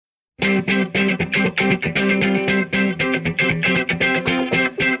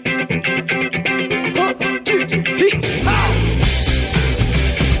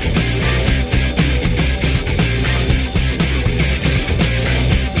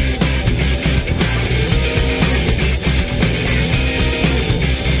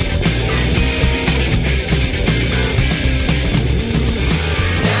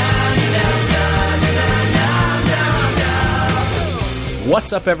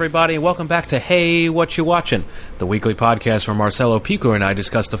What's up, everybody, and welcome back to Hey, What You Watchin', the weekly podcast where Marcelo Pico and I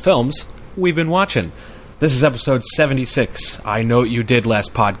discuss the films we've been watching. This is episode 76, I Know What You Did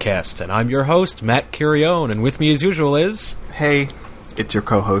Last Podcast, and I'm your host, Matt Curione, and with me as usual is... Hey, it's your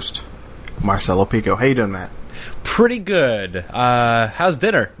co-host, Marcelo Pico. How you doing, Matt? Pretty good. How's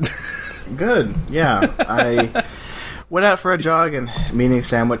dinner? Good, yeah. I went out for a jog and meeting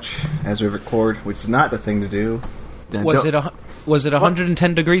sandwich as we record, which is not the thing to do. Was it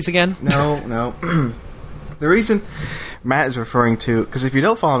 110 degrees again? No. The reason Matt is referring to... Because if you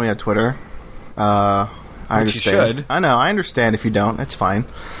don't follow me on Twitter, I understand. You should. I know, I understand if you don't. It's fine.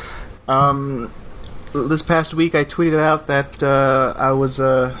 This past week, I tweeted out that I was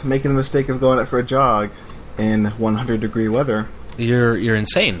making the mistake of going out for a jog in 100-degree weather. You're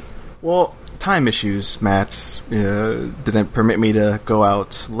insane. Well, time issues, Matt, didn't permit me to go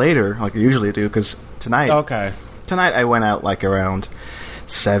out later like I usually do, because tonight... Okay. Tonight I went out like around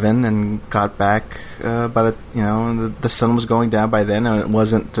 7 and got back by the sun was going down by then, and it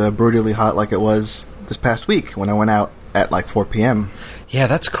wasn't brutally hot like it was this past week when I went out at like 4 p.m. Yeah,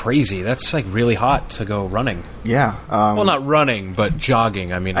 that's crazy. That's like really hot to go running. Yeah. Well, not running, but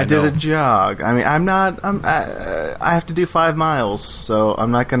jogging. I mean, I did a jog. I mean, I have to do 5 miles, so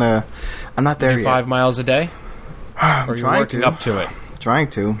I'm not there yet. 5 miles a day? Or you're working up to it? Trying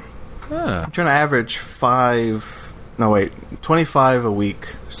to. Huh. I'm trying to average 25 a week.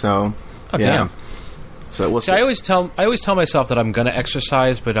 So, yeah. Damn. So we'll see. I always tell myself that I'm going to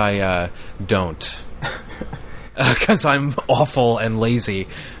exercise, but I don't, because I'm awful and lazy.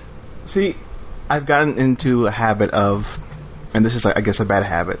 See, I've gotten into a habit of, and this is, I guess, a bad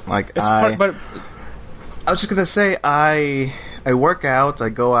habit. Like I was just gonna say, I work out, I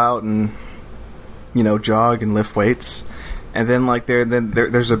go out and jog and lift weights. And then,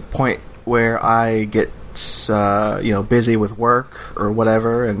 there's a point where I get, busy with work or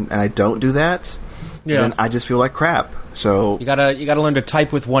whatever, and I don't do that. Yeah. And then I just feel like crap. So you gotta learn to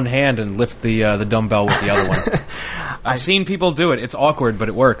type with one hand and lift the dumbbell with the other one. I've seen people do it. It's awkward, but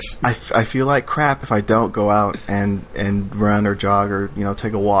it works. I feel like crap if I don't go out and run or jog or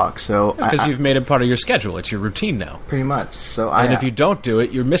take a walk. So because you've made it part of your schedule, it's your routine now. Pretty much. So if you don't do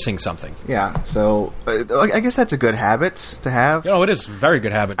it, you're missing something. Yeah. So I guess that's a good habit to have. It is a very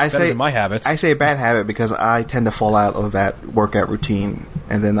good habit. It's better than my habits. I say a bad habit because I tend to fall out of that workout routine,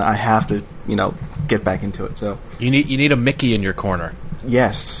 and then I have to get back into it. So you need a Mickey in your corner.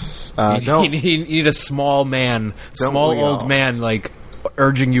 Yes. You need a small old man like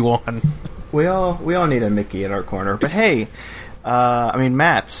urging you on. We all need a Mickey in our corner. But hey,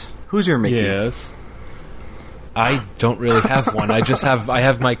 Matt, who's your Mickey? Yes. I don't really have one. I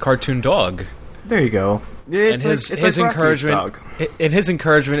have my cartoon dog. There you go. And his encouragement dog. And his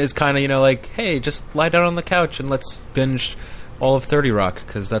encouragement is kind of like, hey, just lie down on the couch and let's binge all of 30 Rock,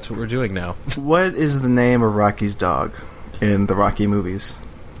 because that's what we're doing now. What is the name of Rocky's dog in the Rocky movies?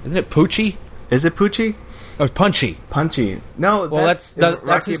 Isn't it Poochie? Is it Poochie? Or Punchy? Punchy. No, well, that's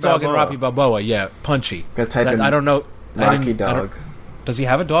his dog in Rocky Balboa. Yeah, Punchy. I don't know. Rocky dog. Does he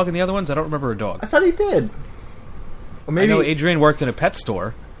have a dog in the other ones? I don't remember a dog. I thought he did. Or maybe I know Adrian worked in a pet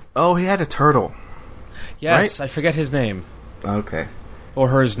store. Oh, he had a turtle. Yes, right? I forget his name. Okay. Or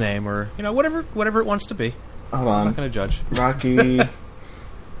hers name, or whatever it wants to be. Hold on. I'm not going to judge. Rocky.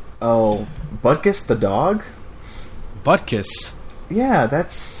 Oh, Butkus the dog? Butkus? Yeah,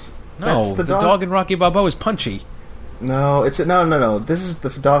 that's the dog in Rocky Balboa is Punchy. No, no. This is the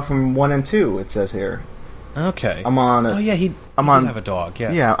dog from 1 and 2, it says here. Okay. I'm on... he did have a dog,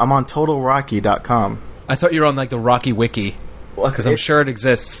 yes. Yeah, I'm on TotalRocky.com. I thought you were on, the Rocky Wiki. Because I'm sure it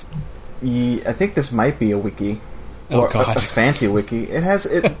exists. I think this might be a wiki. Oh, God. A fancy wiki. It has...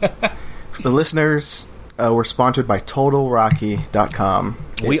 The listeners... we're sponsored by TotalRocky.com.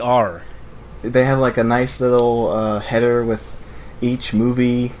 We are. They have a nice little header with each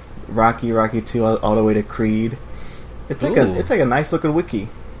movie, Rocky 2, all the way to Creed. It's like a nice looking wiki,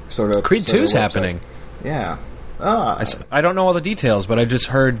 sort of. Creed 2's happening. Yeah. I don't know all the details, but I just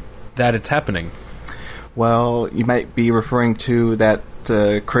heard that it's happening. Well, you might be referring to that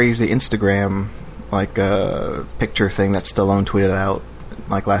crazy Instagram picture thing that Stallone tweeted out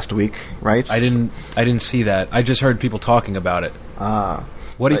last week, right? I didn't see that. I just heard people talking about it.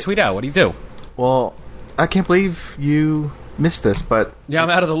 What did he tweet out? What did he do? Well, I can't believe you missed this, but yeah, I'm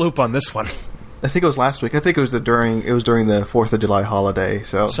out of the loop on this one. I think it was last week. I think it was during the 4th of July holiday.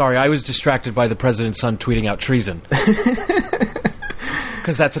 So sorry, I was distracted by the president's son tweeting out treason.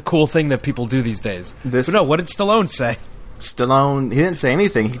 Because that's a cool thing that people do these days. But no, what did Stallone say? Stallone, he didn't say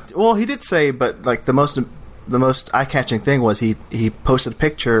anything. He did say, but like the most eye-catching thing was he posted a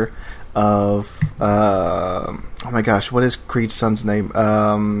picture of oh my gosh, what is Creed's son's name?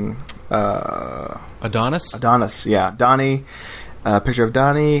 Adonis? Adonis, yeah, Donnie. Picture of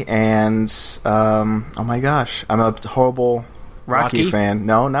Donnie and oh my gosh, I'm a horrible Rocky fan.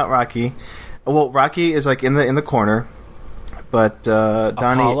 No, not Rocky. Well, Rocky is like in the corner, but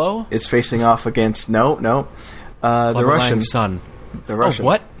Donnie Apollo? is facing off against the Russian son. The Russian. Oh,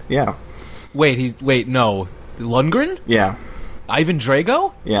 what? Yeah. Wait, no, Lundgren? Yeah. Ivan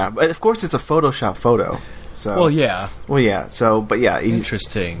Drago? Yeah, but of course it's a Photoshop photo. So, well, yeah. So, but yeah,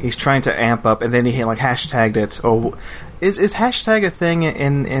 interesting. He's trying to amp up, and then he like hashtagged it. Or is hashtag a thing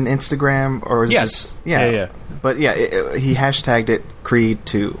in Instagram or is yes? It, yeah. But yeah, he hashtagged it Creed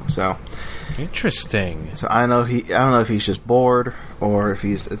 2. So interesting. So I don't know if he's just bored or if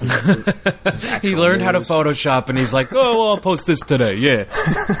he's he learned how to Photoshop, and he's like, oh, well, I'll post this today. Yeah.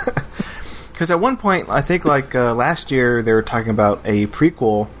 Because at one point, I think like last year, they were talking about a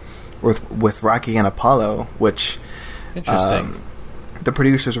prequel with Rocky and Apollo, which interesting. The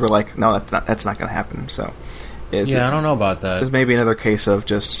producers were like, "No, that's not going to happen." So, I don't know about that. It's maybe another case of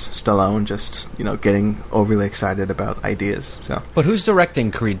just Stallone just getting overly excited about ideas. So, but who's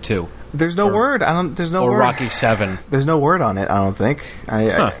directing Creed 2? There's no word. There's no or word. Rocky 7. There's no word on it. I don't think.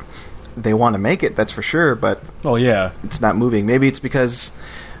 They want to make it. That's for sure. But it's not moving. Maybe it's because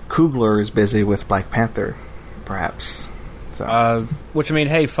Coogler is busy with Black Panther, perhaps. So. Which, I mean,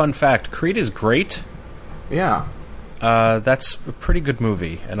 hey, fun fact, Creed is great. Yeah. That's a pretty good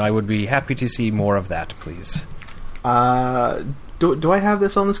movie, and I would be happy to see more of that, please. Do I have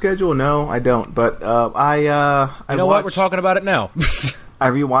this on the schedule? No, I don't. But you know what? We're talking about it now. I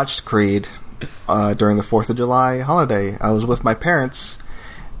rewatched Creed during the 4th of July holiday. I was with my parents,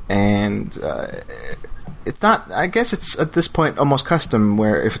 and it's not... I guess it's, at this point, almost custom,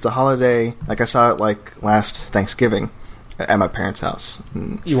 where if it's a holiday... Like, I saw it, like, last Thanksgiving at my parents' house.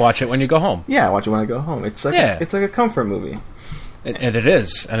 You watch it when you go home. Yeah, I watch it when I go home. It's like it's like a comfort movie. And it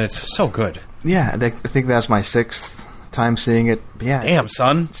is, and it's so good. Yeah, I think that's my 6th time seeing it. Yeah, damn,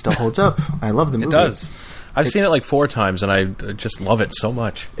 son. It still holds up. I love the movie. It does. I've seen it like 4 times, and I just love it so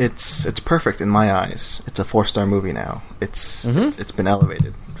much. It's perfect in my eyes. It's a 4-star movie now. It's been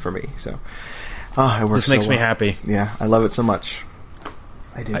elevated for me. So, it works. This makes me happy. Yeah, I love it so much.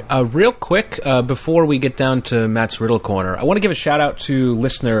 I do. Real quick, before we get down to Matt's Riddle Corner, I want to give a shout out to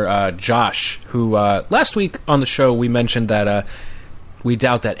listener Josh, who last week on the show we mentioned that we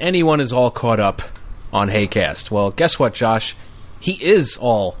doubt that anyone is all caught up on Haycast. Well, guess what, Josh? He is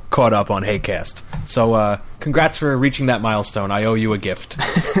all caught up on Haycast. So congrats for reaching that milestone. I owe you a gift.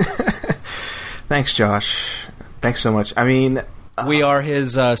 Thanks, Josh. Thanks so much. I mean... we are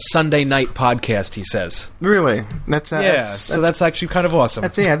his Sunday night podcast, he says. Really? That's actually kind of awesome.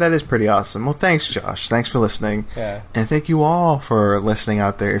 That is pretty awesome. Well, thanks, Josh. Thanks for listening. Yeah. And thank you all for listening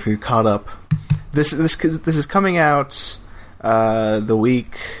out there if you're caught up. This is coming out the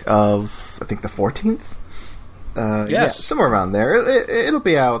week of, I think, the 14th? Yes. Yeah, somewhere around there. It'll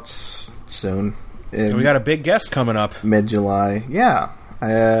be out soon. We got a big guest coming up. Mid-July. Yeah.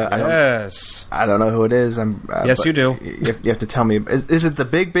 Yes. I don't know who it is. Yes, you do. You have to tell me. Is it the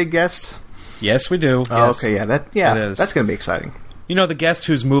big guest? Yes, we do. Oh, yes. Okay, yeah. It is. That's going to be exciting. You know the guest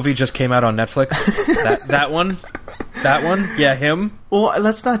whose movie just came out on Netflix? that one? That one? Yeah, him? Well,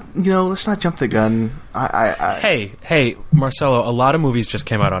 let's not jump the gun. Hey, Marcelo, a lot of movies just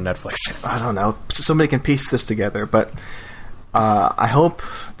came out on Netflix. I don't know. Somebody can piece this together, but I hope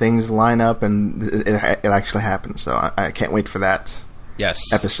things line up and it actually happens. So I can't wait for that.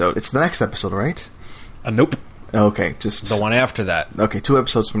 Yes. Episode. It's the next episode, right? Nope. Okay, just... the one after that. Okay, 2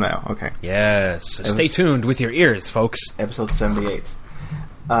 episodes from now. Okay. Yes. So stay tuned with your ears, folks. Episode 78.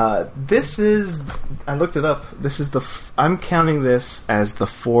 This is... I looked it up. This is the... I'm counting this as the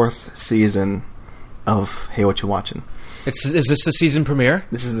 4th season of Hey What You Watchin'. Is this the season premiere?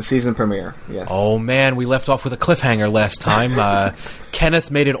 This is the season premiere, yes. Oh, man, we left off with a cliffhanger last time. Kenneth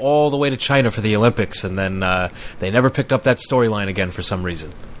made it all the way to China for the Olympics, and then they never picked up that storyline again for some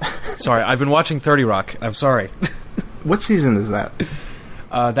reason. Sorry, I've been watching 30 Rock. I'm sorry. What season is that?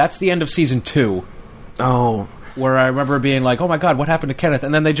 That's the end of season 2. Oh. Where I remember being like, oh my god, what happened to Kenneth?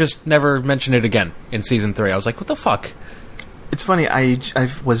 And then they just never mentioned it again in season 3. I was like, what the fuck? It's funny, I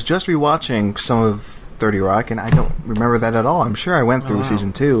was just rewatching some of 30 Rock, and I don't remember that at all. I'm sure I went through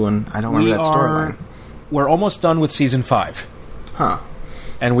season 2, and I don't remember that storyline. We're almost done with season 5. Huh.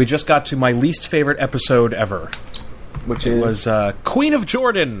 And we just got to my least favorite episode ever. Which was Queen of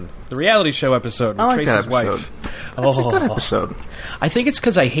Jordan, the reality show episode with Tracy's wife. That's a good episode. I think it's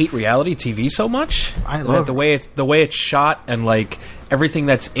because I hate reality TV so much. I love the way it's shot and like everything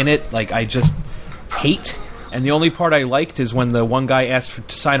that's in it. Like I just hate. And the only part I liked is when the one guy asked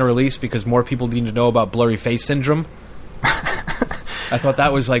to sign a release because more people need to know about blurry face syndrome. I thought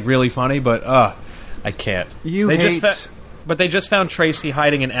that was like really funny, but I can't. But they just found Tracy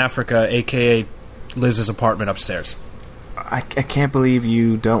hiding in Africa, a.k.a. Liz's apartment upstairs. I can't believe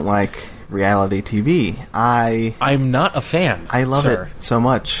you don't like reality TV. I'm not a fan. I love it so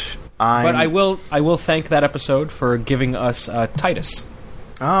much. But I will thank that episode for giving us Titus.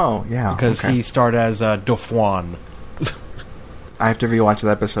 Oh, yeah. Because he starred as Dauphin. I have to rewatch that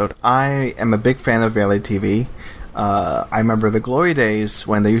episode. I am a big fan of reality TV. I remember the glory days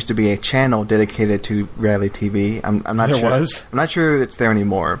when there used to be a channel dedicated to reality TV. I'm not sure. I'm not sure it's there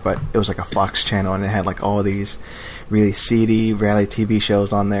anymore, but it was like a Fox channel, and it had like all these really seedy reality TV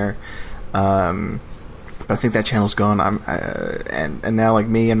shows on there. But I think that channel's gone. And now, like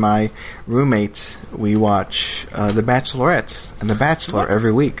me and my roommates, we watch The Bachelorette and The Bachelor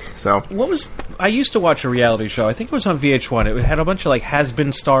every week. So I used to watch a reality show. I think it was on VH1. It had a bunch of like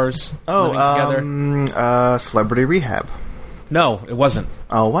has-been stars living together. Celebrity Rehab. No, it wasn't.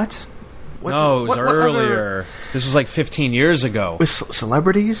 Oh, what? No, it was earlier. This was like 15 years ago. With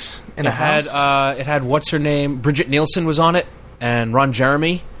celebrities in a house? It had what's her name? Bridget Nielsen was on it, and Ron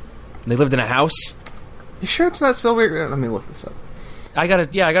Jeremy. And they lived in a house. You sure it's not Sylvia? Let me look this up. I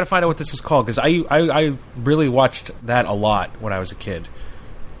gotta find out what this is called, because I really watched that a lot when I was a kid.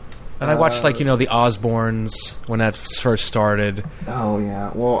 And I watched, like, the Osbournes when that first started. Oh,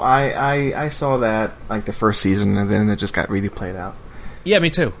 yeah. Well, I saw that, like, the first season, and then it just got really played out. Yeah, me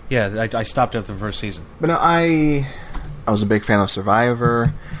too. Yeah, I stopped after the first season. But no, I was a big fan of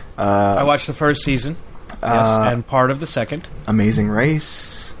Survivor. I watched the first season, yes, and part of the second. Amazing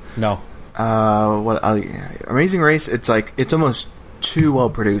Race. No. Amazing Race, it's almost too well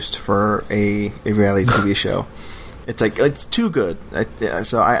produced for a reality TV show. It's too good.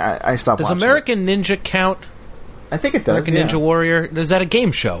 So I stopped watching. Does American Ninja count? I think it does. American Ninja Warrior? Is that a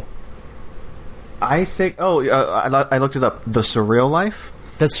game show? I think... I looked it up. The Surreal Life?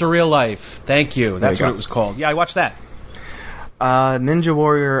 The Surreal Life. Thank you. That's what it was called. Yeah, I watched that. Ninja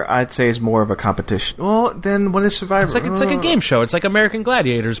Warrior, I'd say, is more of a competition. Well, then what is Survivor? It's like a game show. It's like American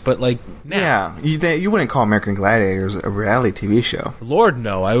Gladiators, but like now. Yeah, you wouldn't call American Gladiators a reality TV show. Lord,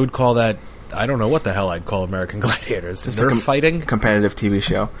 no. I would call that... I don't know what the hell I'd call American Gladiators. They're fighting? Competitive TV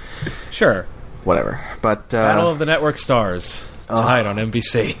show. Sure. Whatever. But Battle of the Network Stars. Tonight on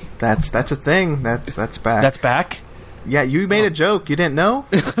NBC. That's a thing. That's back. That's back? Yeah, you made a joke. You didn't know?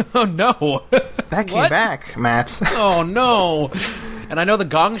 Oh, no. That came back, Matt. Oh, no. And I know the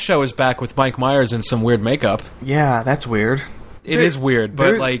Gong Show is back with Mike Myers in some weird makeup. Yeah, that's weird. It is weird,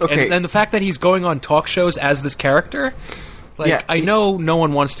 but like, okay. and the fact that he's going on talk shows as this character, like, yeah, I know no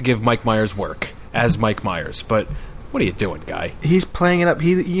one wants to give Mike Myers work as Mike Myers, but what are you doing, guy? He's playing it up.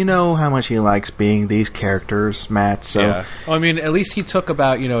 You know how much he likes being these characters, Matt. So yeah. Well, I mean, at least he took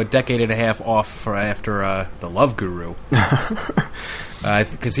about a decade and a half off after The Love Guru,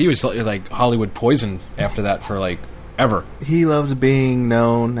 because he was like Hollywood poison after that for like ever. He loves being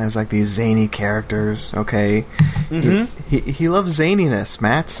known as like these zany characters. Okay, he loves zaniness,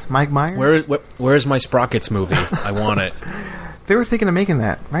 Matt. Mike Myers. Where's my Sprockets movie? I want it. They were thinking of making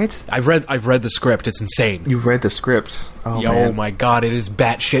that, right? I've read the script. It's insane. You've read the script? Oh, man. Oh my god, it is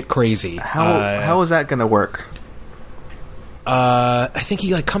batshit crazy. How is that going to work? I think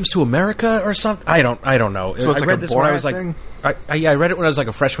he like comes to America or something. I don't know. So it's I like read this when I was like, I read it when I was like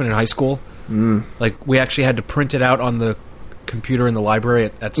a freshman in high school. Like we actually had to print it out on the computer in the library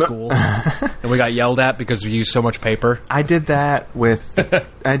at school, and we got yelled at because we used so much paper. I did that with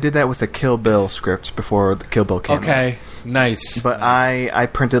the Kill Bill script before the Kill Bill came out. Okay. Nice. But nice. I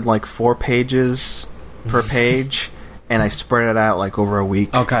printed like 4 pages per page, and I spread it out like over a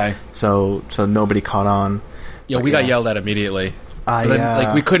week. Okay. So nobody caught on. Yeah, we got yelled at immediately.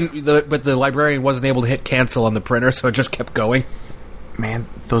 Like we couldn't, but the librarian wasn't able to hit cancel on the printer, so it just kept going. Man,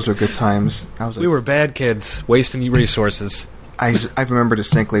 those were good times. We were bad kids, wasting resources. I remember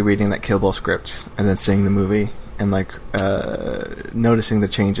distinctly reading that Kill Bill script and then seeing the movie and like noticing the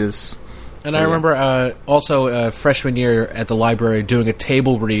changes. And I remember also freshman year at the library doing a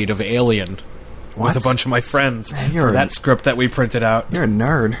table read of Alien with a bunch of my friends for that script that we printed out. You're a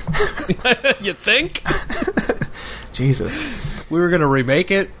nerd. You think? Jesus. We were going to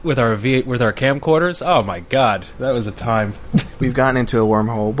remake it with our camcorders. Oh my god, that was a time. We've gotten into a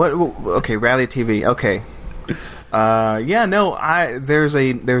wormhole. Okay, reality TV. Okay.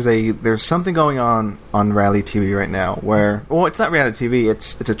 There's something going on reality TV right now where, well, it's not reality TV.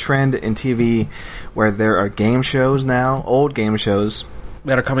 It's a trend in TV where there are game shows now, old game shows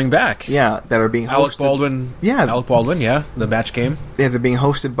that are coming back. Yeah, that are being hosted. Alec Baldwin. Yeah, Alec Baldwin. Yeah, the match game. Yeah, they're being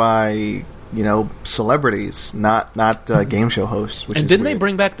hosted by celebrities, not game show hosts. And didn't they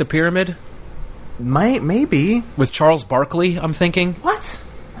bring back the Pyramid? Maybe with Charles Barkley. I'm thinking. What?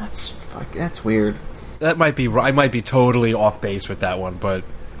 That's weird. That might be. I might be totally off base with that one, but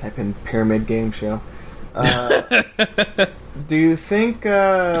type in Pyramid game show. Do you think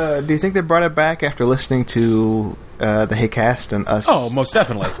they brought it back after listening to the Haycast and us? Oh, most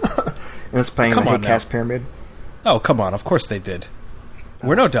definitely. And us playing the Haycast Pyramid. Oh, come on! Of course they did.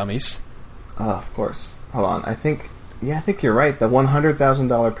 We're no dummies. Of course. Hold on. I think you're right. The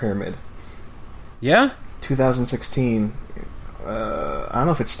 $100,000 Pyramid. Yeah. 2016. I don't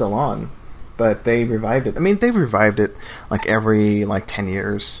know if it's still on. But they revived it. I mean, they've revived it every 10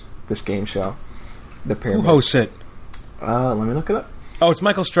 years, this game show. The Pyramid. Who hosts it? Let me look it up. Oh, it's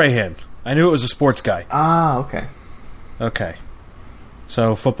Michael Strahan. I knew it was a sports guy. Ah, okay. Okay.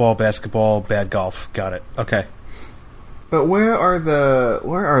 So, football, basketball, bad golf. Got it. Okay. But where are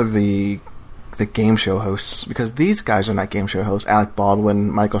the game show hosts? Because these guys are not game show hosts. Alec Baldwin,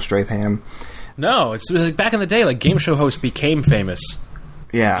 Michael Strahan. No, it's back in the day, game show hosts became famous.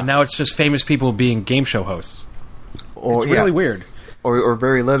 Yeah. And now it's just famous people being game show hosts. It's really weird. Or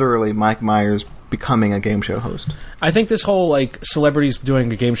very literally Mike Myers becoming a game show host. I think this whole celebrities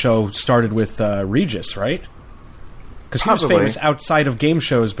doing a game show started with Regis, right? Because he was famous outside of game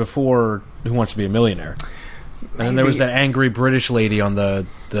shows before Who Wants to Be a Millionaire. And then there was that angry British lady on the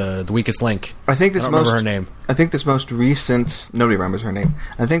Weakest Link. I don't remember her name. I think this most recent... Nobody remembers her name.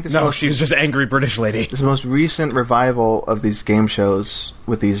 She was just angry British lady. This most recent revival of these game shows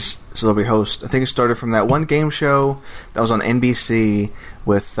with these celebrity hosts, I think it started from that one game show that was on NBC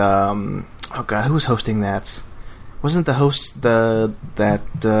with... oh god, who was hosting that? Wasn't the host the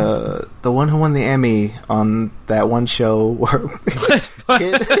one who won the Emmy on that one show? Where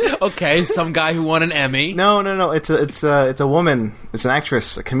Okay, some guy who won an Emmy. No. It's a woman. It's an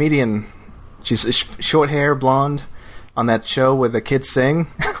actress, a comedian. She's short hair, blonde, on that show where the kids sing.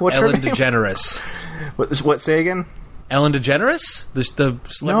 What's Ellen her name? DeGeneres. What? Say again. Ellen DeGeneres? The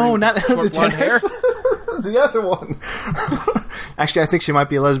celebrity. No, not Ellen DeGeneres. The other one. Actually, I think she might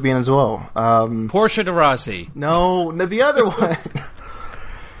be a lesbian as well. Portia de Rossi. No, the other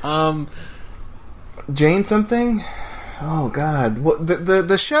one. Jane something. Oh God, what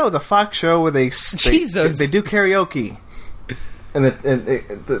the show, the Fox show where they do karaoke, and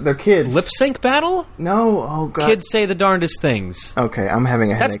they're kids. Lip sync battle? No, oh God. Kids say the darndest things. Okay, I'm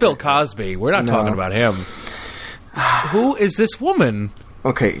having a headache. That's Bill Cosby. We're not talking about him. Who is this woman?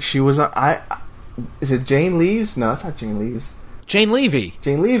 Okay, she was is it Jane Leeves? No, it's not Jane Leeves. Jane Levy.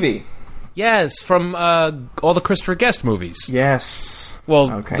 Jane Levy. Yes, from all the Christopher Guest movies. Yes.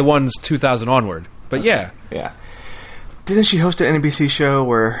 Well, the ones 2000 onward. But yeah. Yeah. Didn't she host an NBC show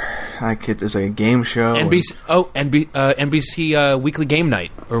where it was a game show? NBC Weekly Game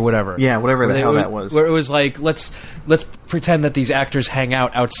Night or whatever. Yeah, whatever the hell that was. Where it was let's pretend that these actors hang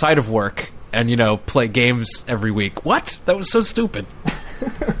out outside of work and play games every week. What? That was so stupid.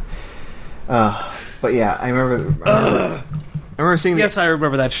 But yeah, I remember seeing. Yes, I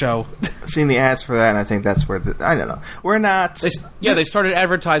remember that show. Seeing the ads for that, and I think that's where I don't know. We're not. They started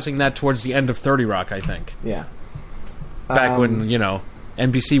advertising that towards the end of 30 Rock, I think. Yeah. Back when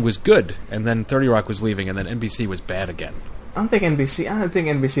NBC was good, and then 30 Rock was leaving, and then NBC was bad again. I don't think NBC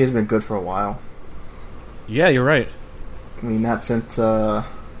has been good for a while. Yeah, you're right. I mean, not since.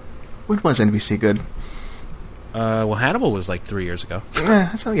 When was NBC good? Well, Hannibal was 3 years ago.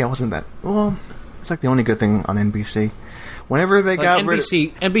 So yeah, wasn't that? Well, it's the only good thing on NBC. Whenever they got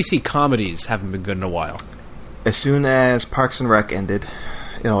NBC comedies haven't been good in a while. As soon as Parks and Rec ended,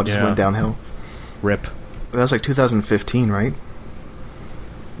 it all just went downhill. Rip. That was 2015, right?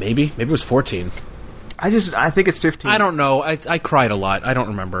 Maybe it was 14. I think it's 15. I don't know. I cried a lot. I don't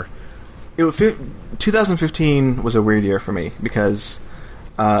remember. 2015 was a weird year for me because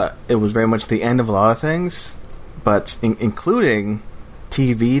it was very much the end of a lot of things, but including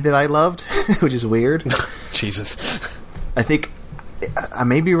TV that I loved, which is weird. Jesus. I think I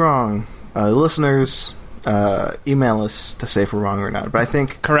may be wrong. Listeners, email us to say if we're wrong or not. But I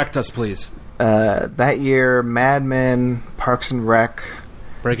think correct us, please. That year, Mad Men, Parks and Rec,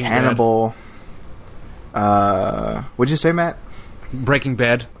 Breaking Hannibal. What'd you say, Matt? Breaking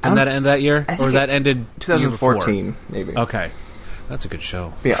Bad. And that ended that year, or that ended 2014, maybe. Okay. That's a good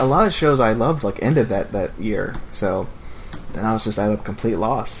show. Yeah, a lot of shows I loved like ended that year, so then I was just at a complete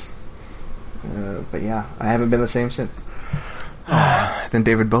loss. But yeah, I haven't been the same since. Then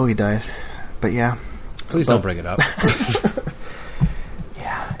David Bowie died. But yeah. Please don't bring it up.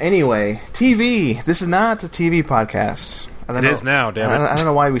 Yeah. Anyway, TV. This is not a TV podcast. It is now, damn it. I don't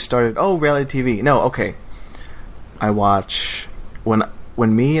know why we started. Oh, reality TV. No, okay. I watch when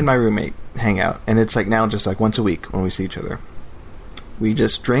me and my roommate hang out, and it's like now just like once a week when we see each other. We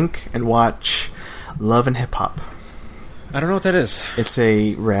just drink and watch Love and Hip Hop. I don't know what that is. It's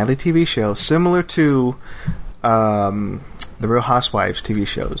a reality TV show similar to the Real Housewives TV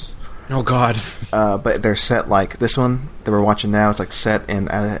shows. Oh God! But they're set like this one that we're watching now. It's like set in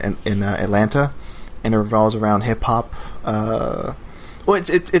Atlanta, and it revolves around hip hop. Well,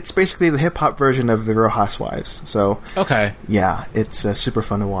 it's basically the hip hop version of the Real Housewives. So okay, yeah, it's super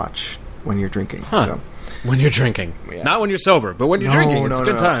fun to watch when you're drinking. Huh. So. When you're drinking, yeah. Not when you're sober, but when you're drinking, it's a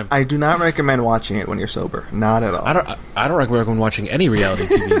good time. I do not recommend watching it when you're sober. Not at all. I don't recommend watching any reality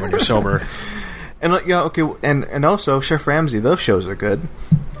TV when you're sober. And yeah, okay, and also Chef Ramsay. Those shows are good.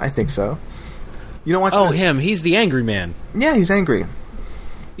 I think so. You don't watch? Oh, him. He's the angry man. Yeah, he's angry.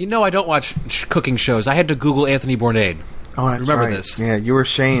 You know, I don't watch cooking shows. I had to Google Anthony Bourdain. Oh, that's remember right. this? Yeah, you were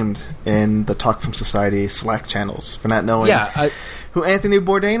shamed in the Talk From Society Slack channels for not knowing who Anthony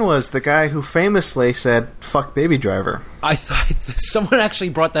Bourdain was, the guy who famously said, "Fuck Baby Driver." I thought someone actually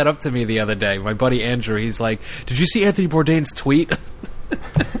brought that up to me the other day. My buddy Andrew, he's like, "Did you see Anthony Bourdain's tweet?"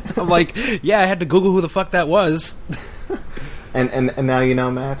 I'm like, "Yeah, I had to Google who the fuck that was." And now you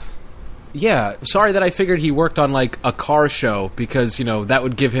know, Matt? Yeah, sorry that I figured he worked on, like, a car show, because, you know, that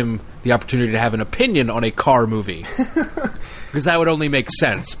would give him the opportunity to have an opinion on a car movie. Because that would only make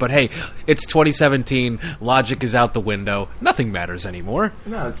sense. But hey, it's 2017, logic is out the window, nothing matters anymore.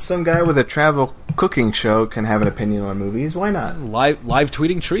 No, it's some guy with a travel cooking show can have an opinion on movies, why not? Live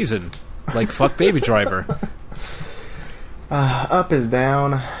tweeting treason, like fuck Baby Driver. Up is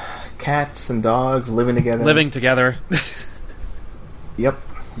down, cats and dogs living together. Living together. Yep.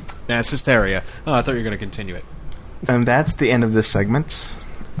 Mass hysteria. Oh, I thought you were going to continue it. And that's the end of this segment.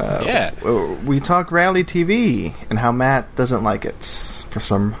 Yeah. We talk reality TV and how Matt doesn't like it for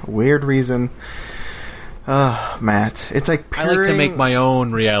some weird reason. Matt, it's like peering, I like to make my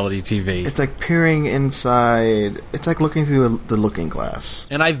own reality TV. It's like peering inside. It's like looking through the looking glass.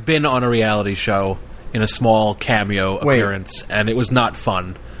 And I've been on a reality show in a small cameo appearance, and it was not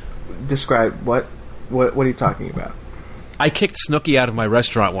fun. Describe what are you talking about? I kicked Snooki out of my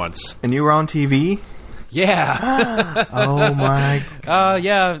restaurant once. And you were on TV? Yeah. Oh my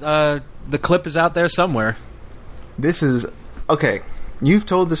God. The clip is out there somewhere. This is... Okay, you've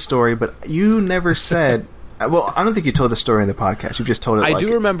told the story, but you never said... Well, I don't think you told the story in the podcast. You've just told it I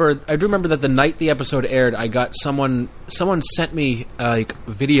do remember that the night the episode aired, I got someone sent me like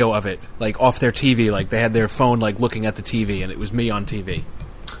video of it, like off their TV, like they had their phone like looking at the TV, and it was me on TV.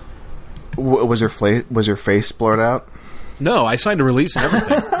 Was your face blurred out? No, I signed a release and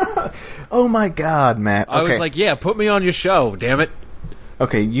everything. Oh my God, Matt! Okay. I was like, "Yeah, put me on your show, damn it."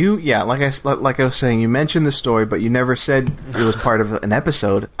 Okay, like I was saying, you mentioned the story, but you never said it was part of an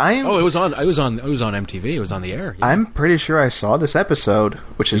episode. It was on MTV. It was on the air. Yeah. I'm pretty sure I saw this episode,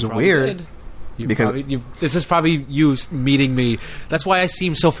 which is weird. This is probably you meeting me. That's why I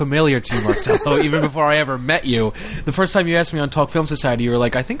seem so familiar to you, Marcelo, even before I ever met you. The first time you asked me on Talk Film Society, you were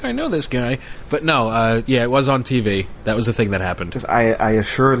like, I think I know this guy. But no, it was on TV. That was the thing that happened. Because I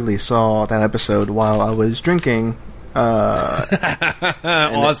assuredly saw that episode while I was drinking.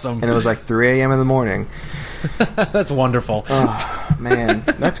 Awesome. And it was like 3 a.m. in the morning. That's wonderful. Oh, man.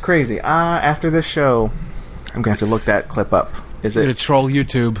 That's crazy. After this show, I'm going to have to look that clip up. Is it? You're going to troll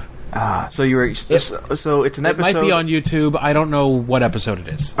YouTube. So you were so it's an episode. It might be on YouTube. I don't know what episode it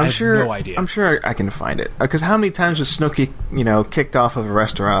is. I have no idea. I'm sure I can find it. Because how many times was Snooki, kicked out of a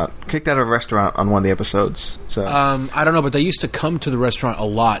restaurant on one of the episodes? So I don't know, but they used to come to the restaurant a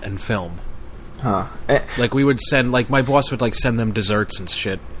lot and film. Huh? Like we would send, like my boss would like send them desserts and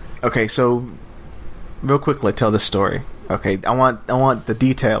shit. Okay, so real quickly, tell this story. Okay, I want the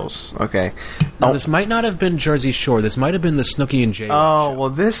details. Okay. Now, this might not have been Jersey Shore. This might have been the Snooki and Jay show. Well,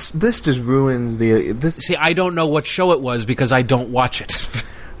 this just ruins this. See, I don't know what show it was because I don't watch it.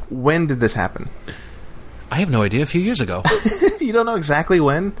 When did this happen? I have no idea. A few years ago. You don't know exactly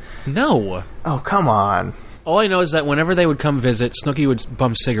when? No. Oh, come on. All I know is that whenever they would come visit, Snooki would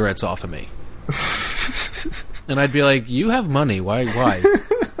bum cigarettes off of me. And I'd be like, "You have money. Why?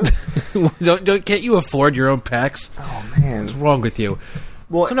 Can't you afford your own packs?" Oh man, what's wrong with you?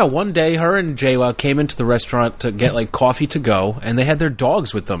 Well, so no, one day her and Jaywa came into the restaurant to get like coffee to go, and they had their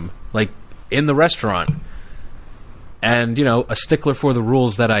dogs with them, like in the restaurant. And, a stickler for the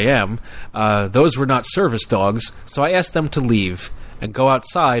rules that I am, those were not service dogs, so I asked them to leave and go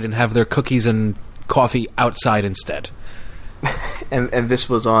outside and have their cookies and coffee outside instead. And this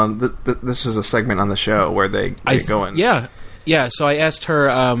was on this was a segment on the show where they go in. Yeah. So I asked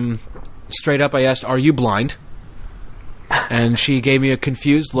her straight up. I asked, "Are you blind?" And she gave me a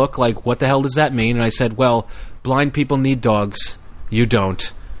confused look, like, "What the hell does that mean?" And I said, "Well, blind people need dogs. You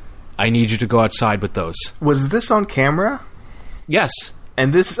don't. I need you to go outside with those." Was this on camera? Yes.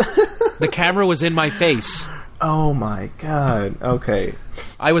 And this the camera was in my face. Oh my god. Okay.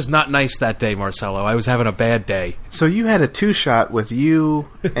 I was not nice that day, Marcelo. I was having a bad day. So you had a 2-shot with you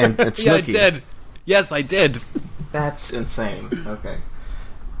and Snooki. Yeah, I did. Yes, I did. That's insane. Okay.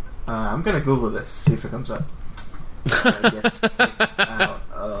 I'm going to Google this, see if it comes up. Gets kicked out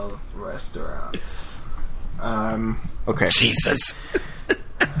of restaurants. Okay. Jesus.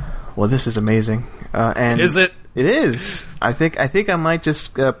 Well, this is amazing. And is it? It is. I think I might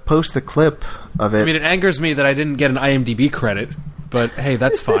just post the clip of it. I mean, it angers me that I didn't get an IMDb credit, but hey,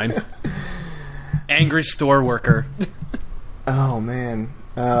 that's fine. Angry store worker. Oh man.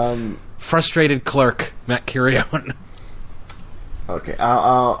 Frustrated clerk, Matt Curione. Okay,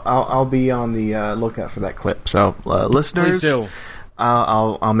 I'll be on the lookout for that clip. So, listeners, please do.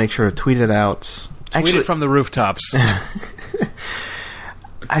 I'll make sure to tweet it out. Tweet it from the rooftops.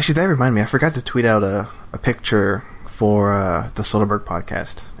 Actually, that reminded me. I forgot to tweet out a picture for the Soderbergh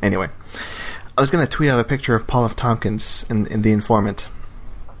podcast. Anyway, I was going to tweet out a picture of Paul F. Tompkins in The Informant.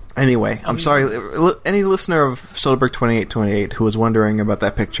 Anyway, I'm sorry. Any listener of Soderbergh 2828 who was wondering about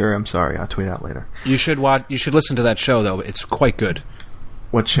that picture, I'm sorry. I'll tweet out later. You should listen to that show, though. It's quite good.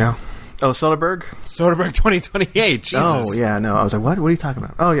 What show? Oh, Soderbergh? Soderbergh 2028. Jesus. Oh, yeah, no. I was like, what? What are you talking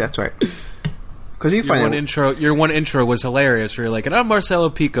about? Oh, yeah, that's right. Because your one intro was hilarious. Where you're like, and I'm Marcelo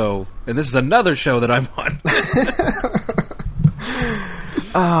Pico, and this is another show that I'm on.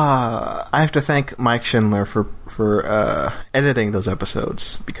 I have to thank Mike Schindler for editing those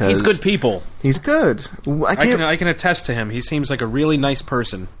episodes because he's good people. He's good. I can attest to him. He seems like a really nice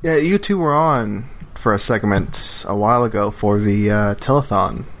person. Yeah, you two were on for a segment a while ago for the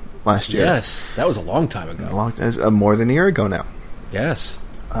telethon last year. Yes, that was a long time ago. More than a year ago now. Yes.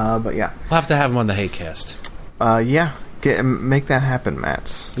 But yeah, we'll have to have him on the Hatecast. Yeah, make that happen,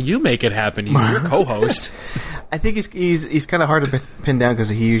 Matt. You make it happen. He's your co-host. I think he's kind of hard to pin down because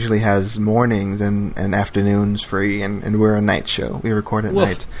he usually has mornings and afternoons free, and we're a night show. We record at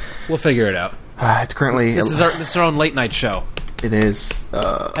night. We'll figure it out. It's currently this is our own late night show. It is.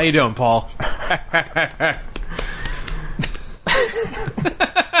 How you doing, Paul?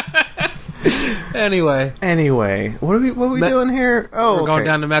 Anyway, what are we doing here? Oh, we're going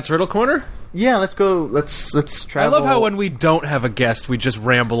down to Matt's Riddle Corner. Yeah, let's go. Let's travel. I love how when we don't have a guest, we just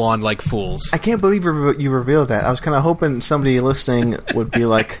ramble on like fools. I can't believe you revealed that. I was kind of hoping somebody listening would be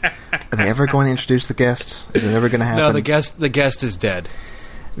like, "Are they ever going to introduce the guest? Is it ever going to happen?" No, the guest is dead.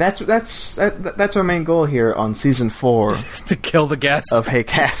 That's our main goal here on season 4 to kill the guest of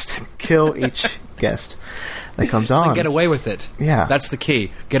Haycast. Kill each guest that comes on. And get away with it. Yeah, that's the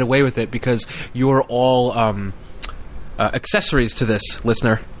key. Get away with it because you are all accessories to this,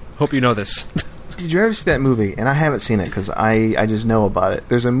 listener. Hope you know this. Did you ever see that movie? And I haven't seen it because I just know about it.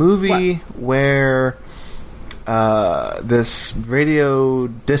 There's a movie where this radio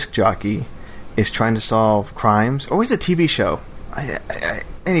disc jockey is trying to solve crimes. Or is it a TV show?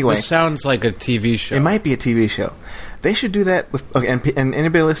 Anyway. This sounds like a TV show. It might be a TV show. They should do that with... Okay, and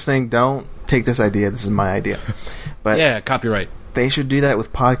anybody listening, don't take this idea. This is my idea. But yeah, copyright. They should do that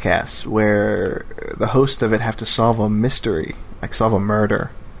with podcasts where the host of it have to solve a mystery, like solve a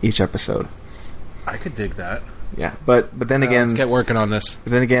murder each episode. I could dig that. Yeah, but then again, let's get working on this.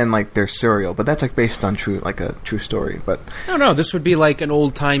 But then again, like they're serial, but that's like based on a true story. But no, this would be like an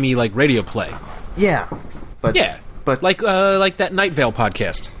old timey like radio play. Yeah, but like that Night Vale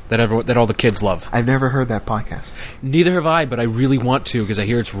podcast that all the kids love. I've never heard that podcast. Neither have I, but I really want to because I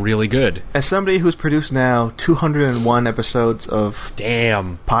hear it's really good. As somebody who's produced now 201 episodes of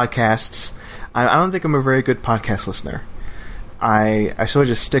podcasts, I don't think I'm a very good podcast listener. I sort of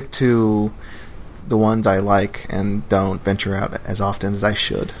just stick to the ones I like and don't venture out as often as I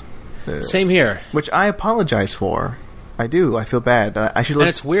should. Same here. Which I apologize for. I do. I feel bad. I should listen. And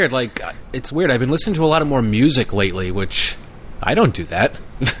it's weird. It's weird. I've been listening to a lot of more music lately, which I don't do that.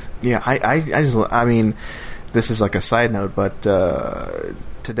 Yeah, I mean, this is like a side note, but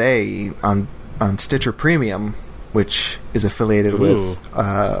today on Stitcher Premium, which is affiliated with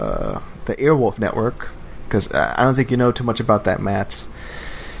the Earwolf Network, because I don't think you know too much about that, Matt.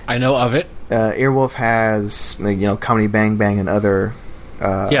 I know of it. Earwolf has Comedy Bang Bang and other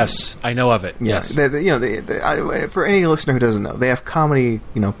Yes, I know of it. Yeah, yes. For any listener who doesn't know, they have comedy,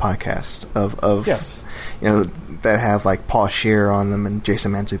 podcasts of yes, that have like Paul Scheer on them and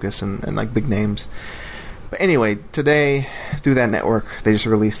Jason Mantzoukas and like big names. But anyway, today through that network, they just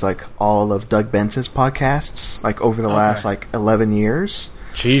released like all of Doug Benson's podcasts, like over the last like 11 years.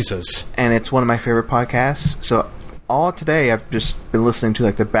 Jesus. And it's one of my favorite podcasts. So all today, I've just been listening to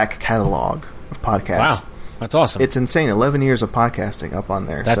like the back catalog of podcasts. Wow. That's awesome. It's insane. 11 years of podcasting up on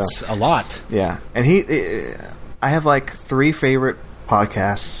there. That's a lot. Yeah. And I have like 3 favorite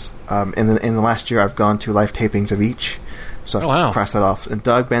podcasts. In the last year, I've gone to live tapings of each. So I've crossed that off. And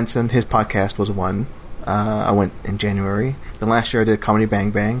Doug Benson, his podcast was one. I went in January. Then last year I did Comedy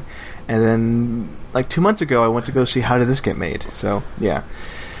Bang Bang. And then like 2 months ago, I went to go see How Did This Get Made? So, yeah.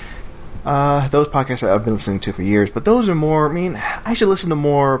 Those podcasts I've been listening to for years, but those are more, I should listen to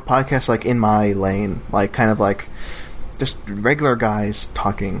more podcasts like in my lane, like kind of like just regular guys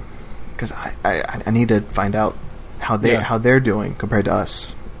talking, because I need to find out how they're doing compared to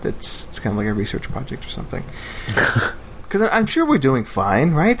us. It's kind of like a research project or something. Because I'm sure we're doing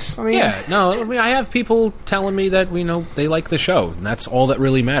fine, right? I have people telling me that they like the show, and that's all that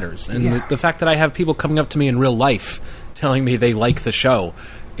really matters. And the fact that I have people coming up to me in real life telling me they like the show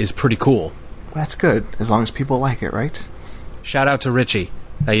is pretty cool. Well, that's good, as long as people like it, right? Shout out to Richie.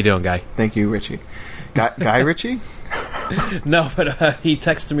 How you doing, Guy? Thank you, Richie. Guy Richie? No, but he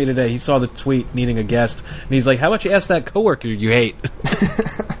texted me today. He saw the tweet needing a guest, and he's like, how about you ask that coworker you hate?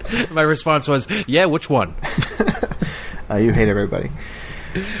 My response was, yeah, which one? You hate everybody.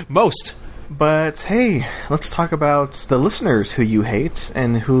 Most. But, hey, let's talk about the listeners who you hate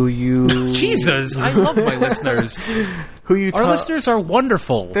and who you... Jesus, I love my listeners. Our listeners are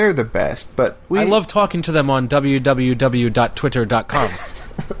wonderful. They're the best, but I love talking to them on www.twitter.com.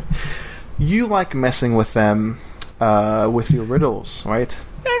 You like messing with them with your riddles, right?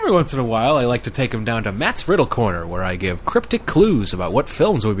 Every once in a while, I like to take them down to Matt's Riddle Corner, where I give cryptic clues about what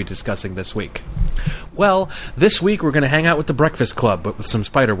films we'll be discussing this week. Well, this week we're going to hang out with the Breakfast Club, but with some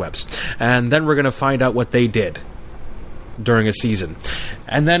spiderwebs. And then we're going to find out what they did during a season.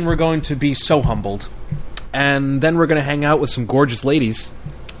 And then we're going to be so humbled. And then we're going to hang out with some gorgeous ladies.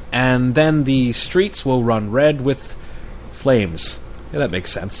 And then the streets will run red with flames. Yeah, that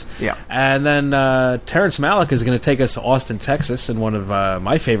makes sense. Yeah. And then Terrence Malick is going to take us to Austin, Texas, in one of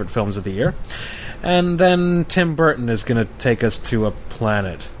my favorite films of the year. And then Tim Burton is going to take us to a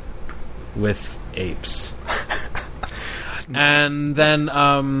planet with apes. And then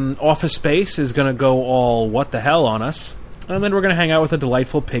Office Space is going to go all what the hell on us. And then we're going to hang out with a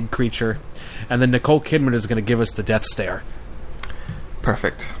delightful pig creature. And then Nicole Kidman is going to give us the death stare.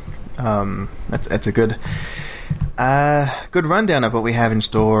 Perfect. That's a good rundown of what we have in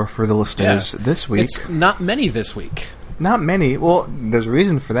store for the listeners this week. It's not many this week. Not many. Well, there's a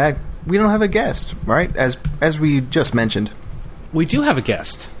reason for that. We don't have a guest, right? As we just mentioned. We do have a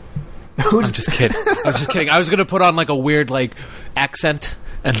guest. I'm just kidding. I was going to put on like a weird accent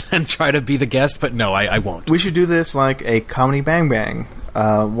and then try to be the guest, but no, I won't. We should do this like a Comedy Bang Bang,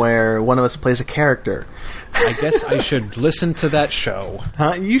 where one of us plays a character. I guess I should listen to that show.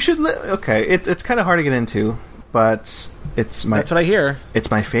 You should. Okay, it's kind of hard to get into, but that's what I hear. It's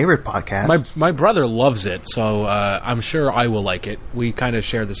my favorite podcast. My brother loves it, so I'm sure I will like it. We kind of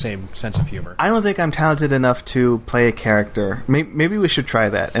share the same sense of humor. I don't think I'm talented enough to play a character. Maybe we should try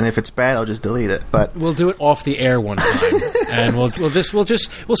that, and if it's bad, I'll just delete it. But we'll do it off the air one time, and we'll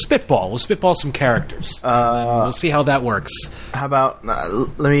spitball. We'll spitball some characters. We'll see how that works. How about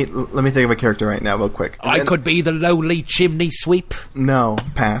let me think of a character right now, real quick. I could be the lowly chimney sweep. No,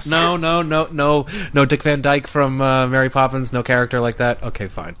 pass. No. Dick Van Dyke from Mary Poppins. No character like that. Okay,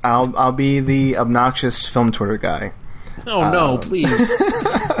 fine. I'll be the obnoxious film Twitter guy. Oh no, please.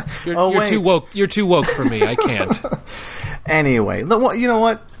 You're too woke. You're too woke for me. I can't. Anyway, you know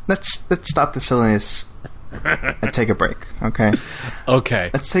what? Let's stop the silliness and take a break. Okay. Okay.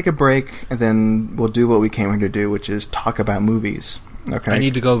 Let's take a break, and then we'll do what we came here to do, which is talk about movies. Okay. I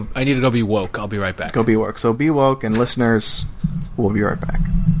need to go be woke. I'll be right back. Go be woke. So be woke, and listeners, we'll be right back.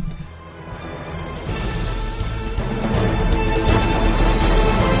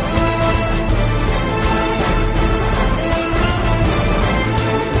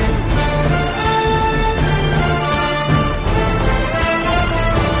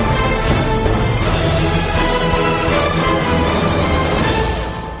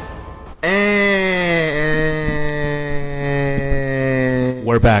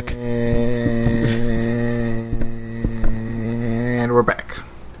 We're back. And we're back.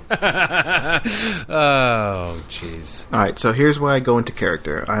 Oh, jeez. Alright, so here's where I go into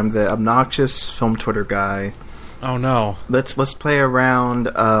character. I'm the obnoxious film Twitter guy Oh no. Let's play a round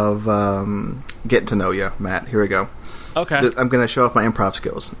of getting to know you, Matt. Here we go. Okay. I'm going to show off my improv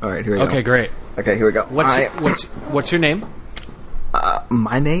skills. All right, here we go. Okay, great. Okay, here we go. What's your name?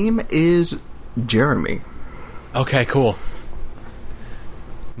 My name is Jeremy. Okay, cool.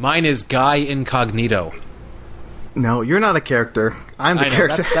 Mine is Guy Incognito. No, you're not a character. I'm the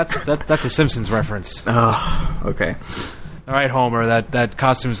character. That's a Simpsons reference. Oh, okay. All right, Homer. That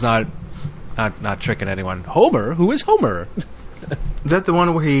costume's not tricking anyone. Homer? Who is Homer? Is that the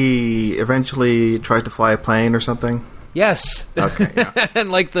one where he eventually tries to fly a plane or something? Yes. Okay. Yeah.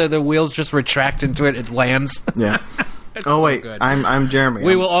 And like the wheels just retract into it. It lands. Yeah. Oh wait, so I'm Jeremy.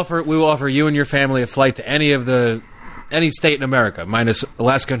 We will offer you and your family a flight to any state in America, minus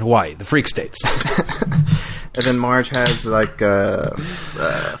Alaska and Hawaii, the freak states. And then Marge has like I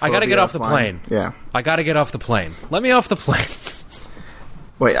gotta get off the plane. Yeah. I gotta get off the plane. Let me off the plane.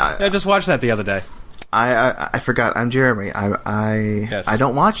 Wait, I just watched that the other day. I forgot. I'm Jeremy. I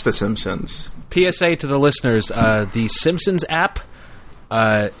don't watch The Simpsons. PSA to the listeners: the Simpsons app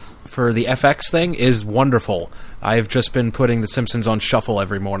for the FX thing is wonderful. I've just been putting The Simpsons on shuffle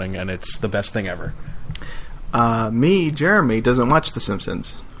every morning, and it's the best thing ever. Jeremy, doesn't watch The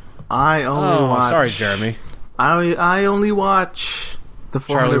Simpsons. I only watch. Sorry, Jeremy. I only watch the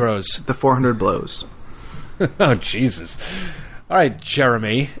 400, Charlie Rose. The 400 Blows. Oh, Jesus. All right,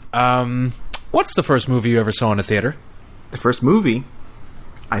 Jeremy. What's the first movie you ever saw in a theater? The first movie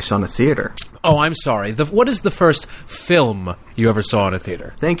I saw in a theater. Oh, I'm sorry. What is the first film you ever saw in a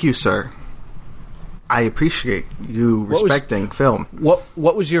theater? Thank you, sir. I appreciate you respecting film.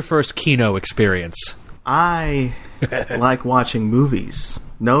 What was your first Kino experience? I like watching movies.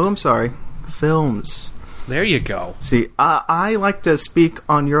 No, I'm sorry. Films. There you go. See, I like to speak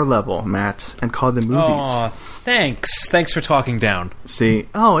on your level, Matt, and call them movies. Oh, thanks. Thanks for talking down. See,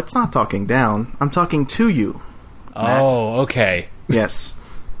 it's not talking down. I'm talking to you, Matt. Oh, okay. Yes,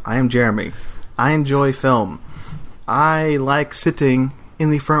 I am Jeremy. I enjoy film. I like sitting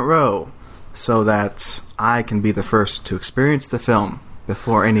in the front row so that I can be the first to experience the film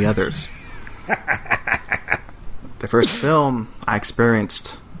before any others. The first film I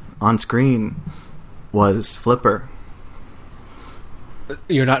experienced on screen was Flipper.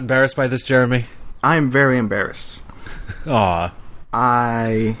 You're not embarrassed by this, Jeremy? I'm very embarrassed. Aw.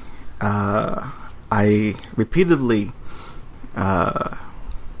 I repeatedly...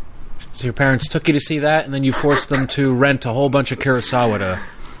 So your parents took you to see that, and then you forced them to rent a whole bunch of Kurosawa to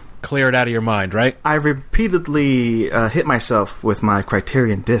clear it out of your mind, right? I repeatedly hit myself with my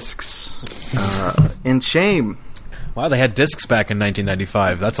Criterion discs in shame. Wow, they had discs back in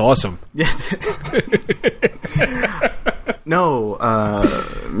 1995. That's awesome. Yeah. No,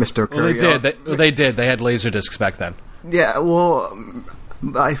 Mr. Curry. Well, they did. They had laser discs back then. Yeah, well,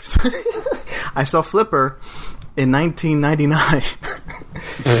 I saw Flipper in 1999.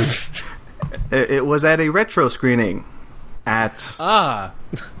 It was at a retro screening at...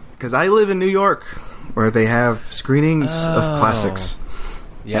 Because I live in New York, where they have screenings of classics.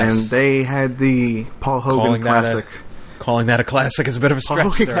 Yes. And they had the Paul Hogan classic. Calling that a classic is a bit of a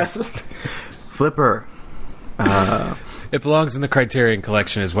stretch, sir. Flipper. It belongs in the Criterion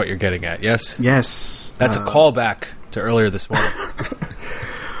Collection is what you're getting at, yes? Yes. That's a callback to earlier this morning.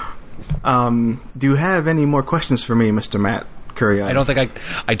 Do you have any more questions for me, Mr. Matt Curry? I don't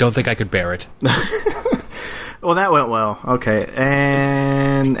think I could bear it. Well, that went well. Okay,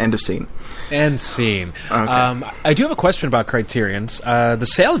 and end of scene. End scene. Okay. I do have a question about Criterion's. The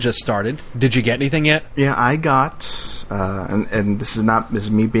sale just started. Did you get anything yet? Yeah, I got, and this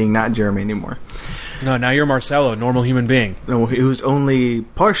is me being not Jeremy anymore. No, now you're Marcelo, a normal human being. No, he was only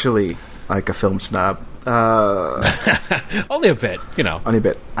partially like a film snob. Only a bit, you know. Only a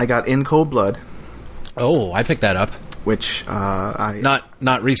bit. I got In Cold Blood. Oh, I picked that up. Which I...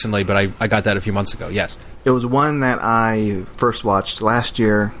 Not recently, but I got that a few months ago, yes. It was one that I first watched last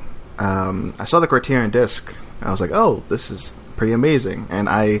year. I saw the Criterion disc. I was like, oh, this is pretty amazing. And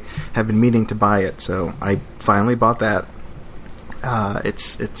I have been meaning to buy it, so I finally bought that.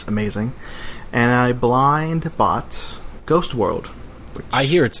 It's amazing. And I blind bought Ghost World. I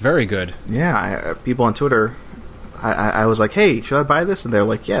hear it's very good. Yeah, people on Twitter... I was like, hey, should I buy this? And they're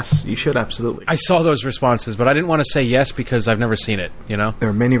like, yes, you should, absolutely. I saw those responses, but I didn't want to say yes because I've never seen it, you know? There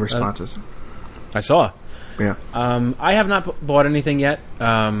are many responses. I saw. Yeah. I have not bought anything yet.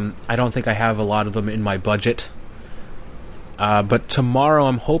 I don't think I have a lot of them in my budget. But tomorrow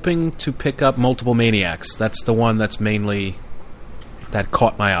I'm hoping to pick up Multiple Maniacs. That's the one that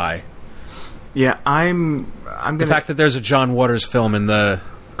caught my eye. Yeah, I'm gonna... The fact that there's a John Waters film in the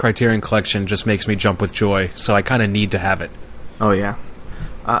Criterion Collection just makes me jump with joy, so I kind of need to have it. Oh, yeah.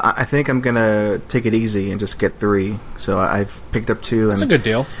 I think I'm gonna take it easy and just get 3. So I've picked up 2. That's a good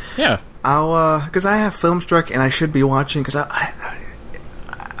deal. Yeah. Because I have Filmstruck and I should be watching because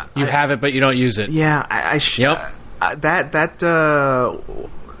you have it, but you don't use it. Yeah, I Yep.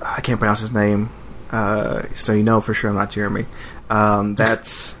 I can't pronounce his name, so you know for sure I'm not Jeremy.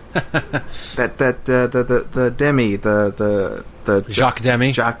 That's the Demi, the Jacques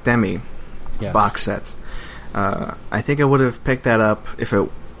Demy. Jacques Demy box sets. I think I would have picked that up if it,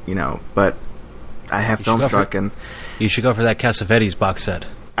 but I have Filmstruck and you should go for that Cassavetes box set.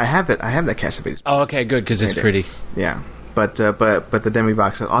 I have that Cassavetes. Oh, okay, good because it's pretty. Yeah. But the Demi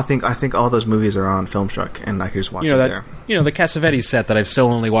box set, I think all those movies are on Filmstruck, and I could just watch it there. The Cassavetes set that I've still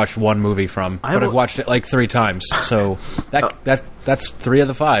only watched one movie from, but I've watched it like 3 times. So that's 3 of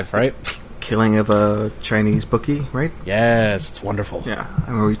the 5, right? Killing of a Chinese bookie, right? Yes, it's wonderful. Yeah, I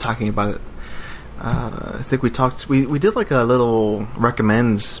remember we talking about it. I think we talked. We did like a little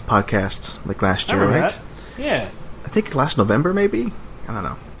recommends podcast like last year, right? That. Yeah, I think last November, maybe. I don't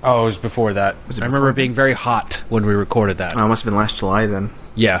know. Oh, it was before that. I remember it being very hot when we recorded that. Oh, it must have been last July then.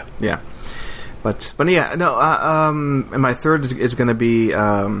 Yeah. Yeah. But yeah, no, and my third is going to be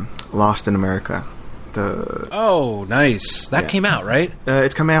Lost in America. Oh, nice. That came out, right?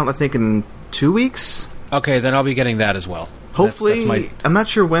 It's coming out, I think, in 2 weeks. Okay, then I'll be getting that as well. Hopefully, I'm not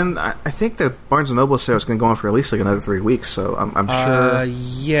sure when. I think the Barnes & Noble sale is going to go on for at least like another 3 weeks, so I'm sure.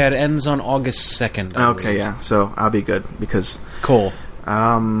 Yeah, it ends on August 2nd. Okay, yeah, so I'll be good because... Cool.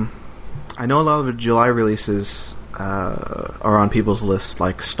 I know a lot of the July releases are on people's lists,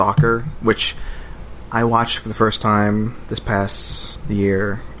 like Stalker, which I watched for the first time this past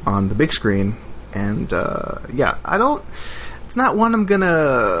year on the big screen, and I don't. It's not one I'm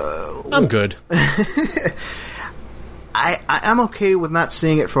gonna. I'm good. I'm okay with not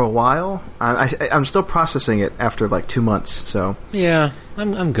seeing it for a while. I'm still processing it after like 2 months. So yeah,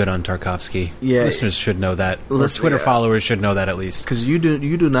 I'm good on Tarkovsky. Yeah, listeners should know that. Twitter followers should know that at least. Because you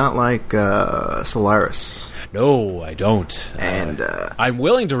do not like Solaris. No, I don't. And I'm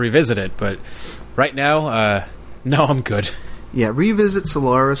willing to revisit it, but right now, no, I'm good. Yeah, revisit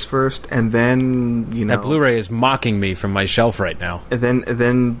Solaris first, and then that Blu-ray is mocking me from my shelf right now. And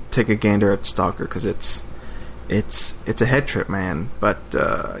then take a gander at Stalker because it's a head trip, man. But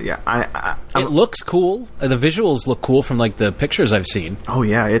it looks cool. The visuals look cool from like the pictures I've seen. Oh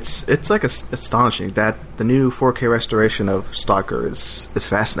yeah, it's like astonishing that the new 4K restoration of Stalker is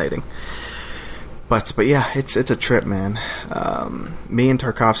fascinating. But yeah, it's a trip, man. Me and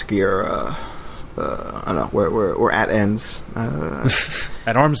Tarkovsky are I don't know, we're at ends.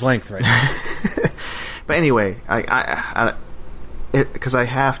 At arm's length right now. But anyway, because I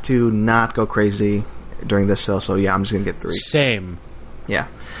have to not go crazy during this sale, so yeah, I'm just gonna get 3. Same. Yeah.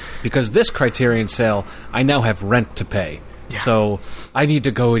 Because this Criterion sale, I now have rent to pay. Yeah. So I need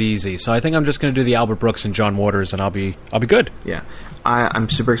to go it easy. So I think I'm just gonna do the Albert Brooks and John Waters, and I'll be good. Yeah. I'm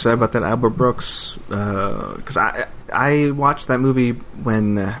super excited about that Albert Brooks because I watched that movie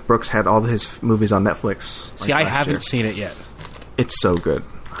when Brooks had all his movies on Netflix. See, I haven't seen it yet. It's so good.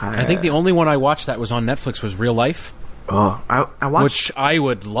 I think the only one I watched that was on Netflix was Real Life. Oh, I watched... Which I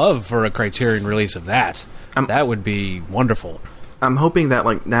would love for a Criterion release of that. That would be wonderful. I'm hoping that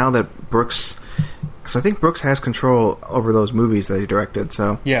like now that Brooks... Because I think Brooks has control over those movies that he directed,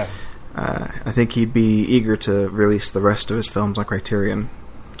 so... Yeah. I think he'd be eager to release the rest of his films on Criterion,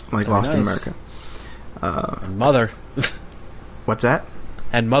 like Lost in America. And Mother. What's that?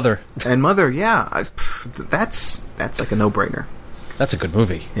 And Mother. And Mother, yeah. That's like a no-brainer. That's a good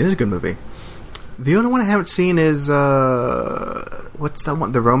movie. It is a good movie. The only one I haven't seen is what's that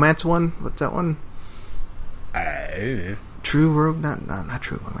one? The romance one? What's that one? Not True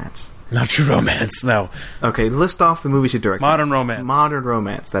Romance. Not True Romance, no. Okay, list off the movies he directed. Modern Romance. Modern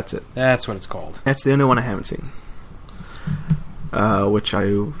Romance, that's it. That's what it's called. That's the only one I haven't seen. Which I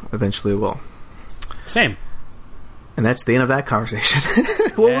eventually will. Same. And that's the end of that conversation.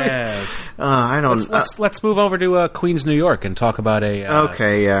 Yes. I don't... Let's move over to Queens, New York and talk about a...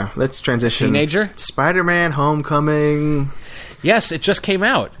 okay, yeah. Let's transition. Teenager? Spider-Man Homecoming... Yes, it just came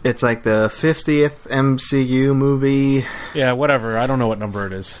out. It's like the 50th MCU movie. Yeah, whatever. I don't know what number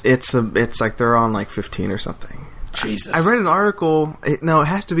it is. It's like they're on like 15 or something. Jesus. I read an article. It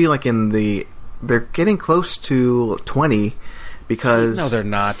has to be like in the... They're getting close to 20 because... No, they're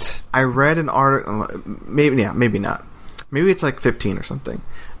not. I read an article... Maybe not. Maybe it's like 15 or something.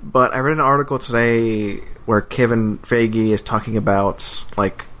 But I read an article today where Kevin Feige is talking about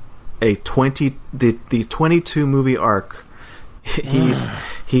like the 22 movie arc.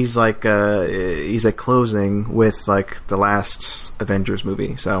 He's like closing with like the last Avengers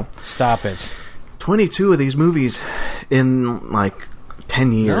movie. So stop it. 22 of these movies in like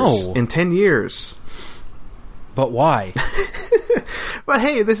 10 years. No. In 10 years. But why? But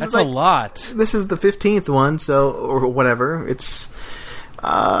hey, That's a lot. This is the 15th one, so, or whatever. It's,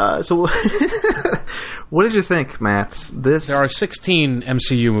 so, what did you think, Matt? There are 16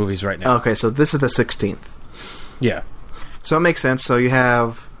 MCU movies right now. Okay, so this is the 16th. Yeah. So it makes sense. So you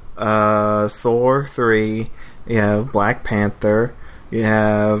have, Thor 3, you have Black Panther, you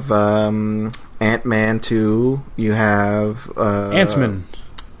have, Ant-Man 2, you have, Ant-Man.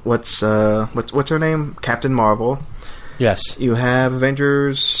 What's her name? Captain Marvel. Yes. You have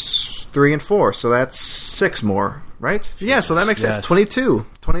Avengers 3 and 4, so that's 6 more, right? Jesus, yeah, so that makes sense. 22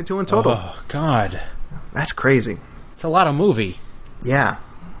 in total. Oh, God. That's crazy. It's a lot of movie. Yeah.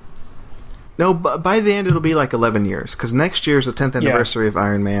 No, by the end it'll be like 11 years, because next year's the 10th anniversary of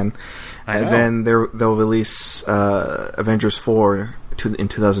Iron Man, and then they'll release Avengers 4 in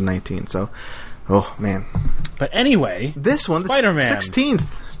 2019, so, oh, man. But anyway, this one, Spider-Man.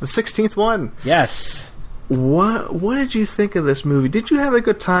 The 16th one. Yes. What did you think of this movie? Did you have a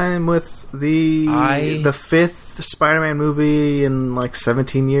good time with the 5th Spider-Man movie in like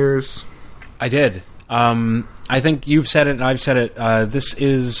 17 years? I did. I think you've said it and I've said it. This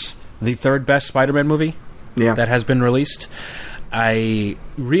is the 3rd best Spider-Man movie that has been released. I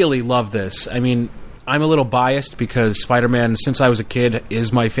really love this. I mean, I'm a little biased because Spider-Man, since I was a kid,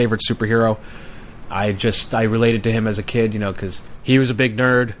 is my favorite superhero. I related to him as a kid, because he was a big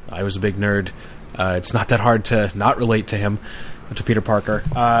nerd. I was a big nerd. It's not that hard to not relate to him, to Peter Parker.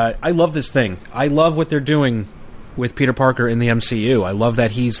 I love this thing. I love what they're doing with Peter Parker in the MCU. I love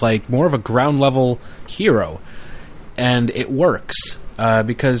that he's like more of a ground-level hero. And it works.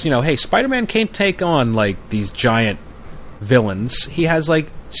 Because, hey, Spider-Man can't take on, like, these giant villains. He has,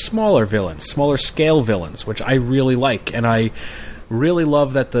 like, smaller villains, smaller scale villains, which I really like. And I really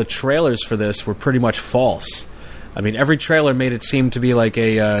love that the trailers for this were pretty much false. I mean, every trailer made it seem to be like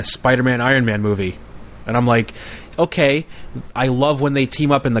a Spider-Man Iron Man movie. And I'm like, okay, I love when they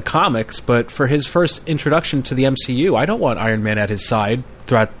team up in the comics, but for his first introduction to the MCU, I don't want Iron Man at his side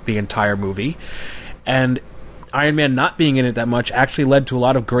throughout the entire movie. And Iron Man not being in it that much actually led to a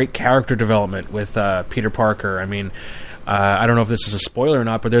lot of great character development with Peter Parker. I mean, I don't know if this is a spoiler or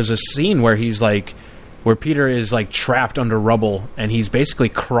not, but there's a scene where where Peter is like trapped under rubble and he's basically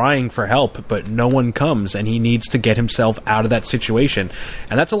crying for help, but no one comes and he needs to get himself out of that situation.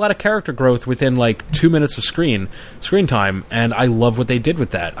 And that's a lot of character growth within like 2 minutes of screen time, and I love what they did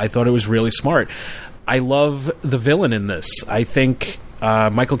with that. I thought it was really smart. I love the villain in this. I think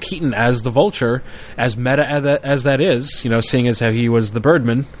Michael Keaton as the Vulture, as meta as that is, seeing as how he was the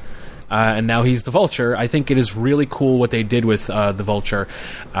Birdman, and now he's the Vulture. I think it is really cool what they did with the Vulture.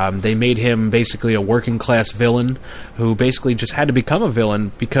 They made him basically a working-class villain who basically just had to become a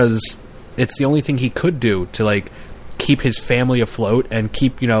villain because it's the only thing he could do to, like, keep his family afloat and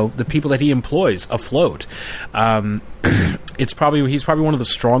keep, the people that he employs afloat. He's probably one of the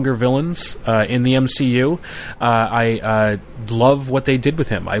stronger villains in the MCU. I love what they did with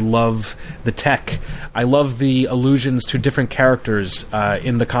him. I love the tech. I love the allusions to different characters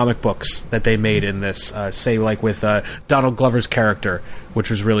in the comic books that they made in this. Say, like with Donald Glover's character, which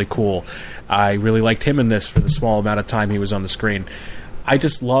was really cool. I really liked him in this for the small amount of time he was on the screen.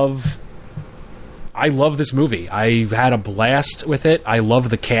 I love this movie. I had a blast with it. I love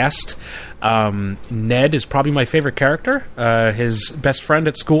the cast. Ned is probably my favorite character. His best friend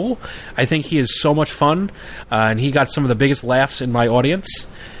at school. I think he is so much fun, and he got some of the biggest laughs in my audience.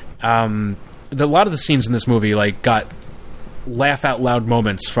 A lot of the scenes in this movie got laugh out loud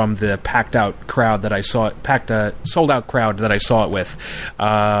moments from the sold out crowd that I saw it with.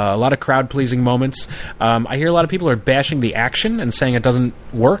 A lot of crowd pleasing moments. I hear a lot of people are bashing the action and saying it doesn't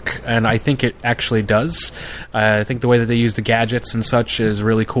work, and I think it actually does. I think the way that they use the gadgets and such is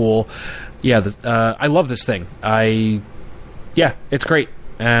really cool. Yeah, I love this thing. It's great.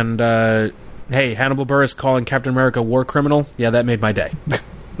 And hey, Hannibal Buress calling Captain America a war criminal. Yeah, that made my day.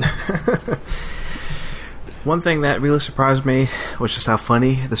 One thing that really surprised me was just how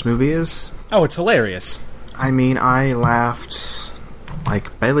funny this movie is. Oh, it's hilarious. I mean, I laughed,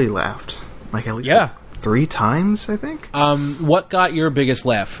 belly laughed, at least 3 times, I think. What got your biggest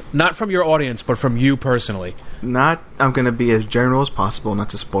laugh? Not from your audience, but from you personally. I'm going to be as general as possible,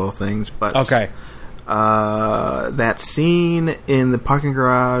 not to spoil things, but... Okay. That scene in the parking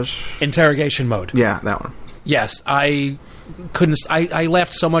garage... Interrogation mode. Yeah, that one. Yes, I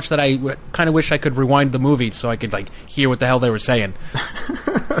laughed so much that I kind of wish I could rewind the movie so I could hear what the hell they were saying.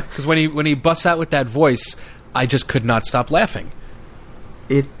 Because when he busts out with that voice, I just could not stop laughing.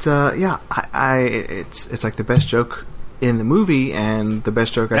 It's like the best joke in the movie and the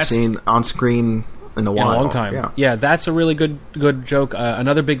best joke I've seen on screen in a while. In a long time. Yeah, that's a really good joke.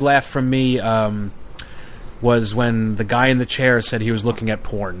 Another big laugh from me was when the guy in the chair said he was looking at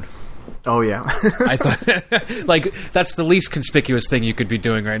porn. Oh, yeah. I thought, like, that's the least conspicuous thing you could be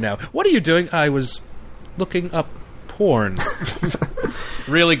doing right now. What are you doing? I was looking up porn.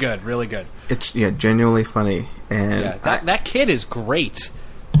 Really good, really good. It's, genuinely funny. And yeah, that kid is great.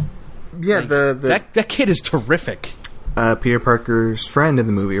 Yeah, like, that kid is terrific. Peter Parker's friend in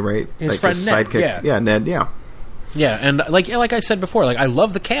the movie, right? His friend his Ned, sidekick. Yeah, Ned, yeah. Yeah, and like I said before, like I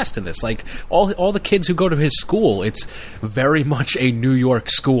love the cast in this. Like all the kids who go to his school, it's very much a New York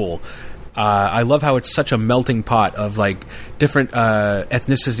school. I love how it's such a melting pot of like different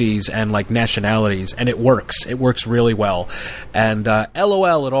ethnicities and like nationalities, and it works. It works really well. And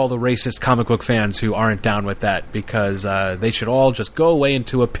LOL at all the racist comic book fans who aren't down with that, because they should all just go away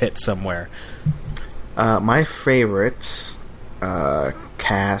into a pit somewhere. My favorite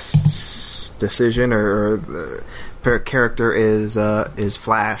cast decision or character is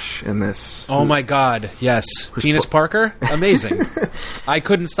Flash in this. Oh my God! Yes, Penis Parker, amazing. I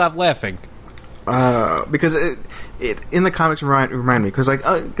couldn't stop laughing because it in the comics remind me,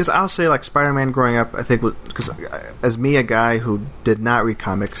 because I'll say like Spider-Man growing up, I think because as me, a guy who did not read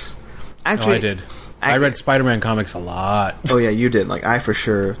comics, actually I did. I read Spider-Man comics a lot. Oh yeah, you did. Like I for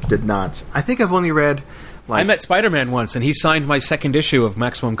sure did not. I think I've only read. I met Spider-Man once, and he signed my second issue of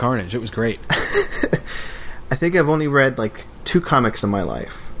Maximum Carnage. It was great. I think I've only read like 2 comics in my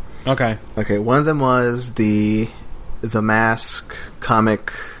life. Okay. One of them was the Mask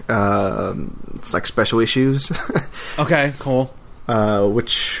comic. It's like special issues. Okay, cool.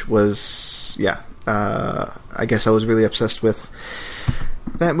 Which was I guess I was really obsessed with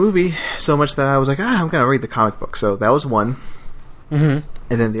that movie so much that I was like, I'm gonna read the comic book. So that was one. Mm-hmm.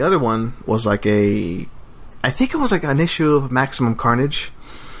 And then the other one was like I think it was like an issue of Maximum Carnage.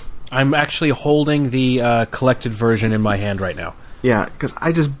 I'm actually holding the collected version in my hand right now. Yeah, because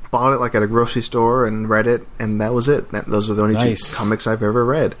I just bought it like at a grocery store and read it, and that was it. Those are the only 2 comics I've ever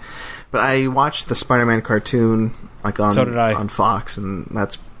read. But I watched the Spider-Man cartoon like on Fox, and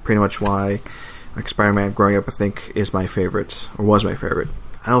that's pretty much why like Spider-Man growing up I think is my favorite, or was my favorite.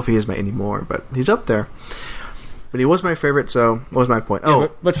 I don't know if he is anymore, but he's up there. But he was my favorite, so what was my point? Yeah,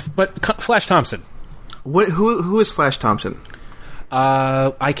 but Flash Thompson. Who is Flash Thompson?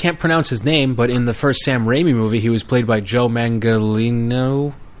 I can't pronounce his name, but in the first Sam Raimi movie, he was played by Joe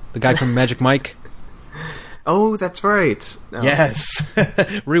Manganiello, the guy from Magic Mike. Oh, that's right. No. Yes.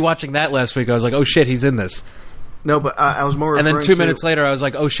 Rewatching that last week, I was like, oh shit, he's in this. No, but I was more referring to... And then 2 minutes later, I was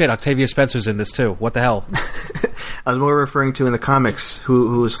like, oh shit, Octavia Spencer's in this too. What the hell? I was more referring to in the comics,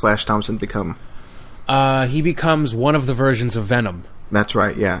 who has Flash Thompson become? He becomes one of the versions of Venom. That's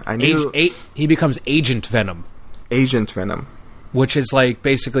right, yeah. I knew... He becomes Agent Venom. Agent Venom. Which is like,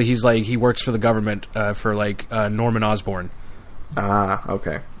 basically, he works for the government, for like, Norman Osborn.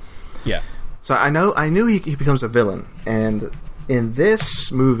 Okay. Yeah. So I knew he becomes a villain, and in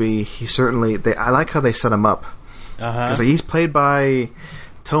this movie, he certainly... I like how they set him up. Because he's played by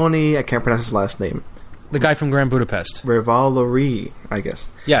Tony... I can't pronounce his last name. The guy from Grand Budapest. Revolori, I guess.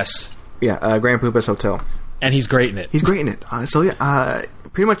 Yes. Yeah, Grand Budapest Hotel. And he's great in it. He's great in it.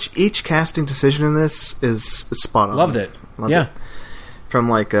 Pretty much each casting decision in this is spot on. Loved it. It. From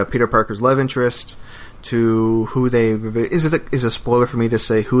like Peter Parker's love interest to who they... Is it a spoiler for me to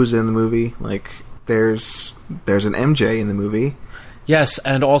say who's in the movie? Like, there's an MJ in the movie. Yes,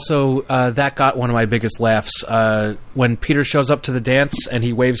 and also that got one of my biggest laughs. When Peter shows up to the dance and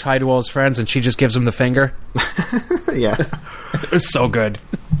he waves hi to all his friends and she just gives him the finger. Yeah. It was so good.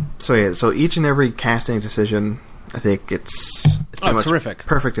 So each and every casting decision, I think it's terrific.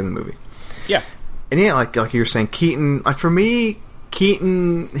 Perfect in the movie. Yeah. And yeah, like you were saying, Keaton, like for me,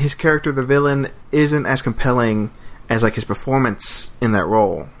 his character, the villain, isn't as compelling as like his performance in that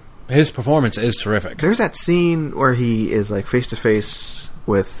role. His performance is terrific. There's that scene where he is like face to face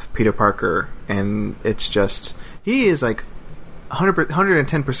with Peter Parker, and it's just he is like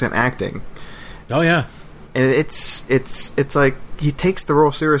 110% acting. Oh yeah, and it's like he takes the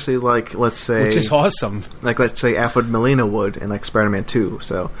role seriously. Like let's say, which is awesome. Like let's say Alfred Molina would in like Spider-Man 2.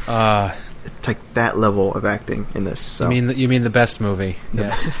 So it's like that level of acting in this. So. You mean the best movie?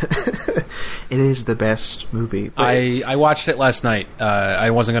 Yes. It is the best movie. I watched it last night. I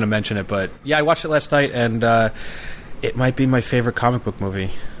wasn't going to mention it, but yeah, I watched it last night, and it might be my favorite comic book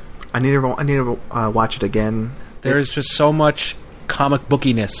movie. I need to watch it again. There's just so much comic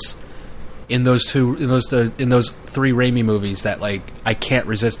bookiness in those 3 Raimi movies that like I can't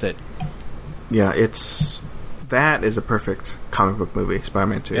resist it. Yeah, that is a perfect comic book movie,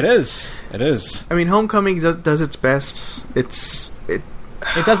 Spider-Man 2. It is. I mean, Homecoming does its best.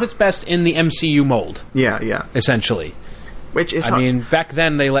 It does its best in the MCU mold. Yeah. Essentially. Which is... I mean, back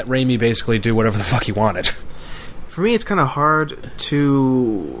then they let Raimi basically do whatever the fuck he wanted. For me, it's kind of hard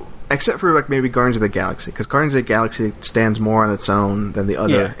to... Except for, like, maybe Guardians of the Galaxy, because Guardians of the Galaxy stands more on its own than the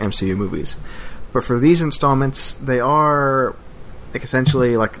other MCU movies. But for these installments, they are, like,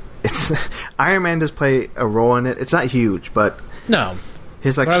 essentially, like, it's... Iron Man does play a role in it. It's not huge, but... No.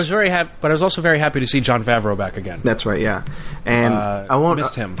 His, like, but I was very happy. But I was also very happy to see Jon Favreau back again. That's right, yeah. And I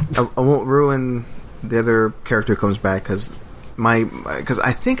missed him. I won't ruin the other character who comes back, because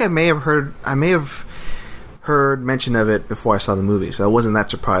I think I may have heard mention of it before I saw the movie, so I wasn't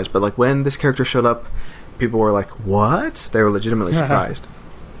that surprised. But like when this character showed up, people were like, "What?" They were legitimately surprised.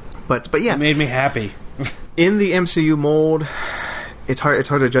 But yeah, it made me happy. In the MCU mold, it's hard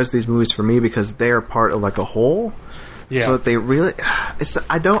to judge these movies for me because they are part of like a whole. Yeah. So that they really,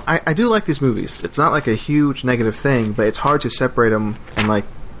 I do like these movies. It's not like a huge negative thing, but it's hard to separate them, and like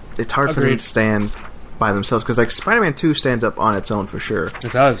it's hard for them to stand by themselves, because like Spider-Man 2 stands up on its own for sure.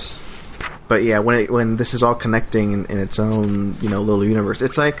 It does. But yeah, when this is all connecting in its own, you know, little universe,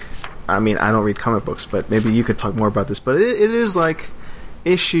 it's like, I mean, I don't read comic books, but maybe you could talk more about this. But it is like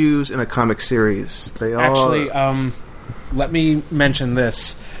issues in a comic series. They all actually. Let me mention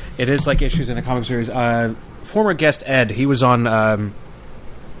this. It is like issues in a comic series. Former guest Ed, he was on the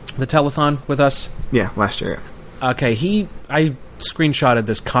telethon with us. Yeah, last year. Okay, I screenshotted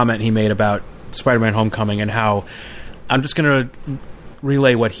this comment he made about Spider-Man: Homecoming and how I'm just going to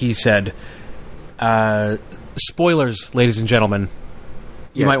relay what he said. Spoilers, ladies and gentlemen.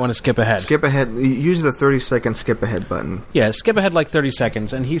 You might want to skip ahead. Skip ahead. Use the 30-second skip ahead button. Yeah, skip ahead like 30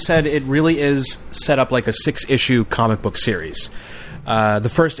 seconds. And he said it really is set up like a 6-issue comic book series.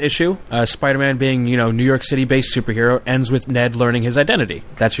 The first issue, Spider-Man being, New York City-based superhero, ends with Ned learning his identity.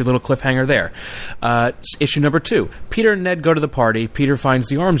 That's your little cliffhanger there. Issue number 2, Peter and Ned go to the party. Peter finds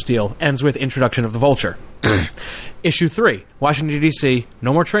the arms deal. Ends with introduction of the Vulture. Issue 3, Washington, D.C.,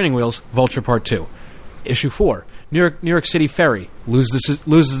 no more training wheels, Vulture Part 2. Issue 4, New York City ferry, loses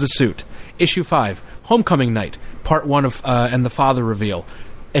the suit. Issue 5, Homecoming Night, Part 1 of and the Father reveal.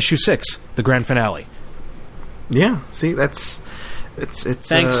 Issue 6, the grand finale. Yeah, see, that's... It's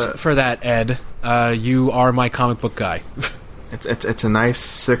Thanks for that, Ed. You are my comic book guy. It's a nice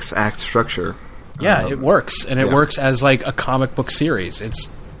 6-act structure. Yeah, it works, and it works as like a comic book series.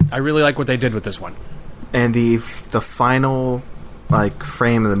 I really like what they did with this one. And the final like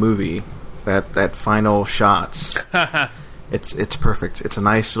frame of the movie, that final shots, it's perfect. It's a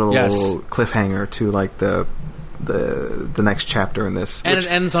nice little cliffhanger to like the next chapter in this, and it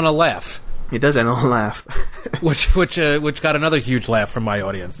ends on a laugh. It does end on a laugh, which got another huge laugh from my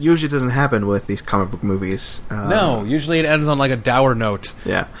audience. Usually it doesn't happen with these comic book movies. No, usually it ends on like a dour note.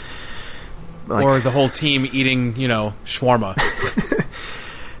 Yeah, or the whole team eating, shawarma.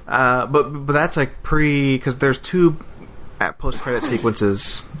 But that's like because there's 2 post-credit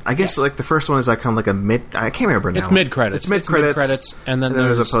sequences. I guess like the first one is like kind of like a mid. I can't remember now. It's mid-credits. It's mid-credits, and then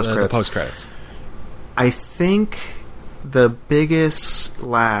there's the post-credits. I think the biggest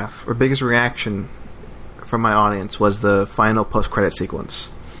laugh or biggest reaction from my audience was the final post-credit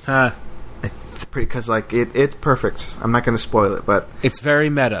sequence. Because like it's perfect. I'm not going to spoil it, but it's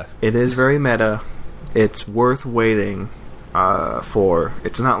very meta. It is very meta. It's worth waiting for.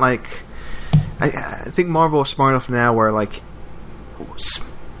 It's not like I think Marvel is smart enough now where like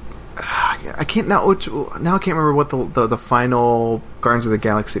I can't now. Now I can't remember what the final Guardians of the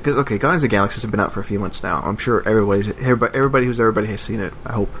Galaxy, because Guardians of the Galaxy have been out for a few months now. I'm sure everybody has seen it.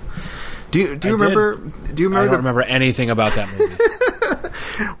 I hope. Do you remember? Do you remember? I don't remember anything about that movie.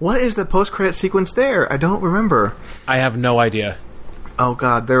 What is the post-credit sequence there? I don't remember. I have no idea. Oh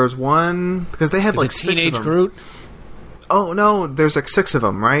God, there was one because they had like 6 Teenage of them. Groot. Oh no, there's like 6 of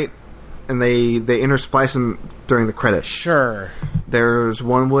them, right? And they intersplice them during the credits. Sure. There's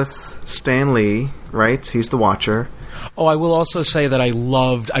one with Stan Lee, right? He's the Watcher. Oh, I will also say that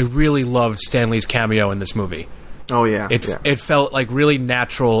I really loved Stan Lee's cameo in this movie. Oh yeah. It felt like really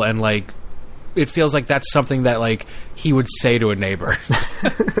natural, and like it feels like that's something that like he would say to a neighbor.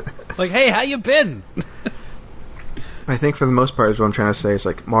 Like, "Hey, how you been?" I think for the most part, is what I'm trying to say, is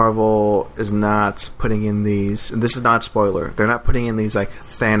like Marvel is not putting in these, and this is not spoiler, they're not putting in these like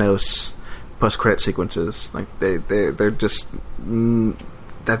Thanos post-credit sequences. Like they're just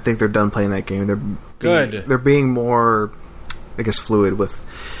I think they're done playing that game. They're being more, I guess, fluid with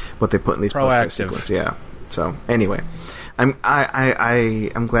what they put in these post-credit sequences. Yeah. So anyway, I'm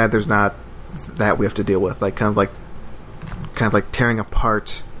glad there's not that we have to deal with, like kind of like tearing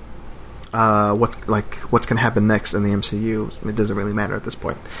apart what's going to happen next in the MCU. It doesn't really matter at this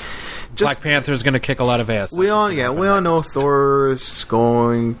point. Black Panther's going to kick a lot of ass. We all know Thor's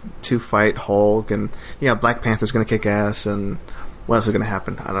going to fight Hulk, and Black Panther's going to kick ass, and what else is going to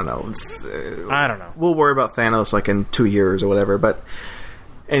happen? I don't know. I don't know. We'll worry about Thanos like in 2 years or whatever. But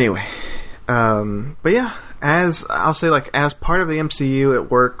anyway, but yeah, as I'll say, like as part of the MCU,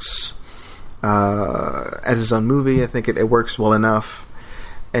 it works. As its own movie, I think it works well enough.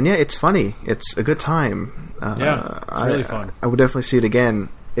 And yeah, it's funny. It's a good time. It's really fun. I would definitely see it again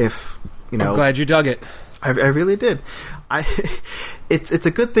if I'm glad you dug it. I really did. It's a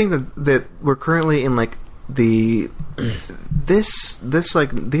good thing that we're currently in like this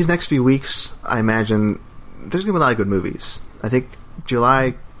like these next few weeks. I imagine there's gonna be a lot of good movies. I think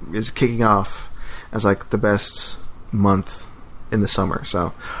July is kicking off as like the best month in the summer.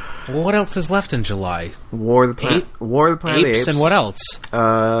 So. Well, what else is left in July? War of the Planet of the Apes. And what else?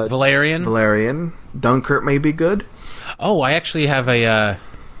 Valerian. Dunkirk may be good. Oh, I actually have a...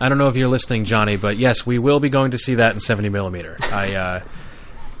 I don't know if you're listening, Johnny, but yes, we will be going to see that in 70mm.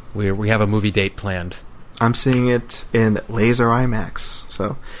 We have a movie date planned. I'm seeing it in Laser IMAX,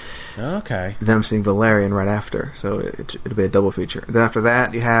 so... Okay. Then I'm seeing Valerian right after, so it'll be a double feature. Then after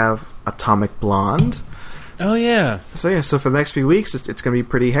that, you have Atomic Blonde. Oh, yeah. So for the next few weeks, it's going to be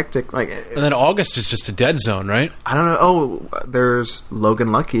pretty hectic. And then August is just a dead zone, right? I don't know. Oh, there's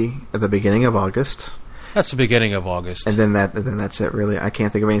Logan Lucky at the beginning of August. That's the beginning of August. And then that's it, really. I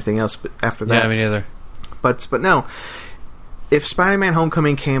can't think of anything else after that. Yeah, me neither. But no, if Spider-Man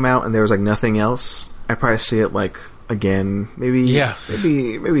Homecoming came out and there was like nothing else, I'd probably see it like again, maybe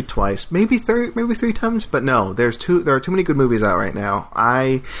twice, maybe three times. But no, there are too many good movies out right now.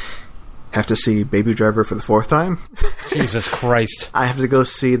 I have to see Baby Driver for the 4th time. Jesus Christ. I have to go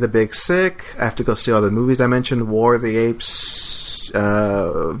see The Big Sick. I have to go see all the movies I mentioned, War of the Apes,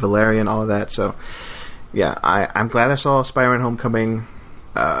 Valerian, all of that. So, yeah, I'm glad I saw Spider-Man Homecoming.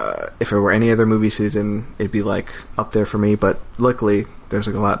 If it were any other movie season, it'd be like up there for me. But luckily, there's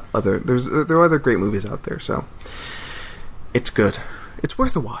like there are other great movies out there. So, it's good. It's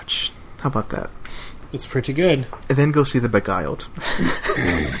worth a watch. How about that? It's pretty good. And then go see The Beguiled.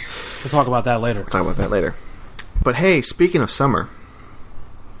 We'll talk about that later. But hey, speaking of summer,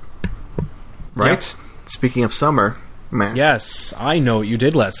 right? Yep. Speaking of summer, Matt. Yes, I know what you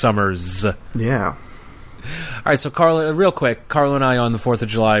did last summers. Yeah. All right, so real quick, Carlo and I on the 4th of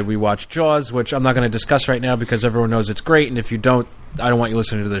July, we watched Jaws, which I'm not going to discuss right now because everyone knows it's great, and if you don't, I don't want you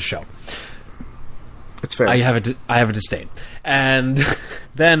listening to this show. It's fair. I have a disdain. And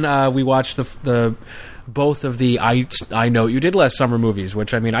then we watched both of the I Know What You Did Last Summer movies,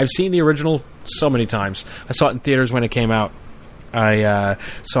 which, I mean, I've seen the original so many times. I saw it in theaters when it came out. I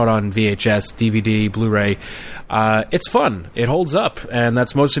saw it on VHS, DVD, Blu-ray. It's fun. It holds up, and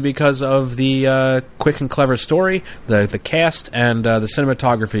that's mostly because of the quick and clever story, the cast, and the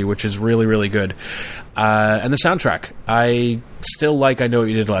cinematography, which is really, really good. And the soundtrack. I still like I Know What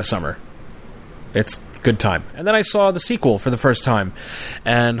You Did Last Summer. It's good time. And then I saw the sequel for the first time,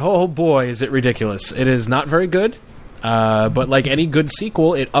 and oh boy, is it ridiculous. It is not very good, but like any good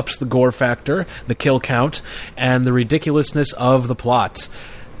sequel, it ups the gore factor, the kill count, and the ridiculousness of the plot.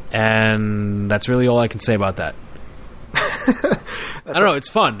 And that's really all I can say about that. I don't know, it's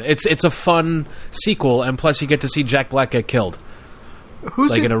fun. It's a fun sequel, and plus you get to see Jack Black get killed.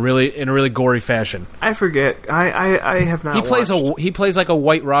 In a really gory fashion. I forget. I have not. He plays like a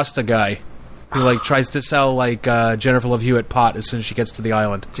white Rasta guy who like tries to sell like Jennifer Love Hewitt pot as soon as she gets to the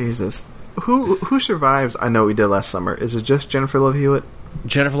island. Jesus, who survives? I Know What We Did Last Summer. Is it just Jennifer Love Hewitt?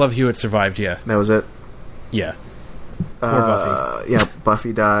 Jennifer Love Hewitt survived. Yeah, that was it. Yeah. Poor Buffy. Yeah,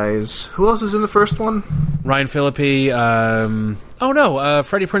 Buffy dies. Who else is in the first one? Ryan Phillippe. Freddie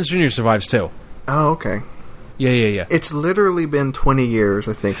Prinze Jr. survives too. Oh, okay. Yeah. It's literally been 20 years,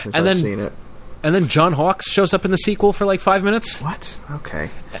 I think, since I've seen it. And then John Hawkes shows up in the sequel for like 5 minutes. What? Okay.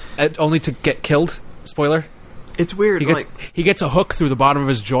 Only to get killed. Spoiler. It's weird. He gets a hook through the bottom of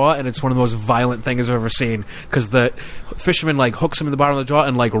his jaw, and it's one of the most violent things I've ever seen. Because the fisherman like hooks him in the bottom of the jaw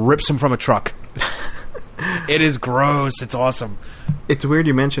and like rips him from a truck. It is gross. It's awesome. It's weird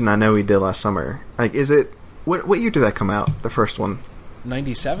you mentioned I Know We Did Last Summer. Like, is it... What year did that come out, the first one?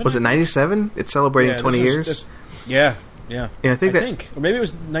 97? Was it 97? It's celebrating 20 years? Yeah, I think. Or maybe it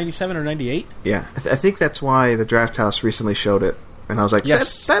was 97 or 98? Yeah. I think that's why the Draft House recently showed it. And I was like,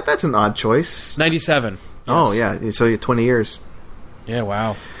 yes. That's an odd choice. 97. Yes. Oh, yeah. So 20 years. Yeah,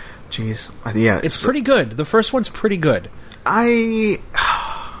 wow. Jeez. Yeah. It's pretty good. The first one's pretty good. I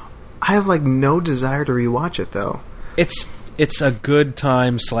have, like, no desire to rewatch it, though. It's a good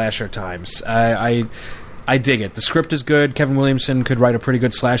time, slasher times. I dig it. The script is good. Kevin Williamson could write a pretty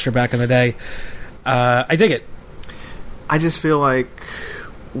good slasher back in the day. I dig it. I just feel like,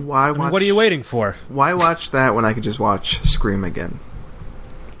 why watch... what are you waiting for? Why watch that when I could just watch Scream again?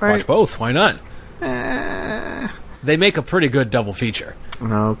 Right? Watch both. Why not? They make a pretty good double feature.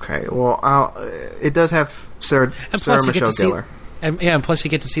 Okay. Well, it does have Sarah Michelle Gellar. And plus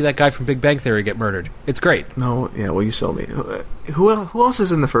you get to see that guy from Big Bang Theory get murdered. It's great. No, yeah, well, you sold me. Who else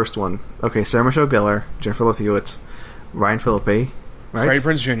is in the first one? Okay, Sarah Michelle Gellar, Jennifer Love Hewitt, Ryan Phillippe, right? Freddie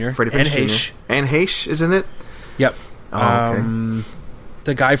Prinze Jr. Freddie Prinze Jr. Anne Heche is in it? Yep. Oh, okay.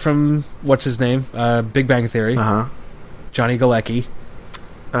 The guy from, what's his name? Big Bang Theory. Uh-huh. Johnny Galecki.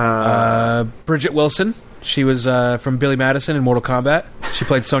 Bridget Wilson. She was from Billy Madison in Mortal Kombat. She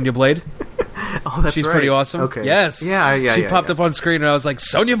played Sonya Blade. Oh, that's She's right. pretty awesome. Okay. Yes. Yeah. She popped up on screen, and I was like,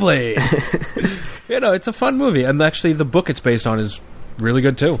 Sonya Blade. It's a fun movie, and actually, the book it's based on is really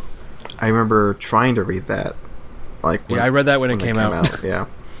good too. I remember trying to read that. I read that when it came out. Yeah.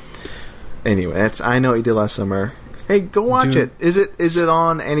 Anyway, I Know What You Did Last Summer. Hey, go watch it. Is it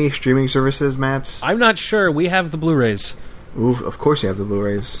on any streaming services, Matt? I'm not sure. We have the Blu-rays. Ooh, of course you have the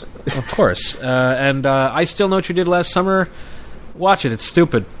Blu-rays. Of course. And I Still Know What You Did Last Summer. Watch it. It's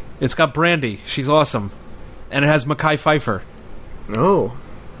stupid. It's got Brandy. She's awesome. And it has Mekhi Phifer. Oh.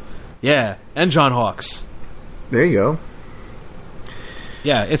 Yeah. And John Hawkes. There you go.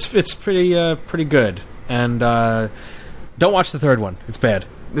 Yeah, it's pretty good. And don't watch the third one. It's bad.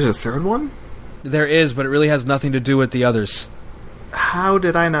 There's a third one? There is, but it really has nothing to do with the others. How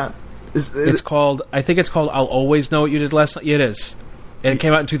did I not... It's called... I think it's called I'll Always Know What You Did Last... It is. And it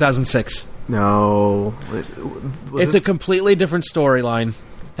came out in 2006. No. It's a completely different storyline.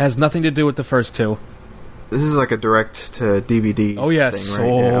 It has nothing to do with the first two. This is like a direct-to-DVD Oh, yes. thing,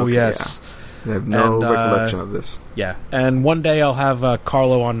 right? Oh, yes. Yeah. I have no recollection of this. Yeah. And one day I'll have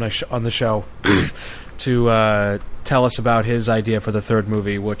Carlo on the show to tell us about his idea for the third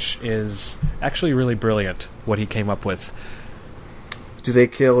movie, which is actually really brilliant, what he came up with. Do they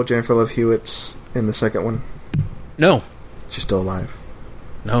kill Jennifer Love Hewitt in the second one? No. She's still alive.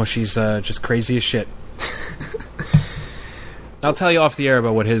 No, she's just crazy as shit. I'll tell you off the air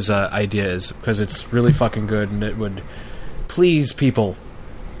about what his idea is, because it's really fucking good, and it would please people.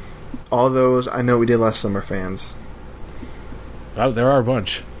 All those I Know We Did Last Summer fans. Oh, there are a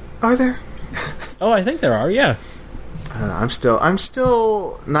bunch. Are there? Oh, I think there are, yeah. I don't know, I'm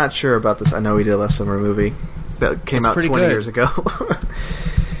still not sure about this I Know We Did Last Summer movie that came out 20 years ago.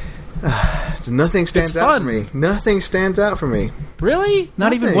 Nothing stands out for me. Nothing stands out for me. Really?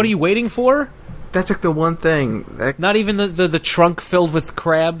 Not even What Are You Waiting For? That's like the one thing. Not even the trunk filled with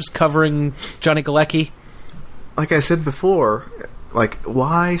crabs covering Johnny Galecki? Like I said before, like,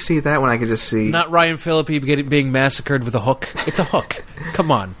 why see that when I could just see... Not Ryan Phillippe being massacred with a hook. It's a hook.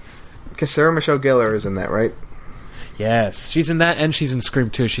 Come on. Because Sarah Michelle Gellar is in that, right? Yes. She's in that and she's in Scream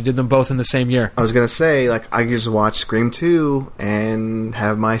 2. She did them both in the same year. I was going to say, like, I could just watch Scream 2 and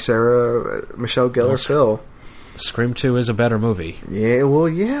have my Sarah Michelle Gellar fill. Scream 2 is a better movie. Yeah, well,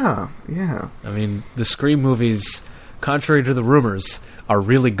 yeah. I mean, the Scream movies, contrary to the rumors, are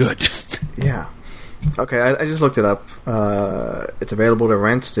really good. Yeah. Okay, I just looked it up. It's available to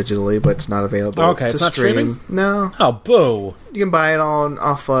rent digitally, but it's not available to it's not streaming? No. Oh, boo. You can buy it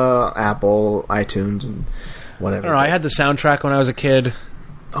off Apple, iTunes, and whatever. I don't know, I had the soundtrack when I was a kid.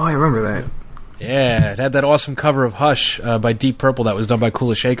 Oh, I remember that. Yeah, it had that awesome cover of Hush by Deep Purple that was done by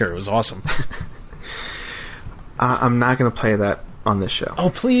Kula Shaker. It was awesome. I'm not going to play that on this show. Oh,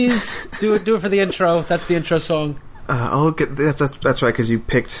 please. Do it for the intro. That's the intro song. That's right, because you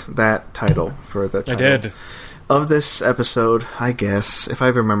picked that title for the title. I did. Of this episode, I guess, if I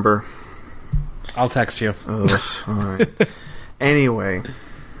remember. I'll text you. Oh, all right. Anyway,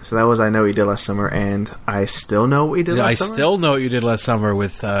 so that was I Know What You Did Last Summer, and I Still Know What You Did Last Summer? I Still Know What You Did Last Summer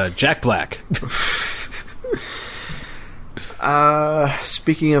with Jack Black.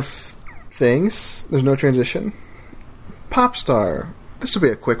 Speaking of things, there's no transition. Popstar. This will be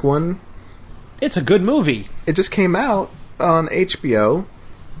a quick one. It's a good movie. It just came out on HBO.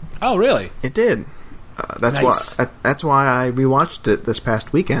 Oh, really? It did. Nice. That's why I rewatched it this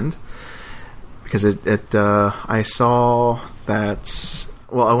past weekend, because I saw that.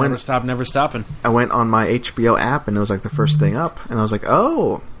 Well, I went. Never stopping. I went on my HBO app, and it was like the first thing up, and I was like,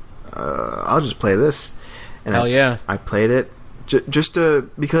 "Oh, I'll just play this." And Hell yeah! I played it just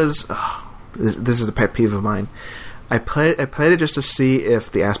because this is a pet peeve of mine. I played it just to see if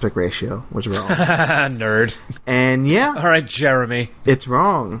the aspect ratio was wrong. Nerd. And yeah. All right, Jeremy. It's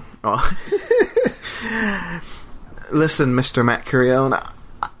wrong. Oh. Listen, Mr. Matt Curione,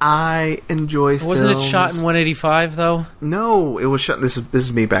 I enjoy films. Wasn't it shot in 185 though? No, it was shot. This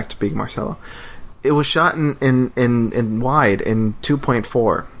is me back to being Marcello. It was shot in wide in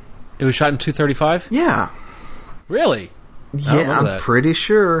 2.4. It was shot in 235? Yeah. Really? Yeah, I'm pretty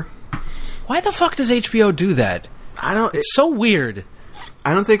sure. Why the fuck does HBO do that? It's so weird.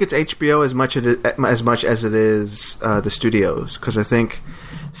 I don't think it's HBO as much as it is the studios, because I think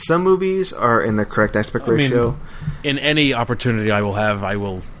some movies are in the correct aspect ratio. In any opportunity I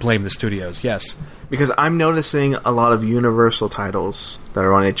will blame the studios, yes. Because I'm noticing a lot of Universal titles that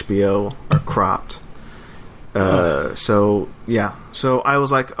are on HBO are cropped. So, yeah. So I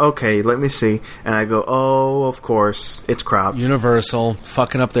was like, okay, let me see. And I go, oh, of course, it's cropped. Universal,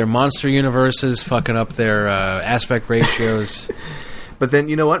 fucking up their monster universes, fucking up their aspect ratios. But then,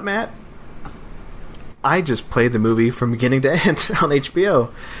 you know what, Matt? I just played the movie from beginning to end on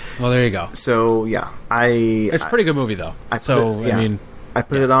HBO. Well, there you go. So, yeah. It's a pretty good movie, though. I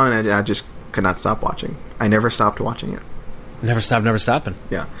put it on and I just could not stop watching. I never stopped watching it. Never stopping.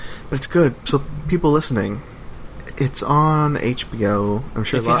 Yeah. But it's good. So, people listening, it's on HBO. I'm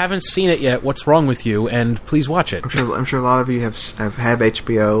sure if you haven't seen it yet, what's wrong with you? And please watch it. I'm sure a lot of you have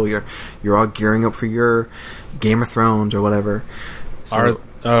HBO. You're all gearing up for your Game of Thrones or whatever. So,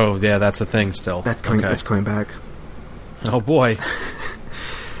 yeah, that's a thing still. That's coming back. Oh boy.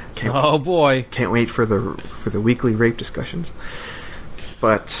 Can't wait for the weekly rape discussions.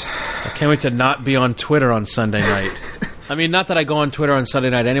 But I can't wait to not be on Twitter on Sunday night. I mean, not that I go on Twitter on Sunday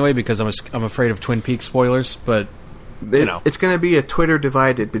night anyway, because I'm afraid of Twin Peaks spoilers, but it's going to be a Twitter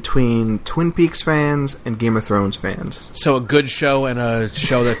divided between Twin Peaks fans and Game of Thrones fans. So a good show and a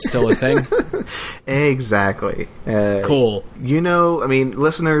show that's still a thing? Exactly. Cool.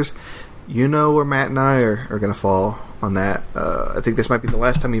 Listeners, where Matt and I are going to fall on that. I think this might be the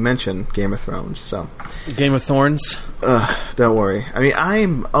last time we mention Game of Thrones. So, Game of Thorns? Don't worry.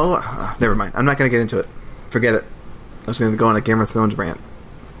 Never mind. I'm not going to get into it. Forget it. I was going to go on a Game of Thrones rant.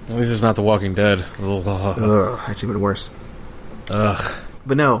 At least it's not The Walking Dead. That's even worse. Ugh.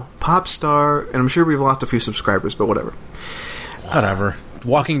 But no, Popstar, and I'm sure we've lost a few subscribers, but whatever. Whatever.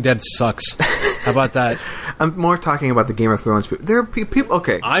 Walking Dead sucks. How about that? I'm more talking about the Game of Thrones. There are people.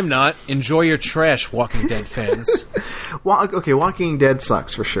 Okay, I'm not. Enjoy your trash, Walking Dead fans. Okay, Walking Dead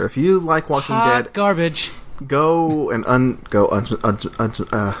sucks for sure. If you like Walking Dead, garbage. Go and can't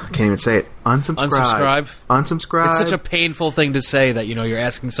even say it. Unsubscribe. It's such a painful thing to say that you're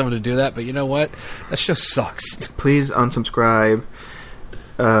asking someone to do that, but you know what? That show sucks. Please unsubscribe,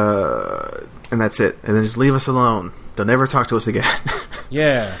 and that's it. And then just leave us alone. Don't ever talk to us again.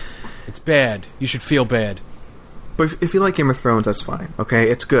 Yeah, it's bad. You should feel bad. But if you like Game of Thrones, that's fine. Okay,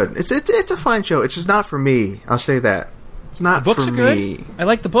 it's good. It's a fine show. It's just not for me. I'll say that. It's not for me. The books are good. I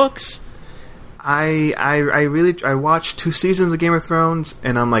like the books. I watched 2 seasons of Game of Thrones,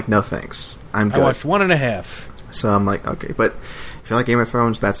 and I'm like, no thanks. I'm good. I watched 1.5. So I'm like, okay. But if you like Game of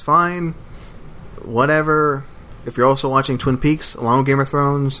Thrones, that's fine. Whatever. If you're also watching Twin Peaks along with Game of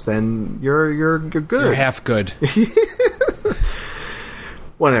Thrones, then you're good. You're half good.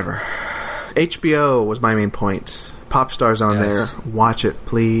 Whatever. HBO was my main point. Popstar's on there. Watch it,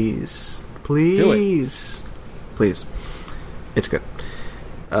 please. Please. Please. It's good.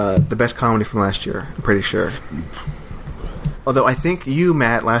 The best comedy from last year, I'm pretty sure. Although I think you,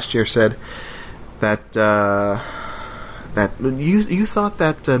 Matt, last year said that you thought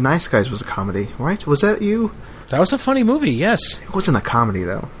that Nice Guys was a comedy, right? Was that you? That was a funny movie, yes. It wasn't a comedy,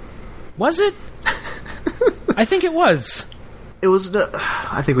 though. Was it? I think it was. It was.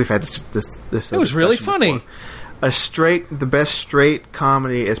 I think we've had this it was really funny. Before. The best straight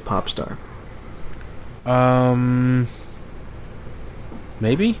comedy is Popstar.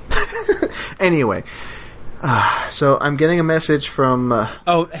 Maybe. Anyway, so I'm getting a message from.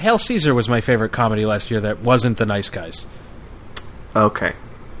 Hail Caesar was my favorite comedy last year. That wasn't The Nice Guys. Okay.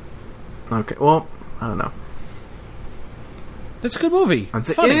 Well, I don't know. It's a good movie.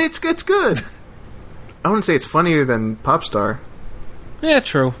 It's funny. It's good. I wouldn't say it's funnier than Popstar. Yeah,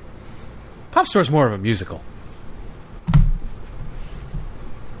 true. Popstar's more of a musical.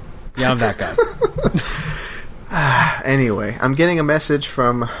 Yeah, I'm that guy. Anyway, I'm getting a message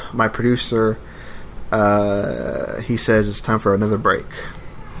from my producer. He says it's time for another break.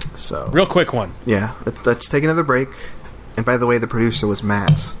 So, real quick one. Yeah, let's take another break. And by the way, the producer was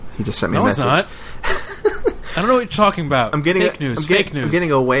Matt. He just sent me a message. No, it's not. I don't know what you're talking about. Fake news. I'm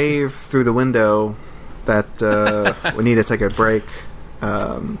getting a wave through the window that we need to take a break.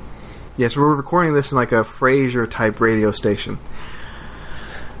 Yes, we're recording this in like a Frasier-type radio station.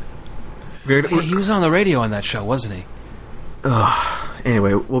 Hey, he was on the radio on that show, wasn't he?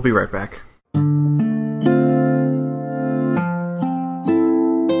 Anyway, we'll be right back.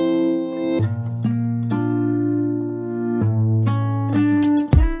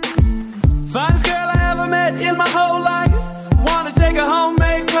 Finest girl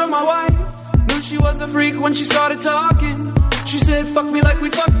was a freak when she started talking. She said, fuck me like we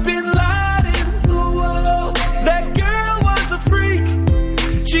fucked Bin Laden. Ooh, whoa. That girl was a freak.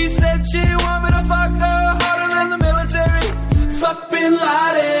 She said she wanted me to fuck her harder than the military. Fuck Bin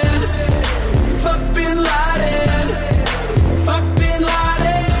Laden. Fuck Bin Laden. Fuck Bin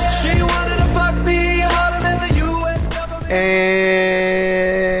Laden. She wanted to fuck me harder than the U.S. government. And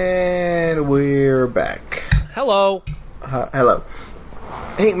we're back. Hello. Hello.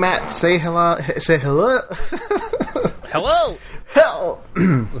 Hey, Matt, say hello. Say hello. Hello. Hello.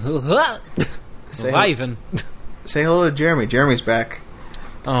 Ivan. Say hello to Jeremy. Jeremy's back.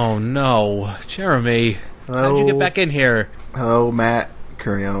 Oh, no. Jeremy. Hello. How'd you get back in here? Hello, Matt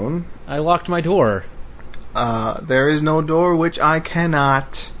Curion. I locked my door. There is no door which I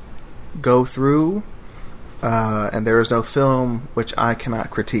cannot go through, and there is no film which I cannot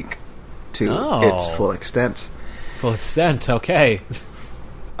critique to its full extent. Full extent, okay.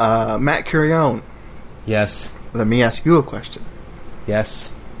 Matt Curion. Yes. Let me ask you a question.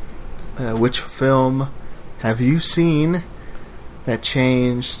 Yes. Which film have you seen that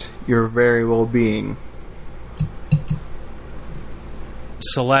changed your very well-being?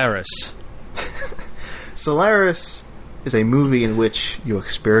 Solaris. Solaris is a movie in which you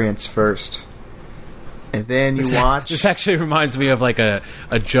experience first, and then you watch... This actually reminds me of like a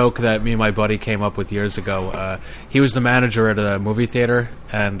joke that me and my buddy came up with years ago. He was the manager at a movie theater,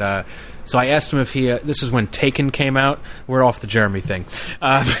 and so I asked him if he... this is when Taken came out. We're off the Jeremy thing.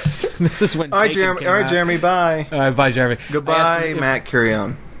 This is when Taken came out. All right, Jeremy, bye. Bye, Jeremy. Goodbye, Matt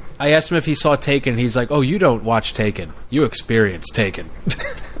Curion. I asked him if he saw Taken. He's like, oh, you don't watch Taken. You experience Taken.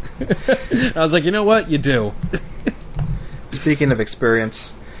 I was like, you know what? You do. Speaking of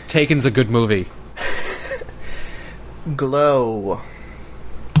experience... Taken's a good movie. Glow.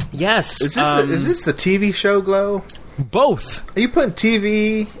 Yes. Is this the TV show Glow? Both. Are you putting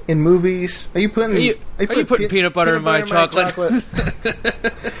TV in movies? Are you putting peanut butter in my chocolate?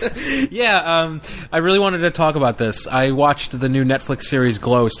 Yeah, I really wanted to talk about this. I watched the new Netflix series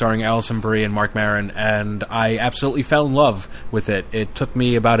Glow starring Alison Brie and Marc Maron, and I absolutely fell in love with it. It took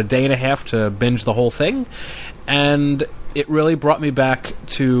me about a day and a half to binge the whole thing, and it really brought me back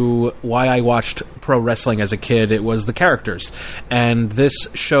to why I watched pro wrestling as a kid. It was the characters. And this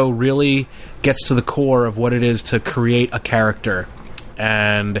show really gets to the core of what it is to create a character.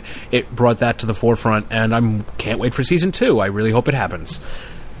 And it brought that to the forefront. And I can't wait for season 2. I really hope it happens.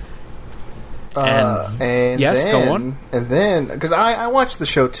 And yes, then, go on. And then, because I watched the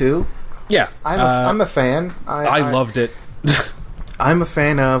show too. Yeah. I'm a fan. I loved it. I'm a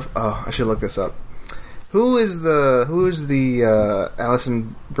fan of... Oh, I should look this up. Who is the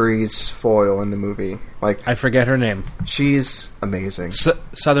Alison Brie's foil in the movie? Like, I forget her name. She's amazing.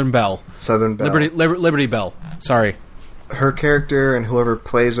 Southern Belle. Southern Belle. Liberty Belle. Sorry. Her character and whoever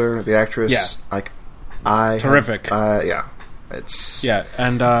plays her, the actress. Yeah. Like, terrific. Yeah. It's... Yeah,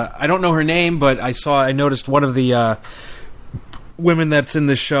 and I don't know her name, but I noticed one of the women that's in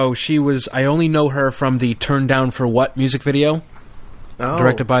the show. I only know her from the Turn Down for What music video. Oh.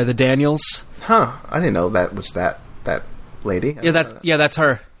 Directed by the Daniels. Huh. I didn't know that was that lady. That's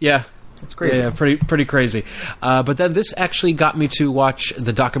her. Yeah. It's crazy. Yeah, pretty crazy. But then this actually got me to watch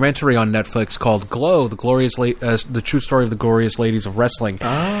the documentary on Netflix called Glow, the true story of the glorious ladies of wrestling.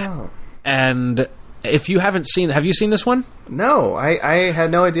 Oh. And if you haven't seen... Have you seen this one? No. I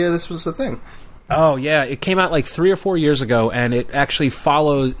had no idea this was a thing. Oh, yeah. It came out like 3 or 4 years ago, and it actually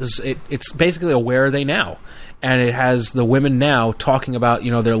follows... It's basically a Where Are They Now? And it has the women now talking about,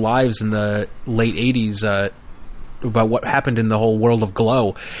 their lives in the late 80s, about what happened in the whole world of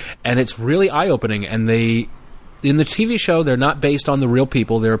Glow. And it's really eye-opening. And in the TV show, they're not based on the real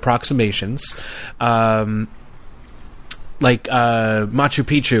people. They're approximations. Machu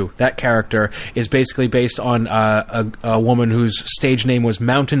Picchu, that character, is basically based on a woman whose stage name was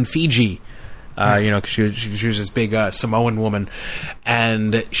Mountain Fiji. Because she was this big Samoan woman,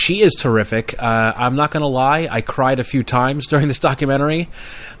 and she is terrific. I'm not going to lie, I cried a few times during this documentary,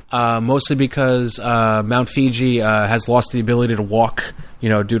 mostly because Mount Fiji has lost the ability to walk,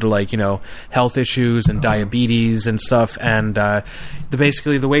 due to health issues and diabetes and stuff. And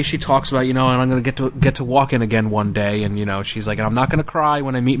basically the way she talks about, and I'm going to get to walking again one day, and she's like, I'm not going to cry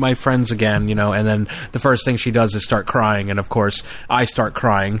when I meet my friends again, and then the first thing she does is start crying, and of course I start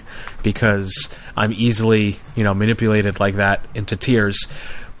crying because I'm easily, manipulated like that into tears.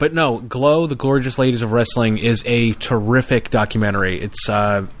 But no, Glow, the Gorgeous Ladies of Wrestling is a terrific documentary. It's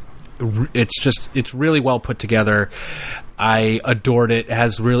really well put together. I adored it. It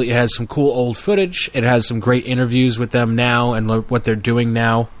has some cool old footage. It has some great interviews with them now and what they're doing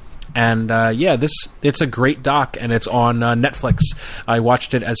now. And it's a great doc, and it's on Netflix. I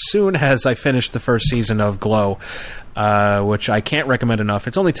watched it as soon as I finished the first season of Glow, which I can't recommend enough.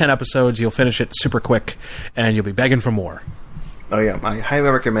 It's only 10 episodes. You'll finish it super quick, and you'll be begging for more. Oh, yeah. I highly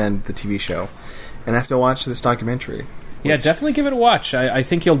recommend the TV show. And I have to watch this documentary. Yeah, definitely give it a watch. I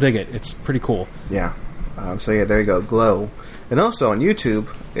think you'll dig it. It's pretty cool. Yeah. There you go. Glow. And also on YouTube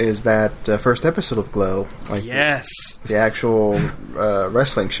is that first episode of Glow. Like yes. The actual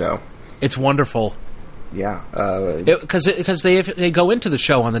wrestling show. It's wonderful. Yeah. Because they go into the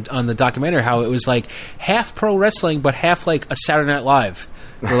show on the documentary how it was like half pro wrestling but half like a Saturday Night Live.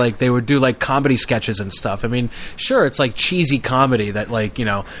 Where like they would do like comedy sketches and stuff. I mean, sure, it's like cheesy comedy that like, you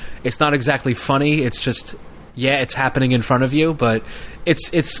know, it's not exactly funny. It's just, yeah, it's happening in front of you, but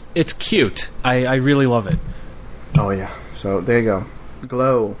it's cute. I really love it. Oh yeah. So there you go.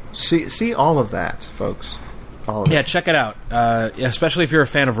 Glow. See all of that, folks. All of it. Yeah, check it out. Especially if you're a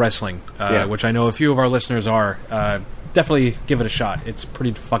fan of wrestling, which I know a few of our listeners are. Definitely give it a shot. It's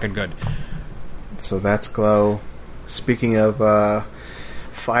pretty fucking good. So that's Glow. Speaking of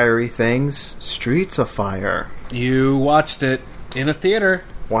fiery things, Streets of Fire. You watched it in a theater.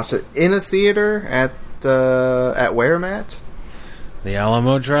 Watched it in a theater at where, Matt? The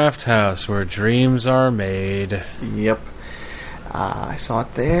Alamo Drafthouse, where dreams are made. Yep. I saw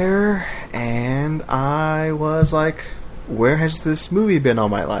it there, and I was like, where has this movie been all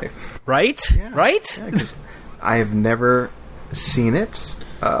my life? Right? Yeah. Right? Yeah, 'cause I have never seen it.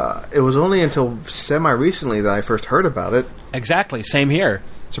 It was only until semi-recently that I first heard about it. Exactly. Same here.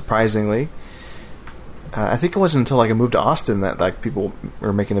 Surprisingly. I think it wasn't until I moved to Austin that like people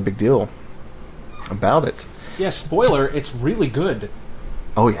were making a big deal about it. Yeah, spoiler, it's really good.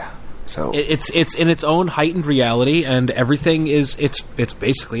 Oh, yeah. So it's in its own heightened reality, and everything is it's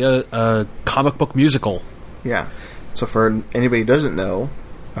basically a comic book musical. Yeah. So for anybody who doesn't know,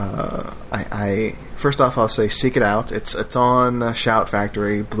 I first off I'll say seek it out. It's on Shout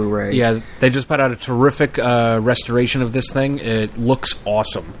Factory Blu-ray. Yeah, they just put out a terrific restoration of this thing. It looks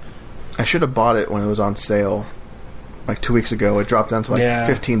awesome. I should have bought it when it was on sale, like 2 weeks ago. It dropped down to like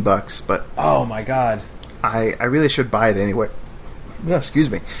 $15, but oh my god, I really should buy it anyway. Yeah, excuse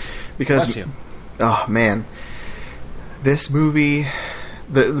me. Because, bless you. Oh man, this movie,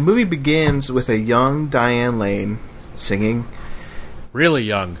 the movie begins with a young Diane Lane singing. Really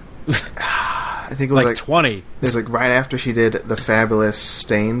young. I think it was like 20. It was like right after she did The Fabulous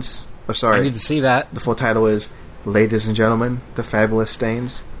Stains. Oh, sorry. I need to see that. The full title is Ladies and Gentlemen, The Fabulous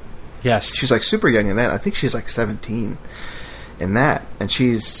Stains. Yes. She's like super young in that. I think she's like 17 in that, and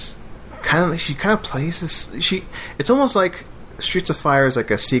she kind of plays this. It's almost like Streets of Fire is like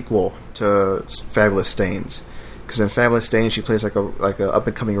a sequel to Fabulous Stains, because in Fabulous Stains she plays like a up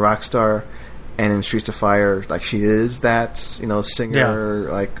and coming rock star, and in Streets of Fire like she is that singer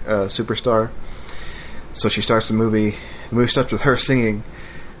superstar. So she starts the movie. The movie starts with her singing,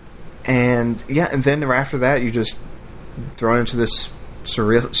 and then after that you just thrown into this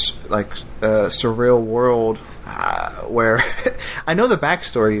surreal world where I know the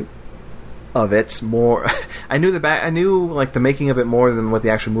backstory of it more. I knew like the making of it more than what the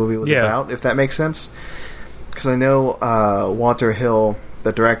actual movie was about, if that makes sense. Because I know Walter Hill,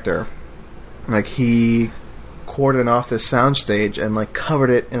 the director, like he cordoned off this soundstage and like covered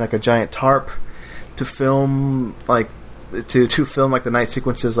it in like a giant tarp to film like to film like the night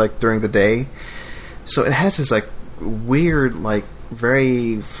sequences like during the day. So it has this like weird like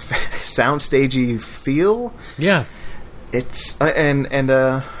very soundstagey feel. Yeah. It's and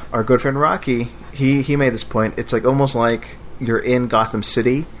our good friend Rocky, he made this point. It's like almost like you're in Gotham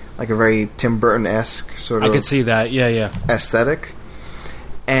City, like a very Tim Burton-esque sort of. I could see that. Yeah. Aesthetic,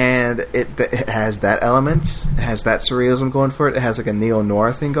 and it has that element. It has that surrealism going for it. It has like a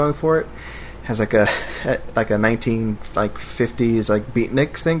neo-noir thing going for it. It has like a 1950s like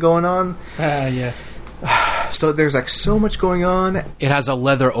beatnik thing going on. Yeah. So there's like so much going on. It has a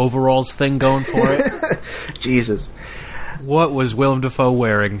leather overalls thing going for it. Jesus. What was Willem Dafoe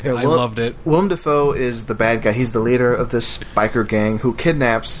wearing? I loved it. Willem Dafoe is the bad guy. He's the leader of this biker gang who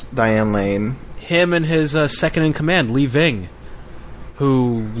kidnaps Diane Lane. Him and his second in command, Lee Ving,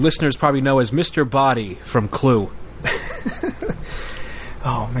 who listeners probably know as Mr. Body from Clue.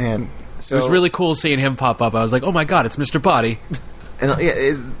 Oh, man. So, it was really cool seeing him pop up. I was like, oh my god, it's Mr. Body. And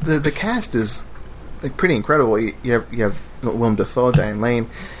the cast is like pretty incredible. You have Willem Dafoe, Diane Lane,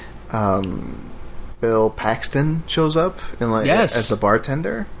 Bill Paxton shows up and as the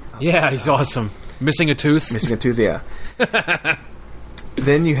bartender. Yeah, he's awesome. Missing a tooth, yeah.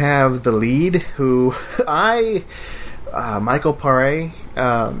 Then you have the lead, who Michael Paré.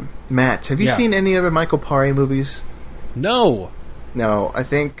 Matt, have you seen any other Michael Paré movies? No. No, I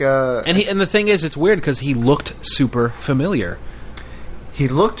think... And the thing is, it's weird because he looked super familiar. He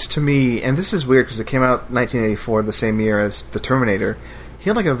looked to me, and this is weird because it came out 1984, the same year as The Terminator. He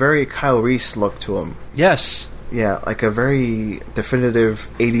had like a very Kyle Reese look to him. Yes. Yeah, like a very definitive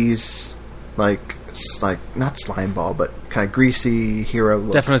 80s, like not slime ball, but kind of greasy hero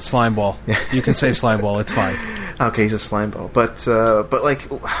look. Definite slime ball. You can say slime ball, it's fine. Okay, he's a slime ball. But like,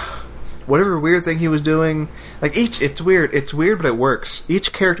 whatever weird thing he was doing, like it's weird, but it works.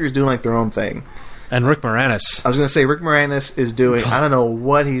 Each character is doing like their own thing. And Rick Moranis. I was going to say, Rick Moranis is doing... I don't know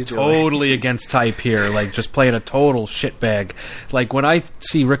what he's doing. Totally against type here. Like, just playing a total shitbag. Like, when I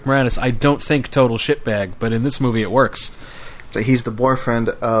see Rick Moranis, I don't think total shitbag. But in this movie, it works. So he's the boyfriend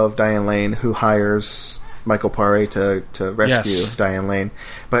of Diane Lane, who hires Michael Paré to rescue Diane Lane.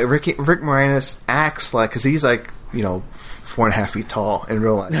 But Rick Moranis acts like... Because he's like, 4.5 feet tall in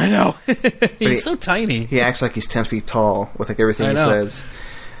real life. I know. He's so tiny. He acts like he's 10 feet tall with like everything he says.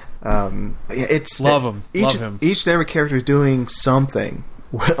 Love him. Each and every character is doing something,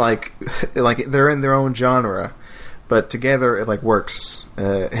 like they're in their own genre, but together it like works.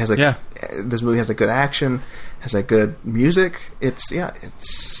 It has this movie has a good action, has a good music.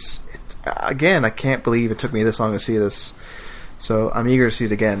 Again, I can't believe it took me this long to see this, so I'm eager to see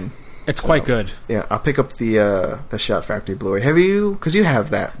it again. It's quite good. Yeah, I'll pick up the Shout Factory Blu-ray. Have you? Because you have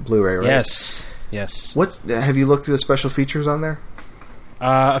that Blu-ray, right? Yes. What have you looked through the special features on there?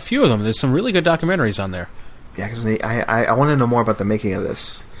 A few of them. There's some really good documentaries on there. Yeah, because I want to know more about the making of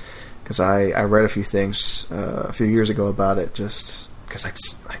this. Because I read a few things a few years ago about it. Just because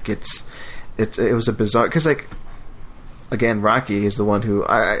it was a bizarre. Because again, Rocky is the one who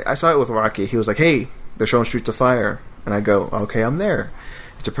I saw it with Rocky. He was like, "Hey, they're showing Streets of Fire," and I go, "Okay, I'm there."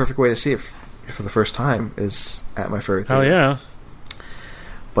 It's a perfect way to see it for the first time. Is at my favorite theater. Oh yeah.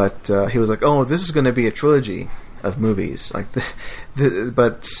 But he was like, "Oh, this is going to be a trilogy of movies." Like,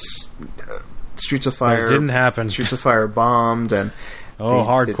 but Streets of Fire didn't happen. Streets of Fire bombed, and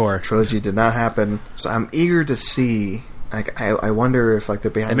hardcore. The trilogy did not happen. So I'm eager to see. Like, I wonder if like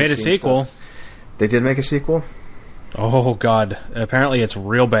the behind. They made a sequel. Stuff. They did make a sequel. Oh God! Apparently, it's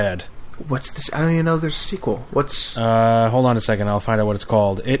real bad. What's this? I don't even know there's a sequel. What's? Hold on a second. I'll find out what it's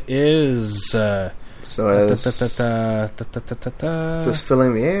called. It is. Just Filling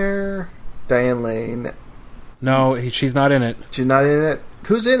the Air. Diane Lane. No, she's not in it. She's not in it?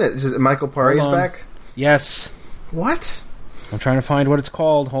 Who's in it? Is it Michael Paré's back? Yes. What? I'm trying to find what it's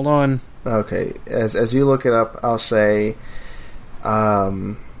called. Hold on. Okay. As you look it up, I'll say...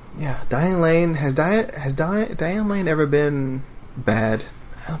 Diane Lane... Has Diane Lane ever been bad?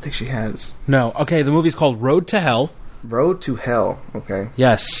 I don't think she has. No. Okay, the movie's called Road to Hell. Road to Hell. Okay.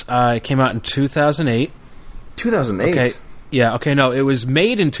 Yes. It came out in 2008. 2008? Okay. Yeah, okay, no. It was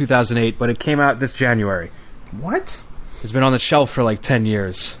made in 2008, but it came out this January. What? It's been on the shelf for like 10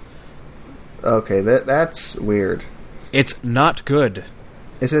 years. Okay, that's weird. It's not good.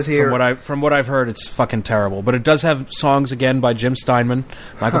 It says here... From what I've heard, it's fucking terrible. But it does have songs again by Jim Steinman.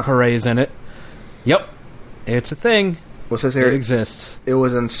 Michael Paré is in it. Yep. It's a thing. Well, it says here... It exists. It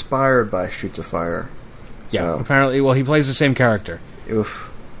was inspired by Streets of Fire. Yeah, apparently... Well, he plays the same character.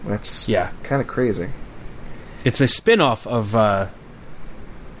 Oof. That's kind of crazy. It's a spin-off of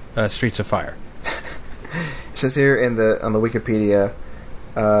Streets of Fire. It says here on the Wikipedia,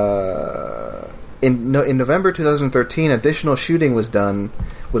 in November 2013, additional shooting was done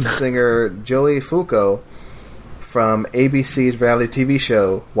with singer Joey Fuqua from ABC's reality TV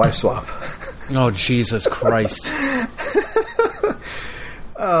show Wife Swap. Oh, Jesus Christ!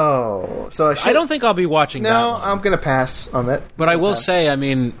 Oh, so I don't think I'll be watching that. No, I'm going to pass on that. But I will say, I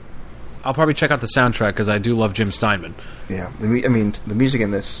mean, I'll probably check out the soundtrack because I do love Jim Steinman. Yeah, I mean, the music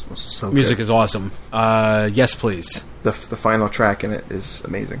in this was so good. Music is awesome. Yes, please. The final track in it is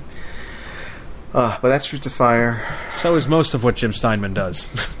amazing. But that's Streets of Fire. So is most of what Jim Steinman does.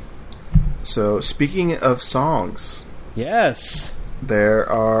 So, speaking of songs... Yes. There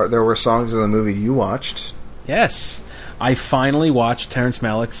were songs in the movie you watched. Yes. I finally watched Terrence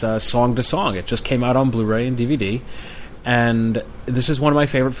Malick's Song to Song. It just came out on Blu-ray and DVD. And this is one of my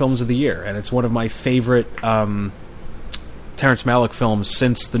favorite films of the year. And it's one of my favorite Terrence Malick films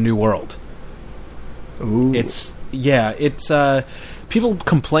since The New World. Ooh. It's people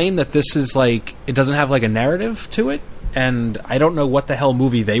complain that this is like, it doesn't have like a narrative to it. And I don't know what the hell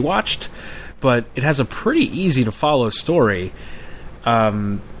movie they watched, but it has a pretty easy to follow story.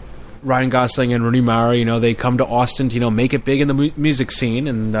 Ryan Gosling and Rooney Mara, they come to Austin to, make it big in the music scene,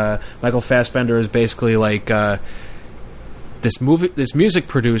 and Michael Fassbender is basically like this music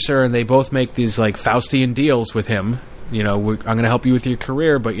producer, and they both make these like Faustian deals with him I'm going to help you with your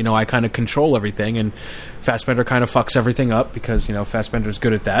career, but I kind of control everything, and Fassbender kind of fucks everything up because Fassbender's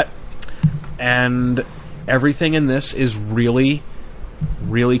good at that. And everything in this is really,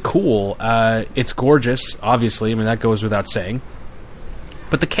 really cool. It's gorgeous, obviously. I mean, that goes without saying.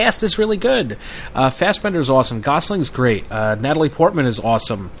 But the cast is really good. Fassbender's awesome. Gosling's great. Natalie Portman is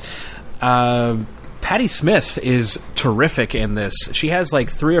awesome. Patti Smith is terrific in this. She has like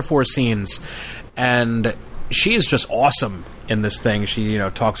 3 or 4 scenes, and she is just awesome in this thing. She,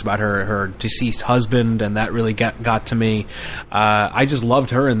 talks about her deceased husband, and that really got to me. I just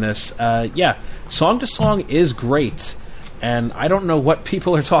loved her in this. Song to Song is great, and I don't know what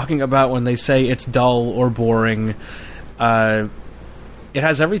people are talking about when they say it's dull or boring. It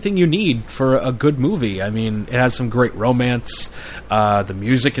has everything you need for a good movie. I mean, it has some great romance. The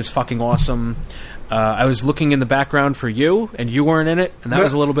music is fucking awesome. I was looking in the background for you, and you weren't in it, and that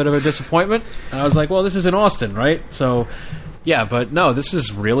was a little bit of a disappointment. I was like, well, this is in Austin, right? So, yeah, but no, this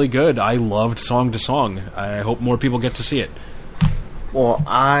is really good. I loved Song to Song. I hope more people get to see it. Well,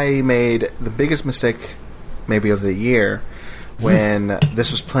 I made the biggest mistake, maybe of the year, when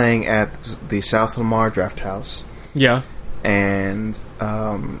this was playing at the South Lamar Draft House. Yeah. And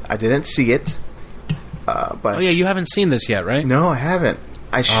I didn't see it. But you haven't seen this yet, right? No, I haven't.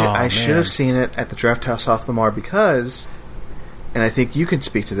 I should have seen it at the Draft House South Lamar because, and I think you can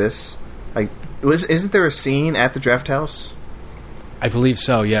speak to this. Isn't there a scene at the Draft House? I believe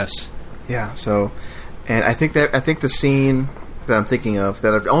so. Yes. Yeah. So, and I think the scene that I'm thinking of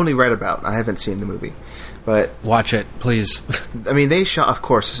that I've only read about. I haven't seen the movie, but watch it, please. I mean, they shot. Of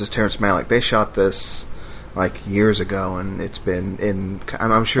course, this is Terrence Malick. They shot this like years ago, and it's been in.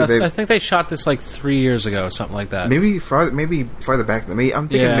 I'm sure I think they shot this like 3 years ago, something like that. Maybe farther back than me. I'm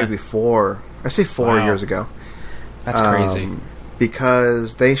thinking maybe 4. I say 4 years ago. That's crazy.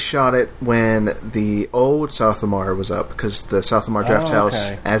 Because they shot it when the old South Lamar was up. Because the South Lamar Draft House,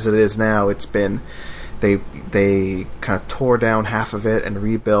 as it is now, it's been they kind of tore down half of it and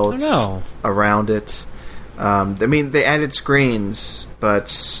rebuilt around it. I mean, they added screens, but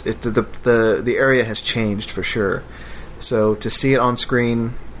the area has changed for sure. So to see it on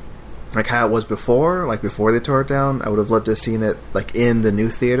screen, like how it was before, like before they tore it down, I would have loved to have seen it like in the new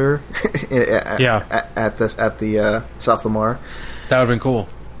theater, at the South Lamar. That would have been cool.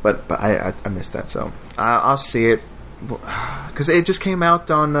 But I missed that, so I'll see it because it just came out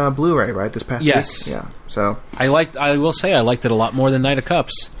on Blu-ray, right? This past week. Yeah. So I will say I liked it a lot more than Knight of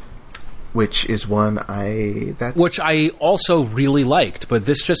Cups. Which is one which I also really liked, but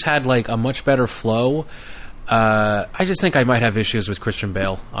this just had like a much better flow. I just think I might have issues with Christian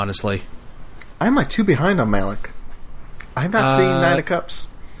Bale, honestly. I'm like 2 behind on Malick. I've not seen Knight of Cups.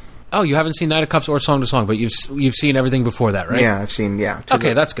 Oh, you haven't seen Knight of Cups or Song to Song, but you've seen everything before that, right? Yeah, I've seen. Yeah.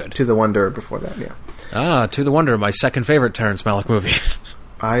 Okay, that's good. To the Wonder before that. Yeah. To the Wonder, my second favorite Terrence Malick movie.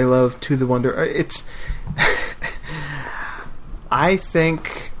 I love To the Wonder. It's. I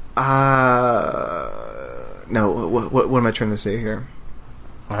think. No, what am I trying to say here?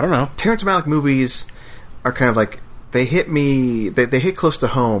 I don't know. Terrence Malick movies are kind of like they hit me. They hit close to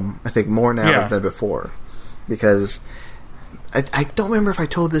home. I think more now than before, because I don't remember if I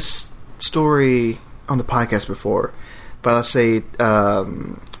told this story on the podcast before, but I'll say.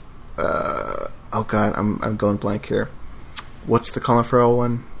 Oh God, I'm going blank here. What's the Colin Farrell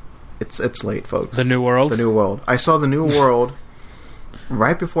one? It's late, folks. The New World. The New World. I saw The New World.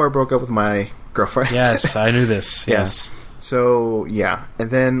 Right before I broke up with my girlfriend. Yes, I knew this. Yes. So, yeah. And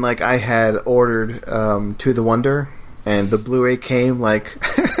then, like, I had ordered To the Wonder, and the Blu-ray came, like,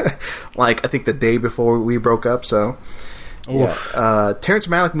 I think the day before we broke up, so... Yeah. Terrence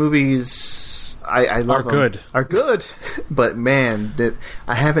Malick movies, I love them. Are good. But, man,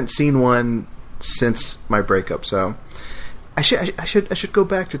 I haven't seen one since my breakup, so... I should go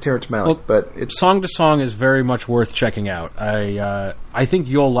back to Terrence Malick, but it's... Song to Song is very much worth checking out. I think